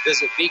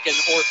 Visit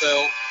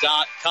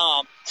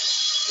beaconortho.com.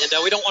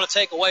 And we don't want to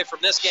take away from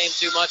this game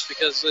too much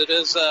because it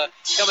is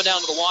coming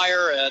down to the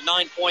wire, a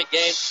 9-point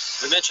game.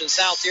 We mentioned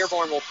South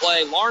Dearborn will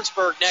play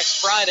Lawrenceburg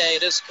next Friday.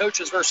 It is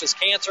Coaches versus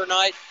Cancer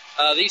night.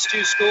 These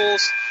two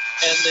schools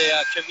and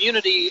the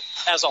community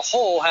as a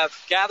whole have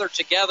gathered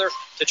together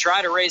to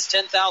try to raise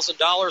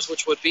 $10,000,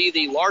 which would be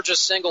the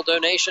largest single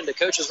donation to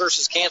Coaches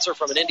versus Cancer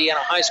from an Indiana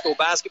high school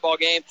basketball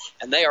game,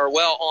 and they are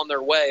well on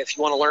their way. If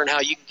you want to learn how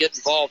you can get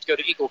involved, go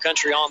to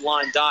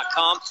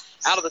EagleCountryOnline.com.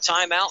 Out of the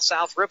timeout,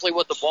 South Ripley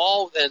with the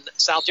ball, and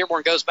South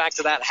Dearborn goes back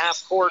to that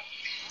half-court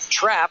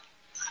trap.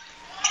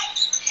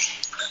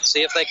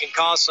 See if they can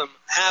cause some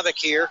havoc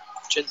here.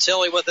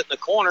 Gentile with it in the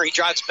corner. He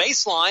drives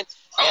baseline,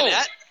 and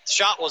that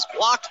shot was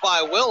blocked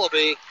by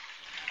Willoughby.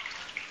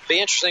 Be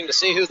interesting to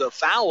see who the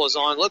foul was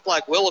on. Looked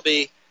like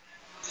Willoughby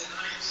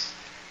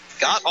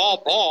got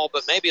all ball,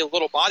 but maybe a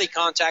little body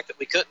contact that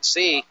we couldn't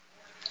see.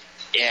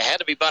 Yeah, it had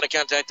to be body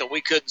contact that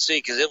we couldn't see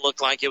because it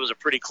looked like it was a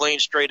pretty clean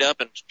straight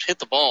up and hit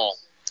the ball.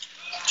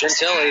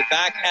 Gentile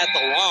back at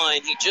the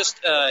line. He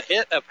just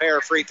hit a pair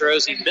of free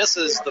throws. He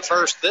misses the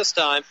first this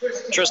time.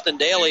 Tristan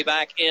Daly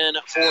back in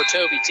for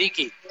Toby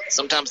Tiki.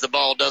 Sometimes the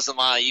ball doesn't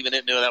lie, even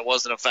if that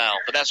wasn't a foul.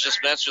 But that's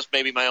just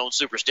maybe my own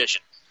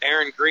superstition.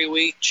 Aaron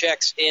Grewe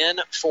checks in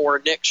for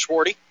Nick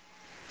Schwarty.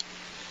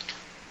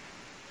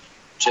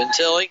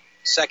 Gentile,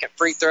 second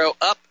free throw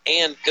up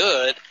and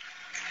good.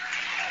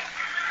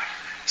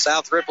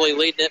 South Ripley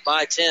leading it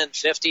by 10,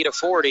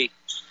 50-40.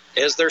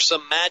 Is there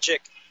some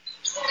magic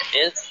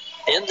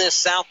in this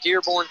South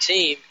Dearborn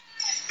team?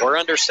 We're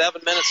under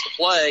 7 minutes to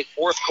play,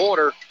 fourth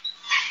quarter.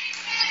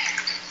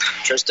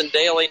 Tristan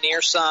Daly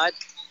near side.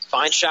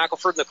 Finds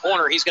Shackelford in the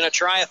corner. He's going to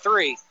try a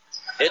three.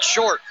 It's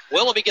short.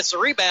 Willoughby gets the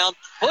rebound,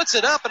 puts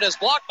it up, and is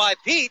blocked by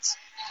Peets.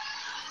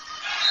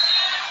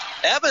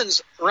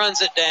 Evans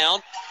runs it down.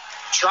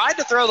 Tried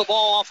to throw the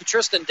ball off of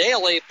Tristan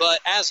Daly, but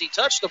as he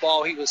touched the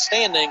ball, he was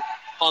standing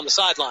on the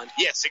sideline.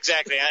 Yes,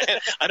 exactly.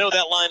 I know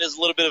that line is a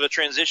little bit of a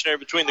transitioner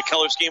between the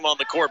color scheme on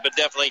the court, but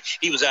definitely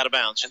he was out of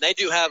bounds. And they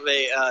do have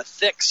a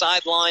thick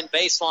sideline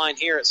baseline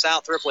here at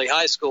South Ripley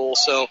High School,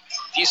 so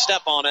if you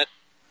step on it,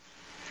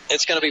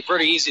 it's going to be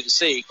pretty easy to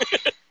see.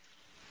 That's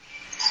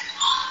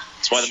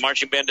why the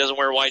marching band doesn't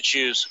wear white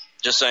shoes.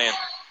 Just saying.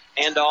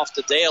 Hand off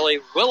to Daly.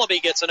 Willoughby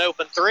gets an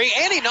open three,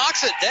 and he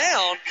knocks it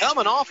down,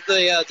 coming off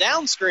the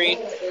down screen.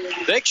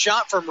 Big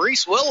shot from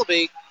Reese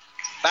Willoughby.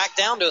 Back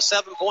down to a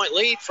 7-point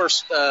lead for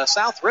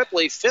South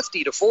Ripley,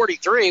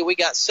 50-43. We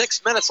got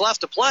 6 minutes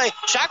left to play.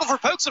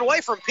 Shackelford pokes it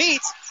away from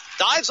Peets,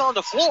 dives on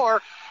the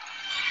floor.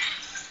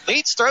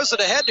 Peets throws it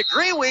ahead to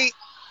Grewe,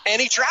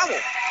 and he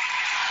traveled.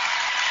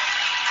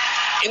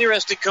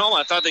 Interesting call.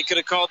 I thought they could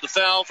have called the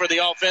foul for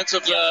the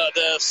offensive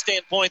the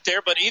standpoint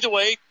there, but either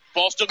way,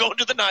 ball still going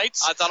to the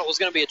Knights. I thought it was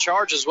going to be a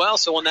charge as well,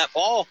 so when that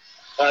ball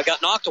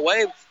got knocked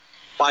away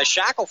by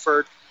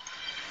Shackelford,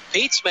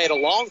 Peets made a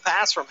long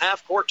pass from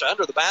half court to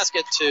under the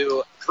basket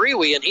to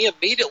Grewe, and he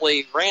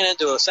immediately ran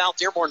into a South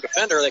Dearborn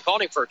defender. They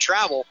called him for a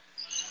travel.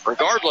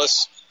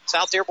 Regardless,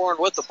 South Dearborn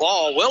with the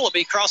ball.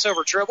 Willoughby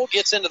crossover dribble,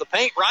 gets into the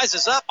paint,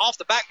 rises up, off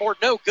the backboard,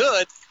 no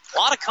good. A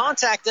lot of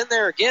contact in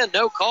there again,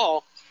 no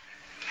call.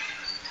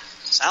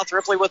 South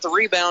Ripley with the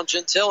rebound.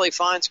 Gentile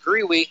finds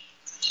Grewe.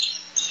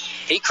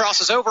 He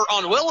crosses over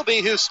on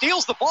Willoughby, who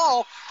steals the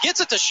ball,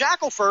 gets it to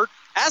Shackelford.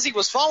 As he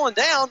was falling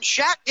down,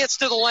 Shack gets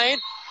to the lane,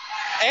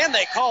 and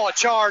they call a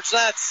charge.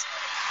 That's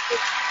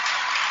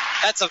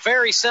a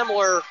very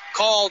similar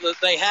call that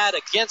they had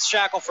against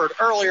Shackelford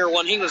earlier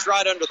when he was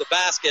right under the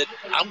basket.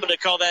 I'm going to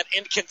call that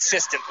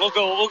inconsistent. We'll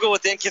go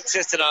with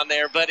inconsistent on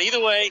there. But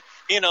either way,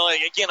 again,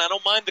 I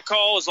don't mind the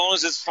call as long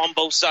as it's on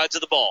both sides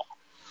of the ball.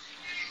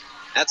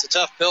 That's a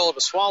tough pill to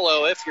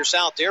swallow. If you're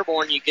South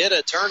Dearborn, you get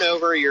a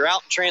turnover, you're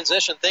out in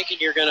transition thinking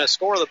you're going to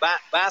score the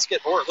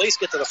basket or at least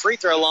get to the free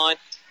throw line,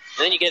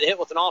 and then you get hit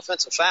with an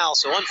offensive foul.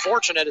 So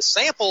unfortunate as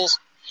Samples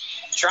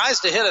tries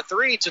to hit a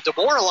three to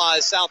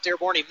demoralize South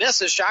Dearborn. He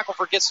misses.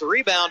 Shackelford gets the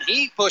rebound.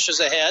 He pushes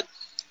ahead.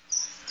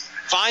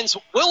 Finds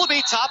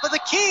Willoughby, top of the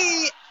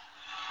key.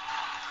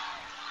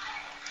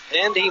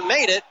 And he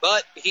made it,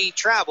 but he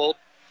traveled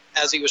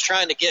as he was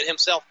trying to get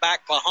himself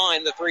back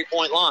behind the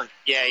three-point line.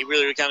 Yeah, he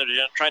really kind of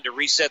tried to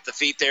reset the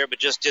feet there, but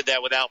just did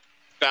that without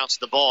bouncing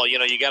the ball. You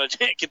got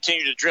to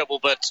continue to dribble,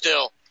 but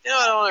still.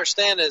 I don't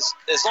understand is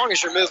as long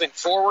as you're moving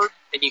forward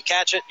and you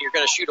catch it and you're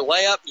going to shoot a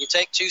layup and you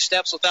take 2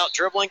 steps without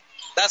dribbling,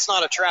 that's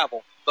not a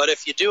travel. But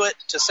if you do it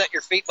to set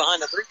your feet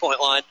behind the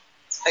three-point line,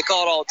 they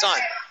call it all the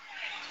time.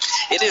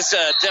 It is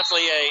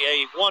definitely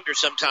a wonder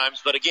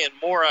sometimes, but again,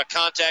 more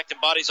contact and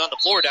bodies on the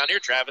floor down here,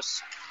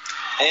 Travis.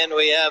 And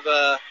we have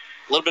a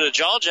little bit of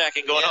jaw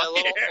jacking going on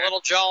here. A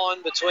little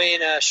jawing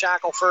between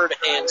Shackelford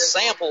and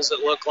Samples,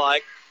 it looked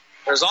like.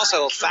 There's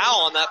also a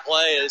foul on that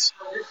play as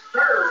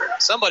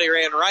somebody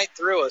ran right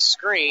through a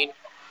screen.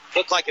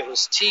 Looked like it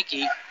was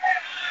Tiki.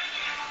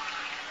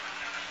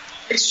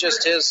 It's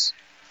just his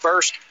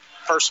first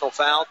personal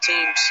foul,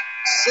 team's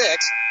 6th.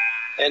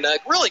 And a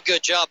really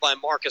good job by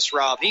Marcus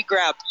Robb. He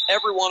grabbed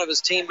every one of his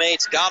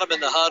teammates, got them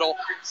in the huddle,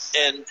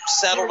 and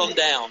settled them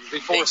down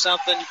before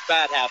something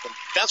bad happened.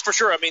 That's for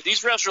sure. I mean,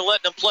 these refs are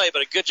letting them play,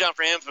 but a good job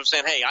for him from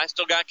saying, hey, I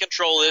still got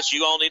control of this.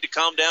 You all need to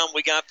calm down.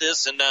 We got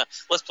this, and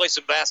let's play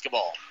some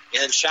basketball.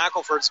 And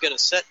Shackelford's going to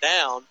sit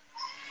down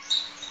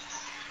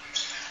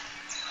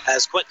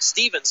as Quentin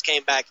Stevens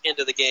came back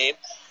into the game.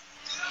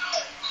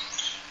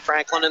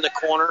 Franklin in the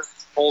corner,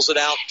 pulls it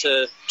out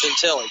to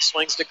Gentile.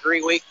 Swings to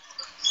Grewe.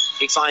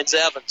 He finds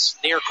Evans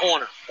near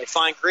corner. They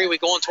find Grewe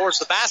going towards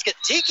the basket.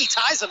 Tiki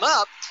ties him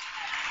up.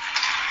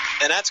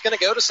 And that's going to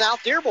go to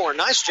South Dearborn.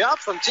 Nice job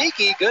from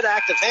Tiki. Good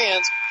active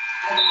hands.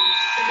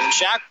 And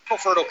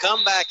Shackelford will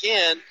come back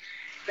in.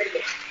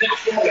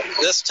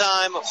 This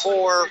time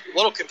for a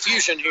little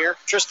confusion here,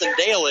 Tristan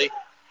Daly.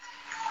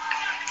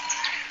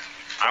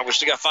 All right, we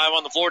still got 5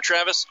 on the floor,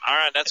 Travis. All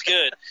right, that's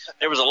good.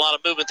 There was a lot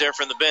of movement there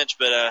from the bench,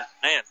 but,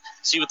 man,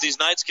 see what these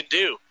Knights can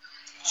do.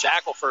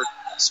 Shackelford,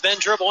 spin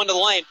dribble into the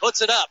lane,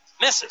 puts it up,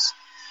 misses.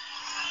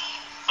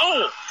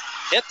 Oh!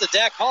 Hit the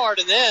deck hard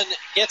and then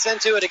gets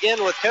into it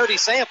again with Cody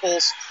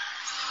Samples.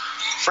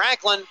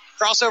 Franklin,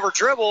 crossover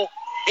dribble.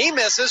 He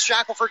misses.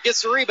 Shackelford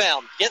gets the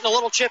rebound. Getting a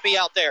little chippy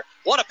out there.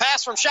 What a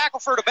pass from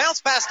Shackelford. A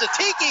bounce pass to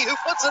Tiki, who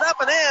puts it up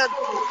and in.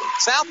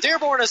 South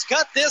Dearborn has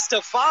cut this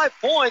to 5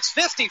 points,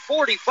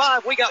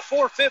 50-45. We got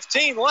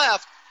 4:15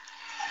 left.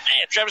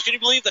 Man, Travis, can you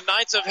believe the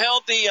Knights have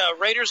held the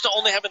Raiders to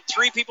only having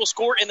 3 people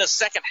score in the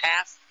second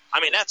half? I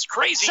mean, that's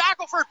crazy.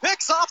 Shackelford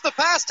picks off the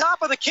pass,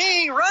 top of the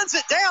key, runs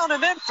it down,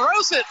 and then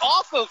throws it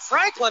off of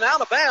Franklin out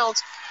of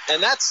bounds.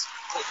 And that's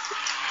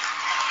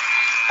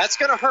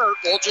going to hurt.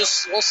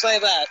 We'll say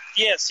that.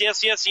 Yes. Yeah,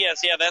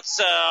 that's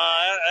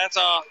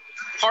a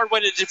hard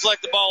way to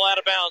deflect the ball out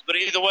of bounds. But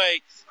either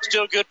way,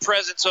 still good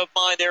presence of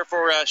mind there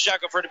for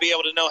Shackelford to be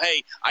able to know,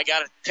 hey, I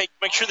got to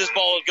make sure this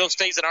ball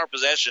stays in our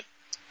possession.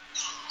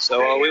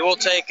 So we will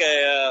take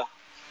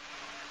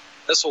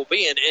this will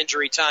be an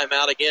injury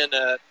timeout again,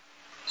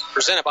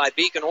 presented by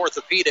Beacon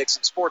Orthopedics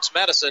and Sports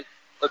Medicine.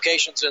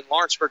 Locations in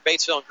Lawrenceburg,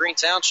 Batesville, and Green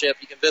Township.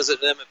 You can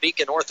visit them at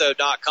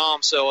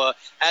beaconortho.com. So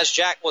as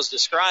Jack was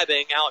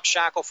describing, Alex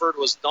Shackelford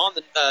was on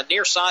the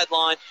near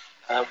sideline,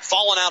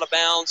 fallen out of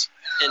bounds,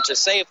 and to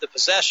save the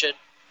possession,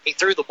 he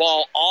threw the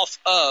ball off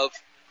of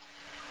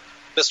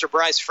Mr.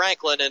 Bryce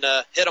Franklin and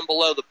hit him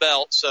below the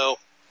belt. So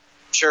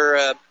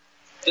sure,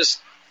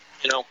 just,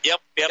 got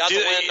the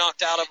wind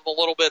knocked out of him a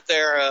little bit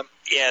there.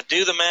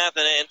 Do the math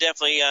and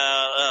definitely,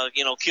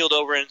 keeled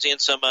over and in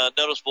some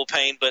noticeable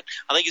pain. But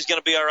I think he's going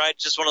to be all right.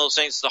 Just one of those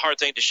things. It's a hard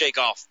thing to shake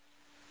off.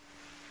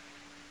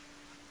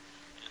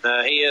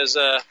 He is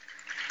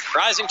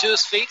rising to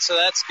his feet, so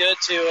that's good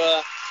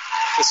to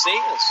see.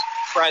 As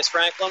Bryce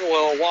Franklin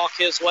will walk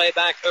his way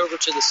back over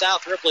to the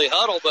South Ripley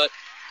huddle. But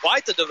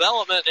quite the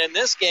development in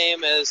this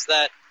game is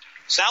that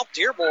South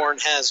Dearborn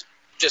has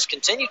just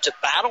continued to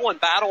battle and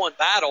battle and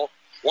battle.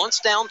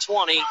 Once down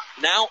 20,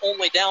 now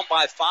only down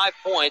by 5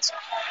 points.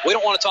 We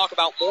don't want to talk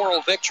about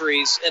moral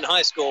victories in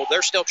high school.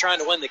 They're still trying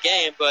to win the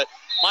game, but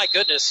my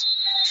goodness,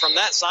 from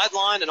that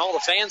sideline and all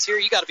the fans here,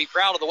 you got to be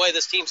proud of the way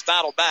this team's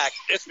battled back.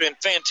 It's been a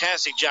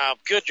fantastic job.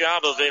 Good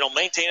job of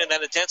maintaining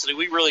that intensity.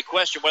 We really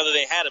questioned whether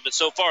they had it, but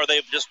so far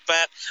they've just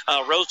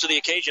rose to the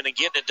occasion and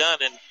getting it done.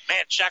 And,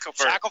 man,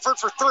 Shackelford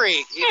for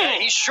 3.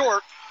 He's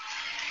short.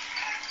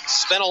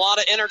 Spent a lot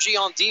of energy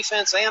on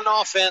defense and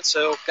offense,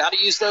 so got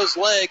to use those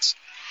legs.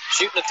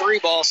 Shooting a 3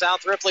 ball.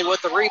 South Ripley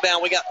with the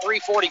rebound. We got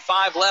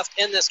 3:45 left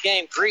in this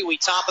game. Grewe,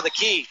 top of the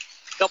key.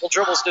 Couple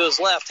dribbles to his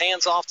left.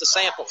 Hands off to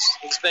Samples.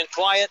 He's been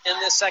quiet in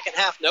this second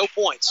half. No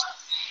points.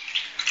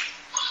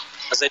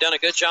 As they've done a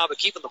good job of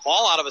keeping the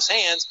ball out of his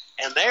hands.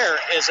 And there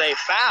is a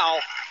foul.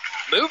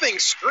 Moving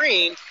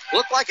screen.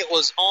 Looked like it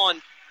was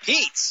on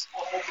Peets.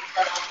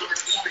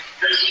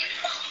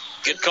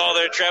 Good call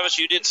there, Travis.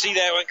 You did see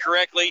that one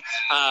correctly.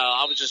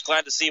 I was just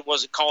glad to see it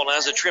wasn't called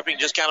as a tripping,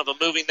 just kind of a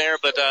moving there,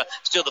 but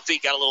still the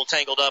feet got a little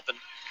tangled up. And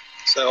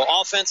so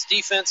offense,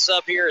 defense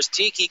up here as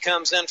Tiki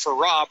comes in for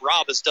Rob.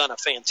 Rob has done a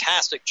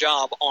fantastic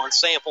job on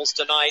Samples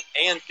tonight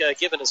and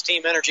given his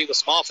team energy with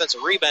some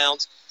offensive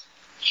rebounds.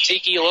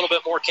 Tiki a little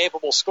bit more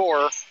capable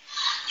scorer.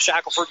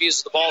 Shackelford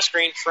uses the ball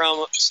screen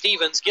from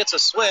Stevens, gets a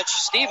switch.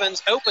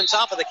 Stevens open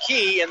top of the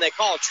key, and they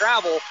call a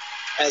travel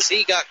as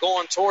he got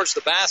going towards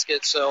the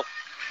basket. So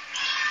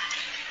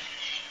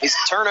these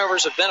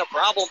turnovers have been a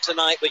problem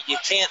tonight, but you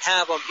can't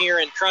have them here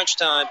in crunch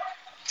time.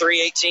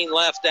 3:18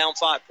 left, down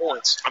 5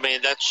 points. I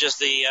mean, that's just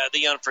the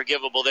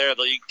unforgivable there,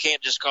 though. You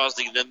can't just cause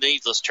the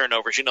needless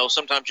turnovers.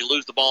 Sometimes you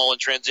lose the ball in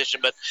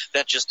transition, but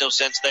that's just no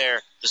sense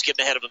there. Just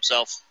getting ahead of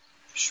himself.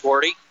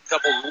 Shorty,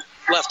 couple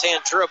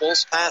left-hand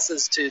dribbles,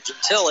 passes to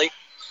Gentili.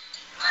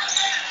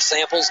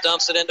 Samples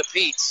dumps it into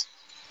Peets.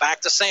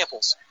 Back to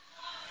Samples.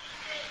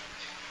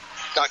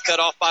 Got cut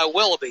off by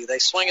Willoughby. They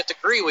swing it to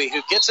Grewe,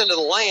 who gets into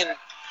the lane.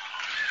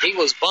 He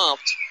was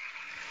bumped.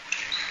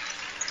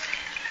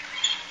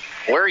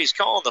 Where he's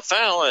calling the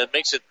foul, it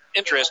makes it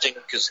interesting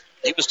because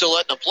he was still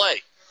letting him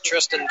play.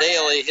 Tristan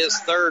Daly, his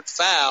 3rd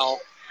foul,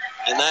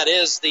 and that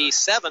is the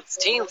 7th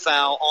team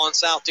foul on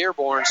South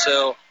Dearborn.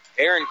 So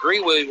Aaron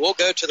Grewe will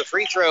go to the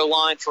free throw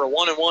line for a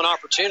 1-and-1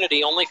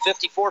 opportunity. Only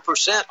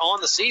 54%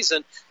 on the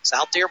season.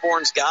 South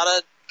Dearborn's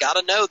gotta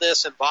know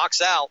this and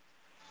box out.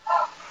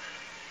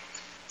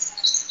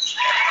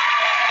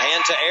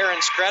 And to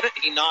Aaron's credit,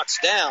 he knocks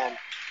down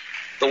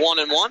the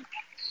 1-and-1.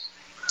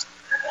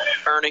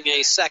 Earning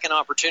a second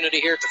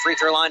opportunity here at the free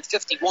throw line.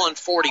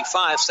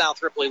 51-45.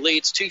 South Ripley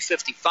leads.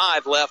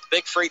 2:55 left.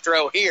 Big free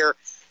throw here.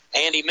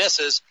 And he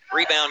misses.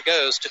 Rebound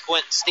goes to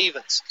Quentin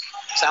Stevens.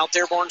 South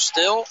Dearborn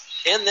still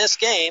in this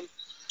game.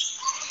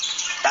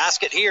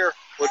 Basket here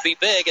would be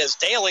big as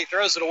Daly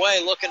throws it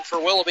away, looking for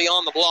Willoughby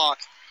on the block.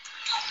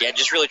 Yeah,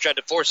 just really tried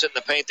to force it in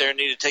the paint there and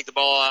needed to take the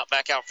ball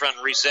back out front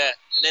and reset.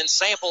 And then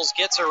Samples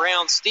gets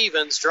around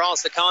Stevens,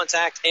 draws the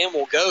contact, and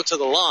will go to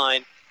the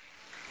line.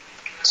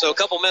 So a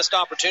couple missed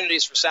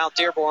opportunities for South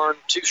Dearborn,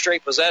 2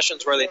 straight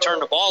possessions where they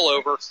turned the ball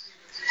over.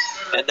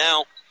 And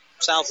now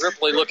South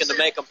Ripley looking to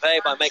make them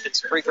pay by making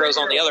some free throws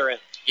on the other end.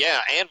 Yeah,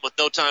 and with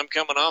no time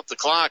coming off the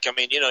clock, I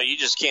mean, you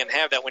just can't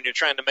have that when you're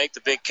trying to make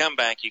the big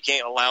comeback. You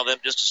can't allow them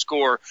just to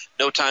score,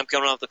 no time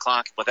coming off the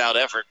clock without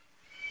effort.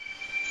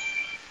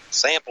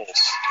 Samples,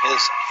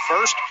 his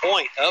first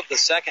point of the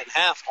second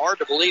half. Hard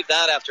to believe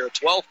that after a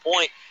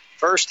 12-point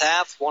first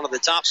half. One of the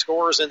top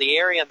scorers in the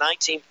area,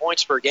 19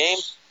 points per game.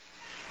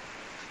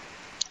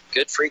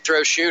 Good free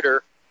throw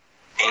shooter,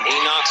 and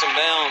he knocks him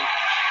down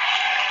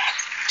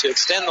to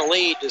extend the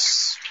lead to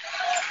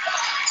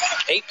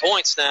 8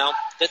 points now,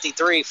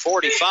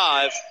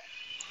 53-45.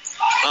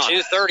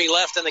 2:30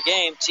 left in the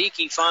game.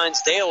 Tiki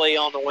finds Daly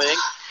on the wing,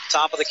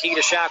 top of the key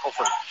to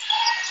Shackelford.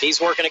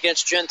 He's working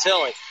against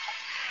Gentile.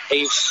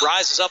 He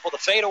rises up with a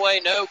fadeaway,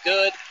 no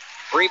good.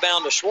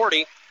 Rebound to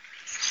Schwarty.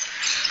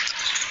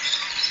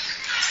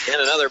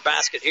 And another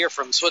basket here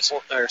from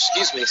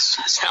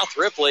South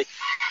Ripley.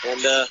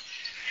 And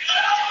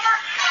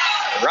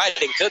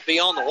writing could be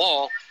on the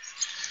wall.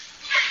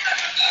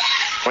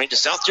 I mean, to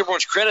South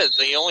Dearborn's credit,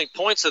 the only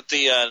points that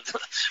the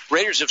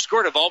Raiders have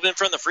scored have all been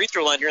from the free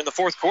throw line here in the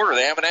fourth quarter.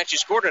 They haven't actually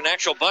scored an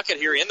actual bucket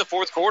here in the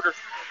fourth quarter.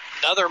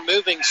 Another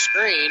moving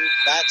screen,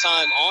 that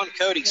time on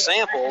Cody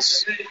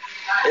Samples.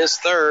 His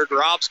third.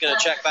 Rob's going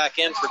to check back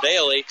in for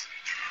Daly.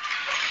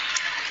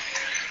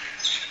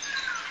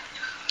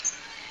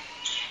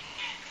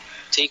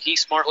 Tiki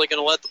smartly going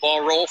to let the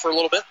ball roll for a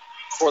little bit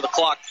before the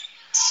clock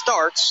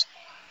starts.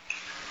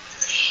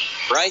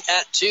 Right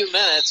at 2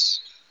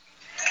 minutes.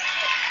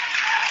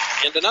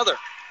 And another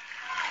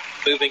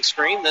moving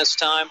screen, this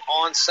time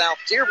on South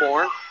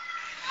Dearborn.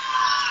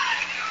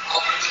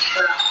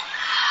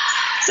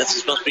 This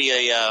is supposed to be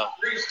a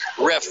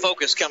ref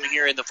focus coming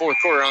here in the fourth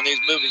quarter on these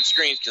moving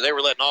screens because they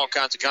were letting all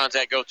kinds of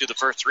contact go through the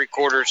first 3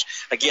 quarters.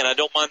 Again, I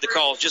don't mind the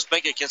calls. Just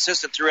make it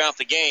consistent throughout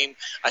the game.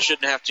 I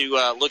shouldn't have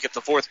to look at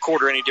the fourth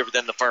quarter any different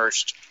than the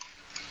first.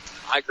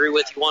 I agree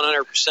with you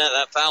 100%.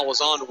 That foul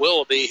was on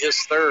Willoughby, his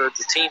third,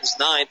 the team's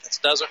 9th. This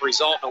doesn't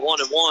result in a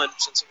 1-and-1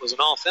 since it was an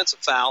offensive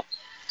foul.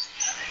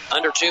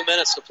 Under 2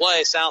 minutes to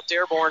play, South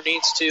Dearborn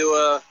needs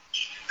to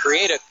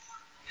create a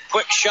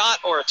quick shot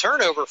or a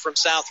turnover from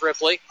South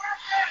Ripley.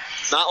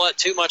 Not let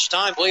too much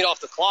time bleed off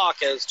the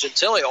clock as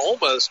Gentile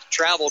almost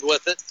traveled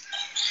with it.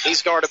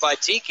 He's guarded by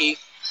Tiki.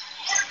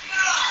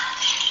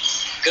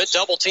 Good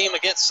double team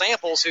against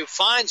Samples, who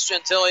finds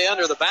Gentile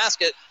under the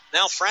basket.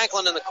 Now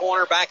Franklin in the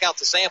corner, back out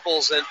to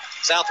Samples, and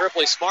South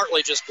Ripley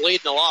smartly just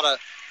bleeding a lot of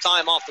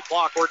time off the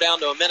clock. We're down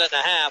to a minute and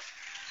a half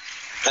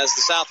as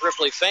the South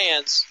Ripley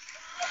fans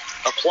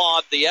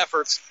applaud the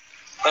efforts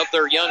of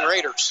their young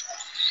Raiders.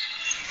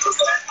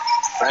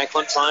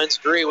 Franklin finds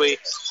Grewe.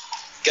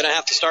 Going to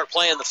have to start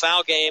playing the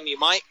foul game. You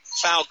might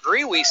foul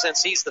Grewe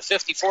since he's the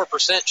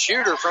 54%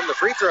 shooter from the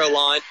free throw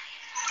line.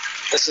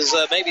 This is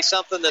maybe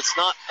something that's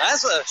not...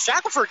 As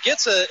Shackelford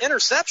gets an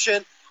interception,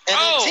 and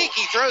then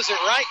Tiki throws it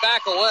right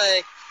back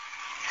away.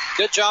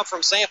 Good job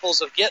from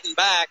Samples of getting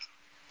back.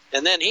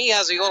 And then he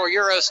has a little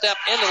Euro step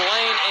into the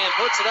lane and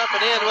puts it up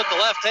and in with the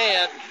left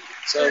hand.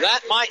 So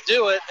that might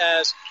do it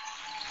as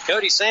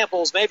Cody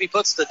Samples maybe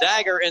puts the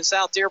dagger in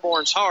South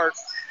Dearborn's heart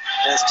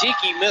as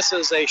Tiki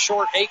misses a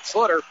short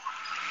 8-footer.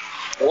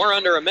 We're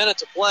under a minute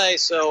to play,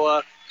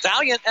 so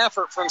valiant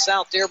effort from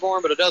South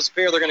Dearborn, but it does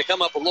appear they're going to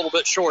come up a little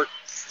bit short.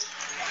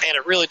 And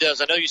it really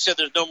does. I know you said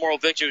there's no moral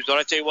victories, but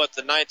I tell you what,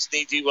 the Knights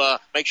need to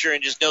make sure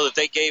and just know that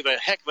they gave a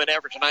heck of an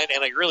effort tonight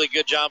and a really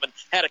good job and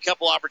had a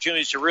couple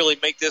opportunities to really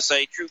make this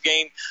a true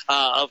game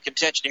of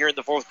contention here in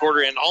the fourth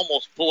quarter and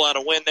almost pull out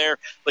a win there,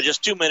 but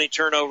just too many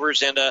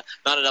turnovers and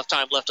not enough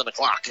time left on the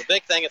clock. The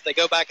big thing, if they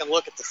go back and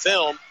look at the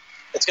film,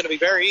 it's going to be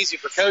very easy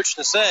for Coach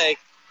to say,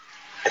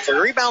 if we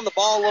rebound the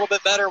ball a little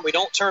bit better and we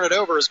don't turn it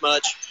over as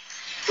much,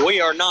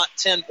 we are not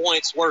 10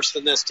 points worse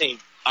than this team.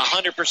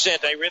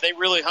 100%. They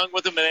really hung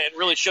with them and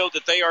really showed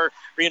that they are,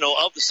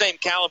 of the same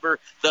caliber.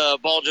 The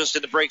ball just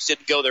in the breaks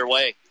didn't go their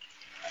way.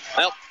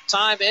 Well,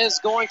 time is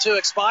going to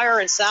expire,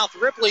 and South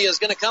Ripley is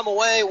going to come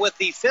away with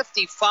the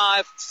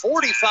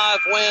 55-45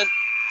 win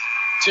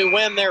to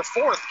win their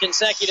 4th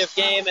consecutive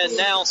game and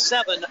now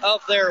 7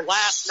 of their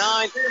last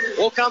 9.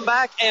 We'll come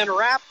back and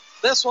wrap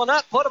this one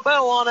up, put a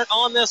bow on it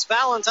on this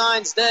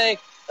Valentine's Day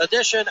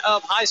edition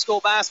of high school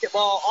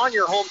basketball on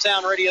your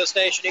hometown radio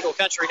station, Eagle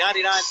Country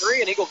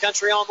 99.3 and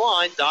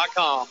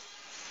EagleCountryOnline.com.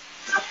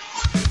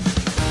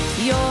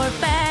 Your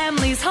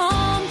family's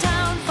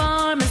hometown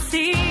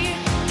pharmacy,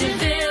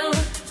 DeVille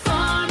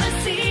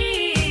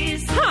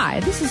Pharmacies. Hi,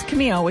 this is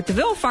Camille with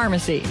DeVille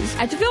Pharmacies.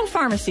 At DeVille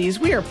Pharmacies,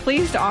 we are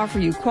pleased to offer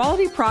you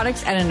quality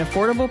products at an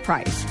affordable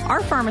price.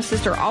 Our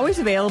pharmacists are always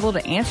available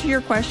to answer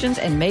your questions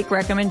and make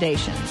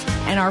recommendations.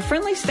 And our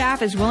friendly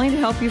staff is willing to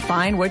help you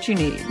find what you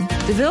need.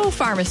 DeVille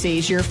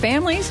Pharmacies, your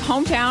family's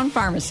hometown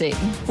pharmacy.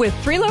 With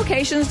 3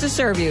 locations to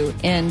serve you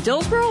in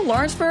Dillsboro,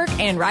 Lawrenceburg,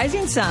 and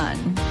Rising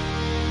Sun.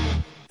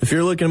 If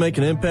you're looking to make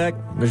an impact,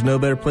 there's no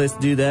better place to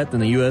do that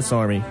than the U.S.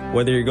 Army.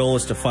 Whether your goal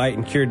is to fight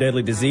and cure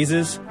deadly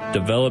diseases,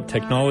 develop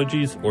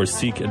technologies, or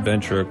seek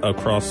adventure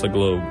across the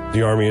globe,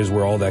 the Army is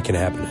where all that can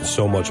happen and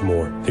so much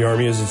more. The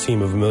Army is a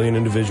team of 1 million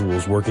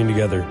individuals working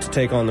together to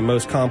take on the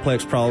most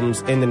complex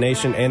problems in the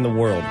nation and the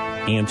world,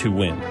 and to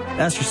win.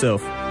 Ask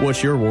yourself,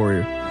 what's your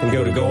warrior? And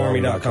go to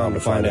GoArmy.com to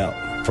find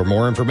out. For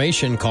more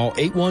information, call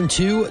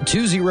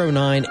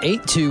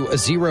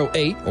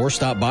 812-209-8208 or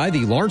stop by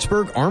the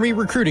Lawrenceburg Army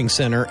Recruiting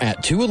Center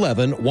at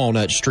 211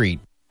 Walnut Street.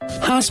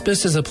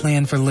 Hospice is a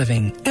plan for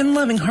living, and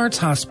Loving Hearts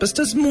Hospice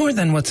does more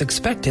than what's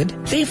expected.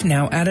 They've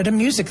now added a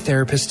music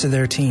therapist to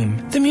their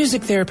team. The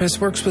music therapist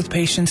works with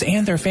patients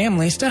and their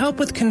families to help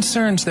with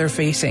concerns they're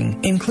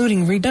facing,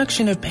 including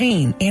reduction of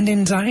pain and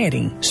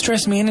anxiety,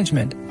 stress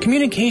management,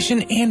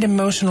 communication, and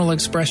emotional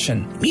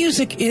expression.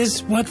 Music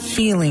is what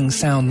feelings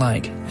sound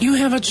like. You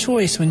have a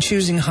choice when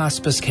choosing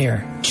hospice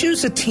care.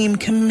 Choose a team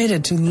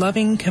committed to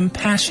loving,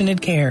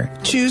 compassionate care.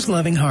 Choose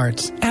Loving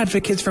Hearts.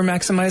 Advocates for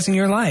maximizing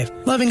your life.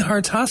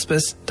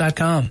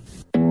 LovingHeartsHospice.com.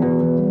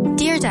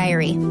 Dear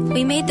Diary,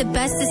 we made the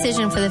best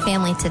decision for the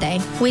family today.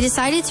 We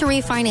decided to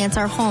refinance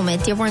our home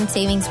at Dearborn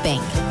Savings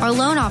Bank. Our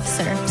loan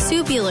officer,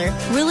 Sue Bueller,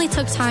 really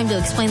took time to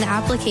explain the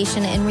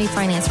application and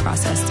refinance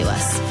process to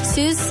us.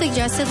 Sue's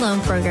suggested loan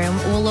program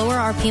will lower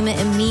our payment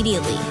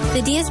immediately.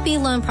 The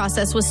DSB loan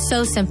process was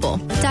so simple.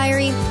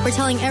 Diary, we're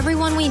telling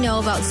everyone we know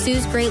about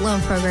Sue's great loan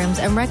programs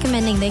and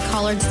recommending they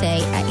call her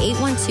today at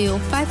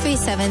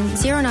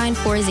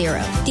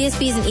 812-537-0940.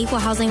 DSB is an equal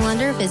housing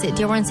lender. Visit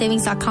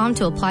DearbornSavings.com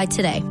to apply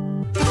today.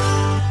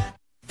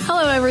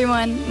 Hello,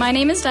 everyone. My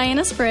name is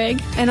Diana Sprague.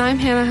 And I'm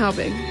Hannah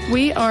Halbig.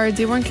 We are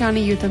Dearborn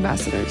County Youth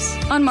Ambassadors.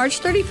 On March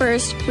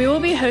 31st, we will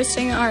be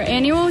hosting our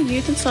annual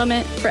Youth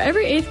Summit for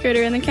every 8th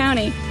grader in the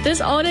county.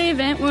 This all-day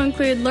event will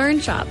include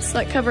learn shops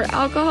that cover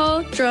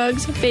alcohol,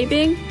 drugs,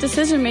 vaping,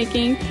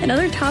 decision-making, and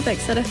other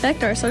topics that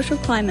affect our social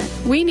climate.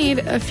 We need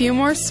a few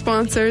more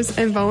sponsors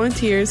and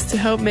volunteers to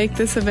help make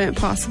this event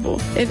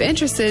possible. If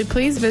interested,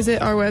 please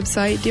visit our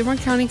website,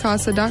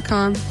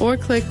 DearbornCountyCasa.com, or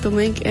click the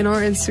link in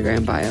our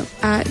Instagram bio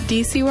at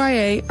DCYA_Indiana.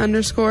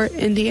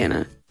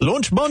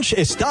 Lunch Bunch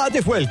está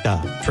de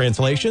vuelta.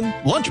 Translation,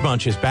 Lunch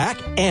Bunch is back,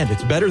 and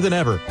it's better than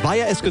ever.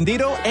 Via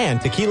Escondido and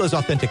Tequila's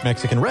Authentic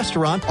Mexican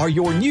Restaurant are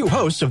your new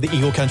hosts of the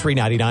Eagle Country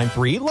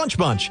 99.3 Lunch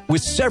Bunch.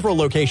 With several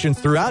locations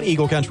throughout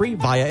Eagle Country,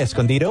 Via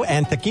Escondido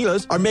and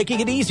Tequila's are making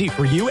it easy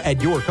for you and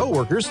your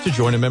coworkers to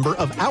join a member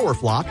of our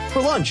flock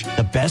for lunch.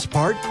 The best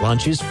part,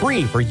 lunch is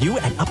free for you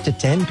and up to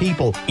 10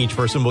 people. Each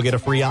person will get a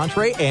free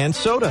entree and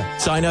soda.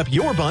 Sign up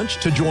your bunch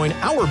to join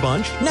our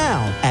bunch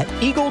now at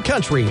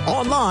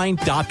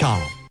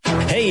EagleCountryOnline.com.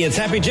 Hey, it's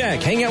Happy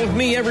Jack. Hang out with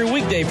me every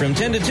weekday from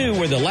 10 to 2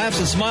 where the laughs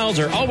and smiles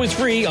are always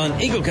free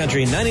on Eagle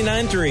Country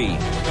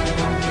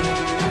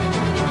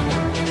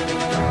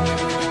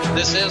 99.3.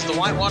 This is the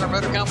Whitewater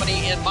Motor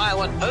Company in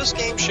Milan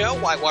post-game show.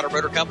 Whitewater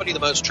Motor Company, the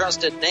most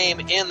trusted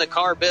name in the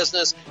car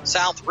business.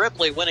 South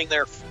Ripley winning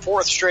their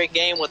 4th straight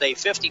game with a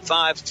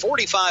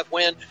 55-45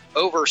 win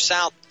over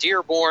South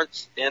Dearborn.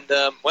 And,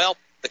 the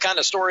kind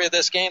of story of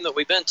this game that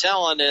we've been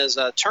telling is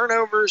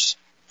turnovers,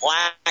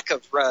 lack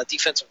of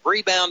defensive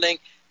rebounding.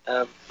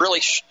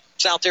 Really,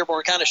 South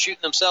Dearborn kind of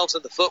shooting themselves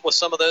in the foot with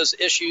some of those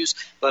issues.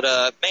 But,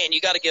 man,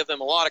 you got to give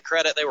them a lot of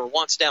credit. They were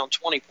once down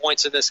 20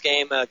 points in this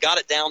game, got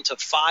it down to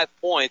 5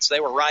 points. They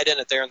were right in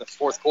it there in the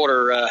 4th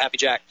quarter, Happy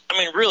Jack. I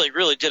mean,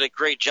 really did a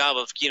great job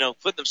of,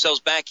 putting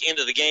themselves back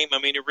into the game. I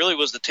mean, it really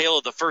was the tale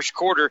of the first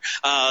quarter.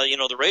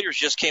 The Raiders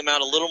just came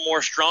out a little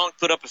more strong,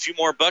 put up a few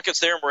more buckets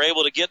there, and were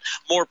able to get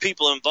more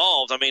people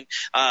involved. I mean,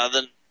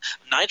 the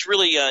Knights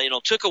really,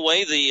 took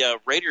away the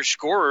Raiders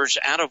scorers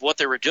out of what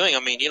they were doing. I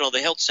mean,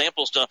 they held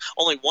samples to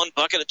only 1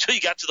 bucket until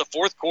you got to the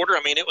 4th quarter.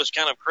 I mean, it was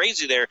kind of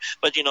crazy there.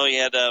 But, you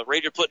had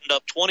Raiders putting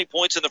up 20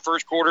 points in the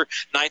first quarter.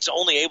 Knights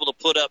only able to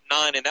put up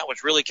 9, and that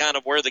was really kind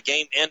of where the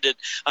game ended.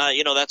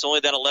 That's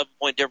only that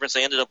 11-point difference.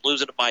 They ended up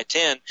losing it by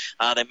 10.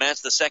 They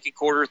matched the second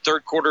quarter.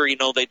 Third quarter,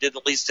 they did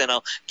at least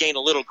gain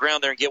a little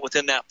ground there and get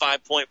within that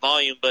 5-point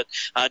volume, but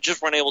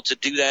just weren't able to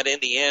do that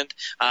in the end.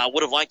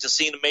 Would have liked to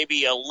see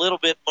maybe a little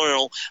bit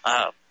more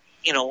a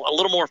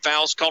little more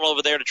fouls called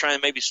over there to try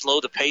and maybe slow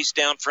the pace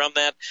down from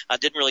that.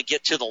 Didn't really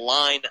get to the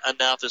line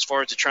enough as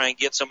far as to try and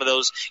get some of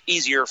those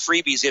easier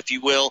freebies, if you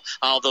will,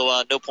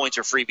 although no points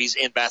are freebies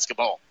in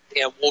basketball.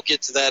 Yeah, we'll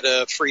get to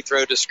that free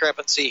throw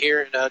discrepancy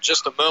here in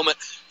just a moment.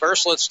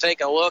 First, let's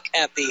take a look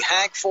at the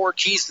Hagford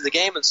keys to the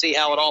game and see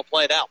how it all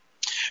played out.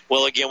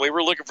 Well, again, we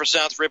were looking for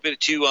South Ripley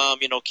to,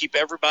 keep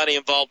everybody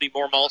involved, be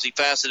more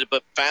multifaceted,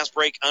 but fast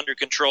break under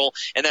control,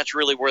 and that's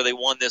really where they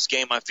won this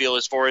game, I feel,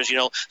 as far as,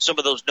 some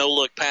of those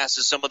no-look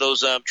passes, some of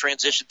those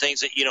transition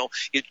things that,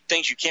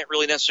 things you can't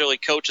really necessarily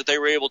coach, that they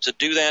were able to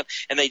do that,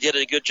 and they did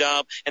a good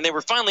job, and they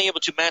were finally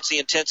able to match the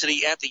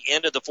intensity at the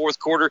end of the 4th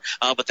quarter,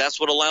 but that's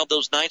what allowed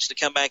those Knights to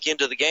come back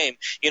into the game.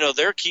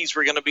 Their keys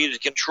were going to be to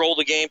control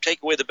the game,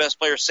 take away the best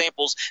player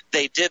samples.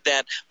 They did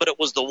that, but it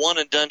was the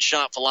one-and-done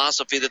shot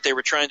philosophy that they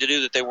were trying to do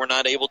knew that they were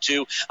not able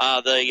to.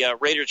 The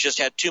Raiders just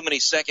had too many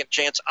second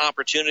chance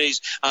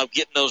opportunities of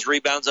getting those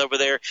rebounds over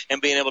there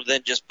and being able to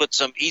then just put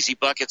some easy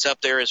buckets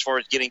up there as far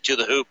as getting to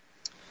the hoop.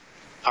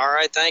 All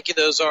right, thank you.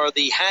 Those are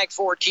the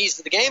Hagford keys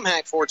to the game.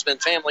 Hagford's been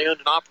family-owned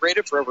and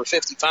operated for over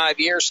 55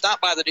 years. Stop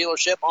by the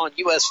dealership on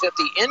US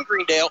 50 in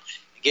Greendale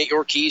and get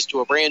your keys to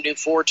a brand-new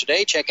Ford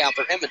today. Check out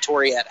their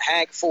inventory at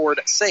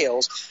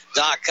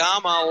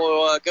hagfordsales.com. I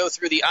will go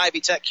through the Ivy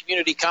Tech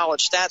Community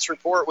College stats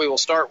report. We will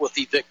start with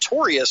the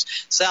victorious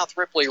South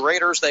Ripley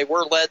Raiders. They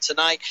were led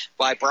tonight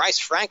by Bryce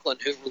Franklin,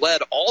 who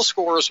led all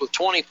scorers with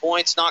 20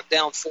 points, knocked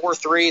down 4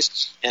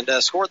 threes, and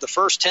scored the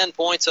first 10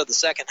 points of the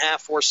second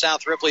half for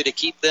South Ripley to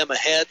keep them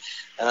ahead.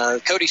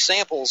 Cody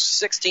Samples,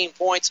 16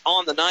 points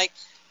on the night.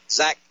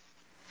 Zach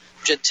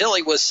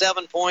Gentili with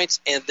 7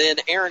 points, and then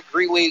Aaron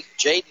Grewe,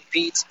 Jaden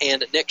Peets,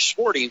 and Nick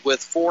Schwarty with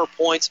 4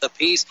 points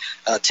apiece.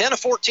 10 of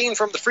 14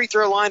 from the free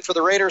throw line for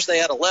the Raiders. They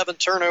had 11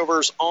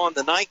 turnovers on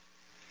the night.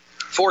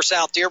 For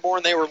South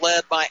Dearborn, they were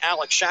led by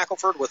Alex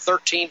Shackelford with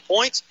 13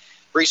 points.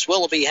 Reese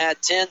Willoughby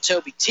had 10,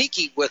 Toby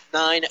Tiki with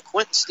 9,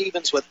 Quentin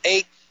Stevens with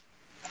 8,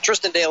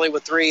 Tristan Daly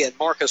with 3, and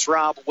Marcus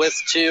Robb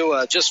with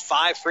 2. Just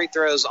 5 free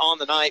throws on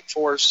the night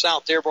for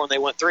South Dearborn. They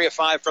went 3 of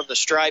 5 from the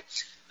stripe.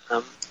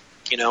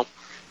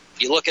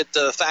 You look at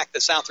the fact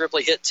that South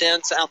Ripley hit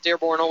 10, South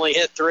Dearborn only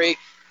hit 3,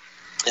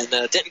 and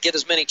didn't get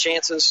as many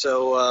chances.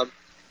 So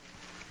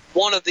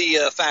one of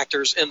the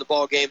factors in the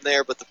ball game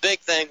there. But the big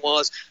thing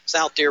was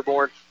South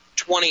Dearborn,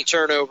 20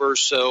 turnovers.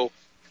 So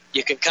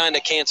you can kind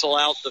of cancel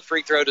out the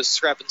free throw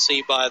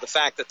discrepancy by the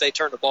fact that they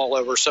turned the ball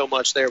over so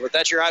much there. But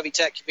that's your Ivy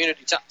Tech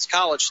Community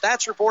College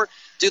stats report.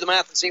 Do the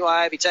math and see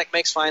why Ivy Tech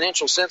makes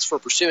financial sense for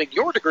pursuing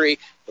your degree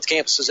with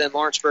campuses in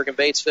Lawrenceburg and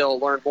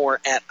Batesville. Learn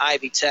more at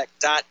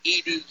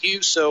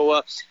ivytech.edu.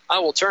 So I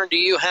will turn to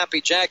you,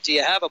 Happy Jack. Do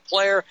you have a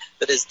player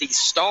that is the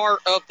star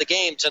of the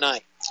game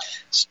tonight?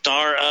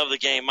 Star of the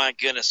game, my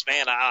goodness,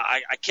 man.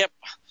 I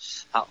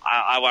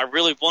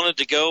really wanted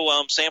to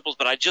go Samples,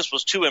 but I just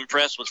was too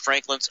impressed with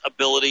Franklin's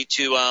ability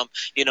to,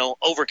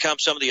 overcome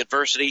some of the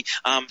adversity.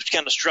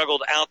 Kind of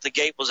struggled out the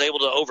gate, was able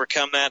to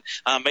overcome that,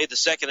 made the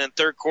second and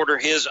third quarter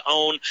his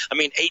own.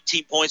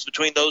 18 points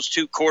between those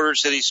 2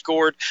 quarters that he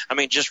scored.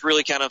 Just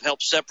really kind of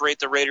helped separate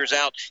the Raiders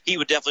out. He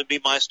would definitely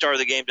be my star of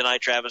the game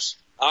tonight, Travis.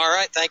 All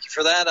right, thank you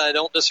for that. I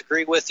don't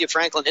disagree with you.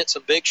 Franklin hit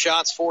some big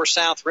shots for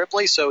South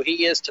Ripley, so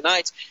he is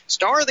tonight's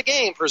star of the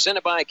game,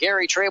 presented by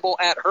Gary Trable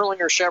at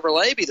Hurlinger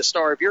Chevrolet. Be the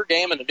star of your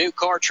game in a new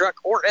car, truck,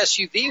 or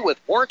SUV with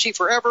warranty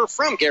forever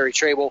from Gary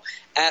Trable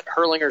at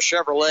Hurlinger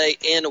Chevrolet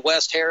in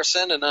West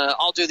Harrison. And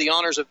I'll do the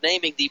honors of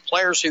naming the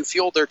players who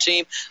fueled their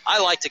team.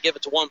 I like to give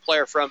it to one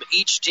player from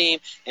each team.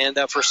 And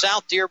for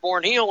South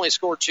Dearborn, he only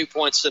scored 2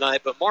 points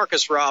tonight, but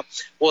Marcus Robb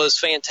was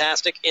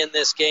fantastic in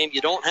this game.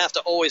 You don't have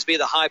to always be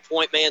the high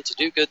point man to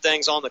do good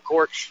things on the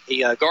court.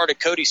 He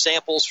guarded Cody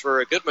Samples for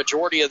a good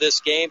majority of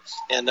this game,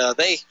 and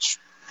they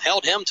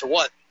held him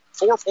to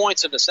 4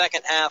 points in the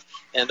second half,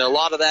 and a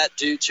lot of that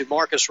due to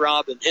Marcus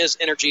Robb and his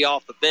energy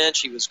off the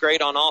bench. He was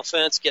great on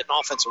offense, getting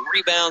offensive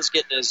rebounds,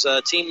 getting his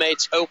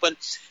teammates open,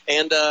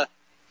 and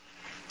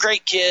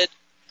great kid.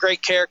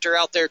 Great character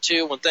out there,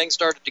 too. When things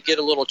started to get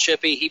a little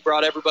chippy, he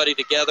brought everybody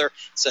together,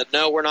 said,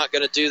 no, we're not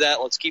going to do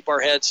that. Let's keep our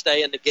heads,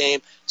 stay in the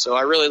game. So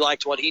I really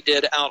liked what he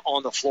did out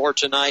on the floor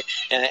tonight.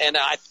 And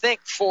I think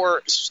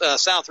for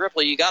South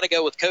Ripley, you got to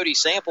go with Cody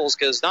Samples,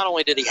 because not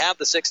only did he have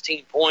the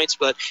 16 points,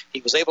 but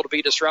he was able to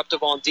be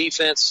disruptive on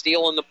defense,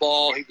 stealing the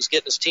ball. He was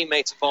getting his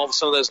teammates involved with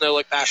some of those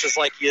no-look passes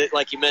like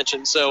you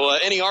mentioned. So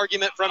any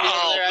argument from you?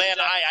 Oh, man,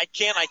 I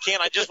can't. I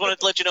just wanted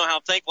to let you know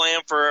how thankful I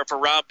am for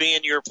Rob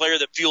being your player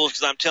that fuels,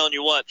 because I'm telling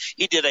you what,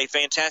 he did a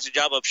fantastic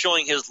job of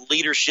showing his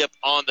leadership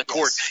on the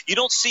court. Yes. You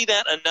don't see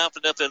that enough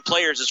in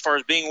players as far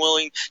as being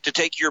willing to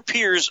take your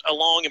peers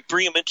along and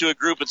bring them into a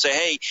group and say,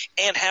 hey,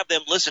 and have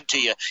them listen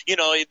to you.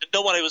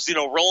 Nobody was,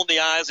 rolling the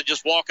eyes and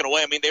just walking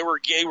away. They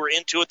were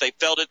into it. They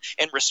felt it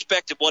and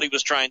respected what he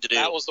was trying to do.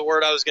 That was the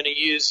word I was going to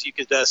use. You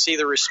could see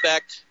the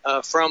respect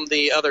from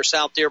the other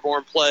South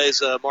Dearborn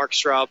plays.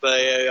 Marcus Robb,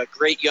 a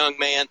great young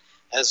man,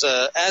 as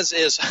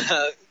is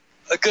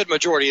a good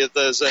majority of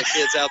those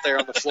kids out there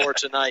on the floor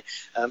tonight,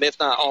 if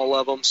not all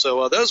of them.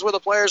 So those were the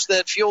players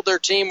that fueled their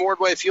team.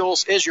 Wardway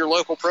Fuels is your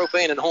local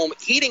propane and home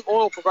heating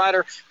oil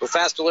provider with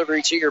fast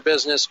delivery to your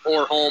business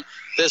or home.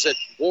 Visit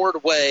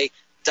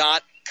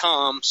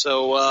wardway.com.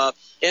 So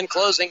in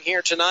closing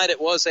here tonight, it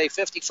was a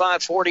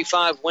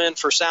 55-45 win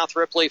for South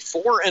Ripley,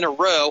 4 in a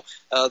row.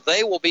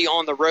 They will be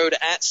on the road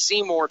at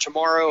Seymour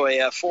tomorrow.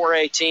 A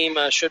 4A team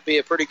should be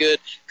a pretty good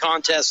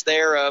contest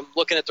there.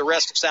 Looking at the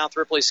rest of South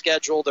Ripley's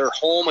schedule, they're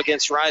home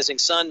against Rising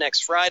Sun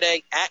next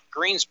Friday at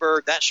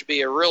Greensburg. That should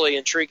be a really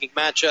intriguing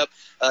matchup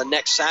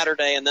next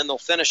Saturday, and then they'll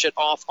finish it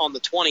off on the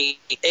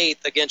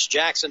 28th against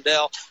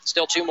Jacksonville.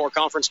 Still 2 more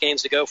conference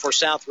games to go for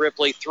South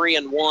Ripley,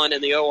 3-1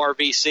 in the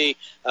ORVC.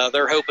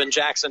 They're hoping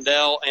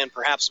Jacksonville and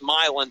perhaps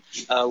Milan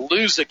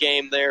lose a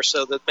game there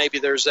so that maybe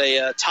there's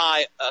a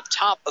tie up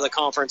top of the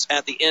conference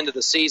at the end of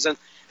the season.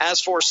 As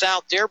for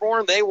South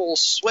Dearborn, they will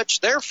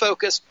switch their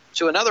focus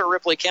to another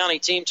Ripley County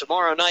team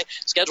tomorrow night.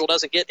 Schedule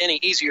doesn't get any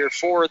easier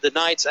for the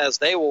Knights as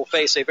they will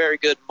face a very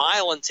good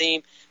Milan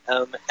team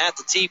at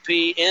the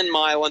TP in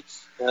Milan.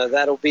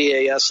 That'll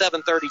be a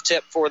 7:30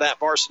 tip for that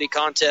varsity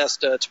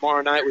contest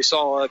tomorrow night. We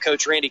saw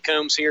Coach Randy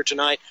Combs here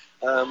tonight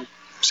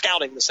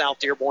scouting the South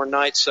Dearborn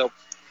Knights, so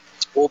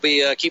we'll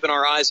be keeping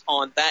our eyes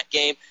on that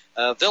game.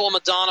 Villa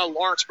Madonna,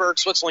 Lawrenceburg,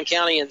 Switzerland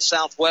County, and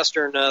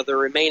Southwestern, the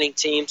remaining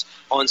teams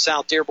on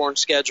South Dearborn's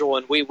schedule,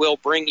 and we will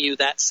bring you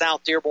that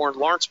South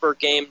Dearborn-Lawrenceburg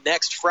game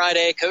next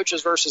Friday,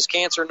 Coaches versus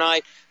Cancer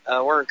Night.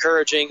 We're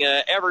encouraging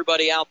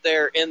everybody out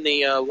there in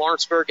the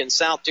Lawrenceburg and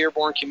South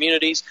Dearborn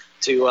communities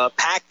to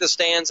pack the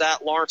stands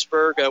at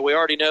Lawrenceburg. We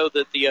already know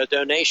that the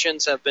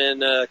donations have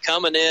been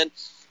coming in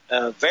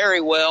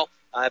very well.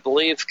 I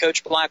believe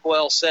Coach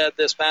Blackwell said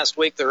this past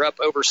week they're up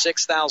over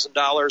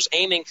 $6,000,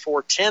 aiming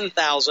for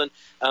 $10,000.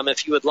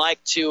 If you would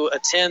like to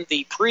attend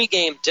the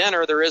pregame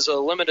dinner, there is a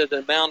limited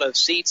amount of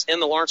seats in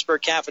the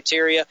Lawrenceburg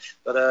cafeteria,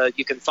 but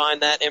you can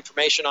find that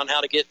information on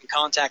how to get in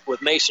contact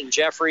with Mason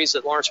Jeffries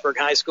at Lawrenceburg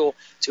High School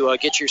to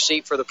get your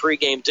seat for the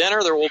pregame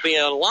dinner. There will be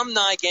an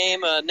alumni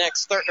game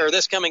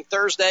this coming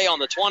Thursday on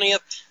the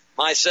 20th.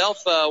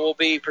 Myself will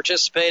be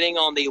participating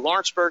on the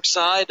Lawrenceburg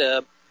side.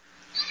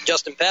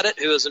 Justin Pettit,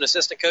 who is an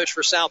assistant coach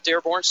for South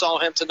Dearborn, saw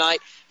him tonight.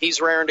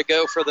 He's raring to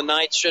go for the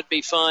Knights. Should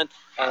be fun.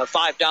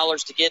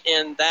 $5 to get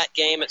in that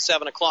game at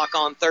 7 o'clock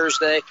on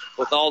Thursday,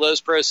 with all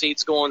those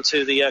proceeds going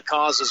to the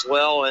cause as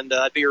well. And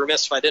I'd be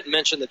remiss if I didn't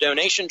mention the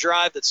donation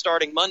drive that's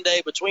starting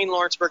Monday between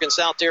Lawrenceburg and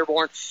South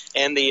Dearborn.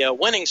 And the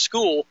winning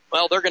school,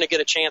 well, they're going to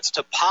get a chance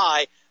to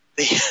pie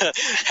the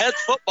head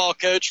football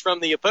coach from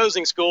the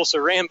opposing school. So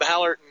Ram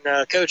Ballard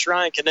and Coach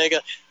Ryan Kaniga,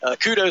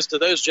 kudos to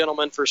those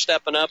gentlemen for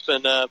stepping up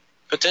and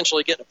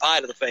potentially getting a pie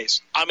to the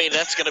face. I mean,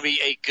 that's going to be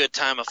a good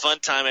time, a fun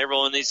time.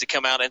 Everyone needs to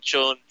come out and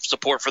show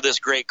support for this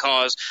great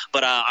cause.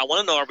 But I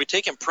want to know, are we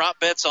taking prop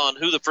bets on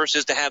who the first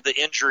is to have the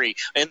injury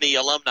in the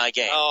alumni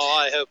game? Oh,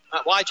 I hope.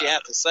 Why'd you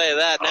have to say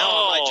that? Now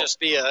I might just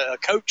be a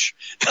coach.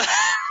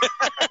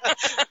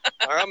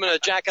 Or I'm going to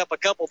jack up a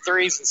couple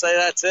threes and say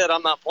that's it.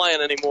 I'm not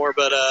playing anymore.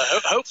 But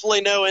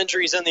hopefully no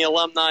injuries in the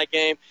alumni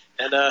game.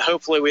 And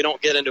hopefully we don't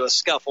get into a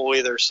scuffle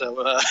either.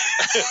 So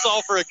it's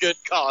all for a good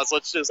cause.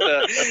 Let's just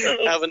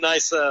have a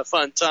nice,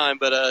 fun time.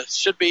 But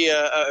should be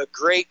a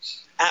great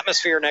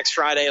atmosphere next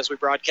Friday as we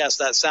broadcast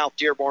that South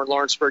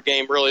Dearborn-Lawrenceburg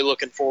game. Really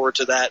looking forward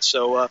to that.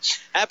 So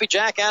Happy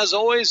Jack, as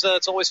always.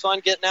 It's always fun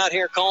getting out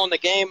here calling the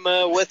game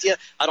with you.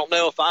 I don't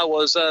know if I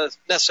was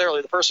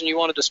necessarily the person you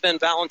wanted to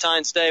spend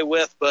Valentine's Day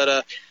with,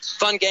 but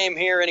fun game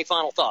here. Any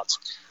final thoughts?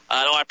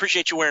 No, I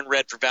appreciate you wearing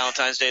red for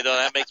Valentine's Day, though.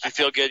 That makes me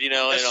feel good,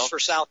 This is for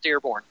South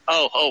Dearborn.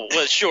 Oh,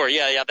 well, sure.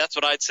 Yeah, that's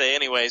what I'd say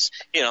anyways.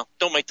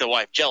 Don't make the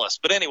wife jealous.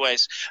 But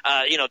anyways,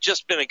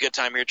 just been a good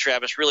time here,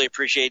 Travis. Really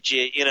appreciate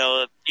you.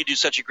 You do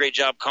such a great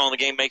job calling the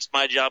game. Makes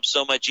my job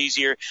so much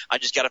easier. I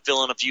just got to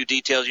fill in a few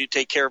details. You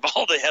take care of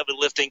all the heavy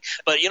lifting.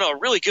 But, a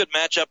really good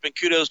matchup, and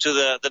kudos to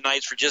the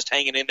Knights for just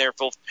hanging in there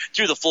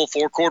through the full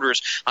 4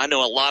 quarters. I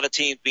know a lot of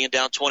teams being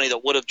down 20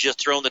 that would have just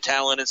thrown the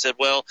towel in and said,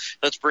 well,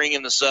 let's bring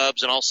in the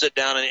subs, and I'll sit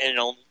down and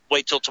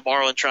wait till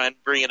tomorrow and try and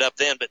bring it up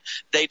then. But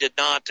they did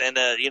not. And,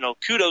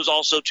 kudos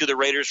also to the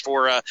Raiders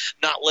for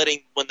not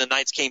letting, when the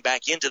Knights came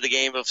back into the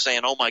game, of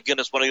saying, oh, my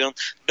goodness, what are you doing?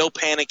 No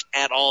panic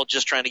at all,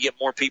 just trying to get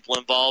more people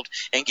involved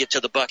and get to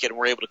the bucket, and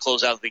we're able to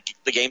close out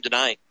the game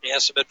tonight. Yeah,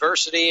 some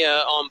adversity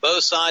on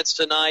both sides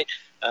tonight.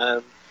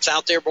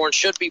 South Dearborn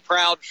should be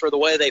proud for the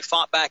way they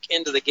fought back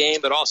into the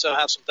game, but also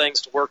have some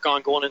things to work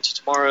on going into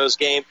tomorrow's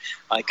game,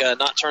 like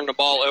not turning the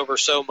ball over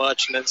so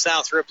much. And then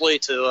South Ripley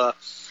to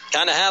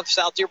kind of have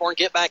South Dearborn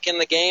get back in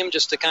the game,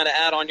 just to kind of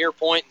add on your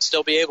point and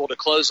still be able to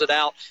close it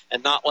out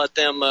and not let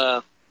them,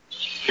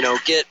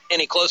 get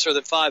any closer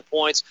than 5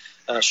 points.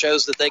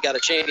 Shows that they got a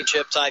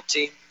championship-type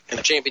team and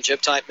a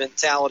championship-type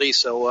mentality.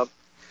 So,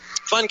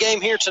 fun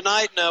game here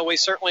tonight, and we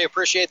certainly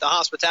appreciate the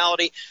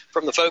hospitality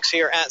from the folks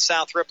here at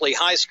South Ripley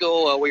High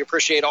School. We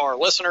appreciate our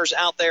listeners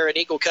out there in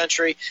Eagle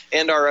Country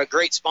and our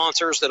great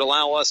sponsors that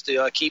allow us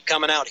to keep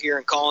coming out here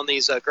and calling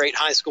these great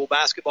high school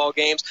basketball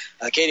games.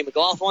 Katie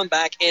McLaughlin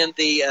back in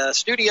the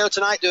studio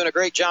tonight, doing a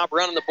great job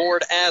running the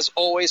board as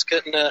always.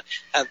 Couldn't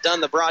have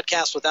done the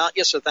broadcast without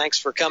you, so thanks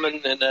for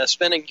coming and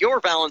spending your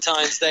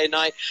Valentine's Day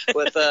night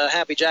with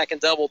Happy Jack and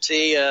Double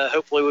T.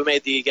 Hopefully we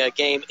made the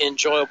game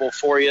enjoyable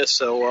for you.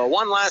 So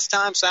one last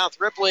time, South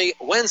Ripley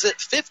wins it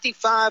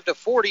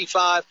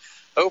 55-45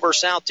 over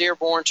South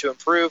Dearborn to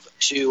improve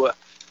to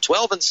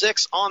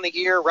 12-6 on the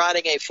year,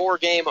 riding a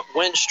 4-game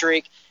win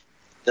streak.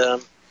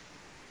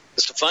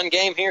 Just a fun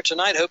game here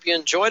tonight. Hope you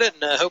enjoyed it,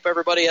 and hope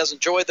everybody has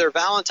enjoyed their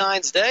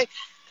Valentine's Day.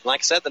 Like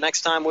I said, the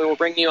next time we will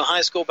bring you a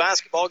high school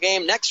basketball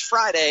game next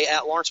Friday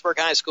at Lawrenceburg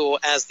High School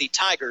as the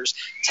Tigers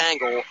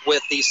tangle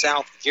with the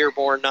South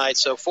Dearborn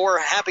Knights. So for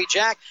Happy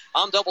Jack,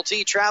 I'm Double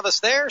T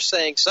Travis there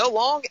saying so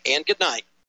long and good night.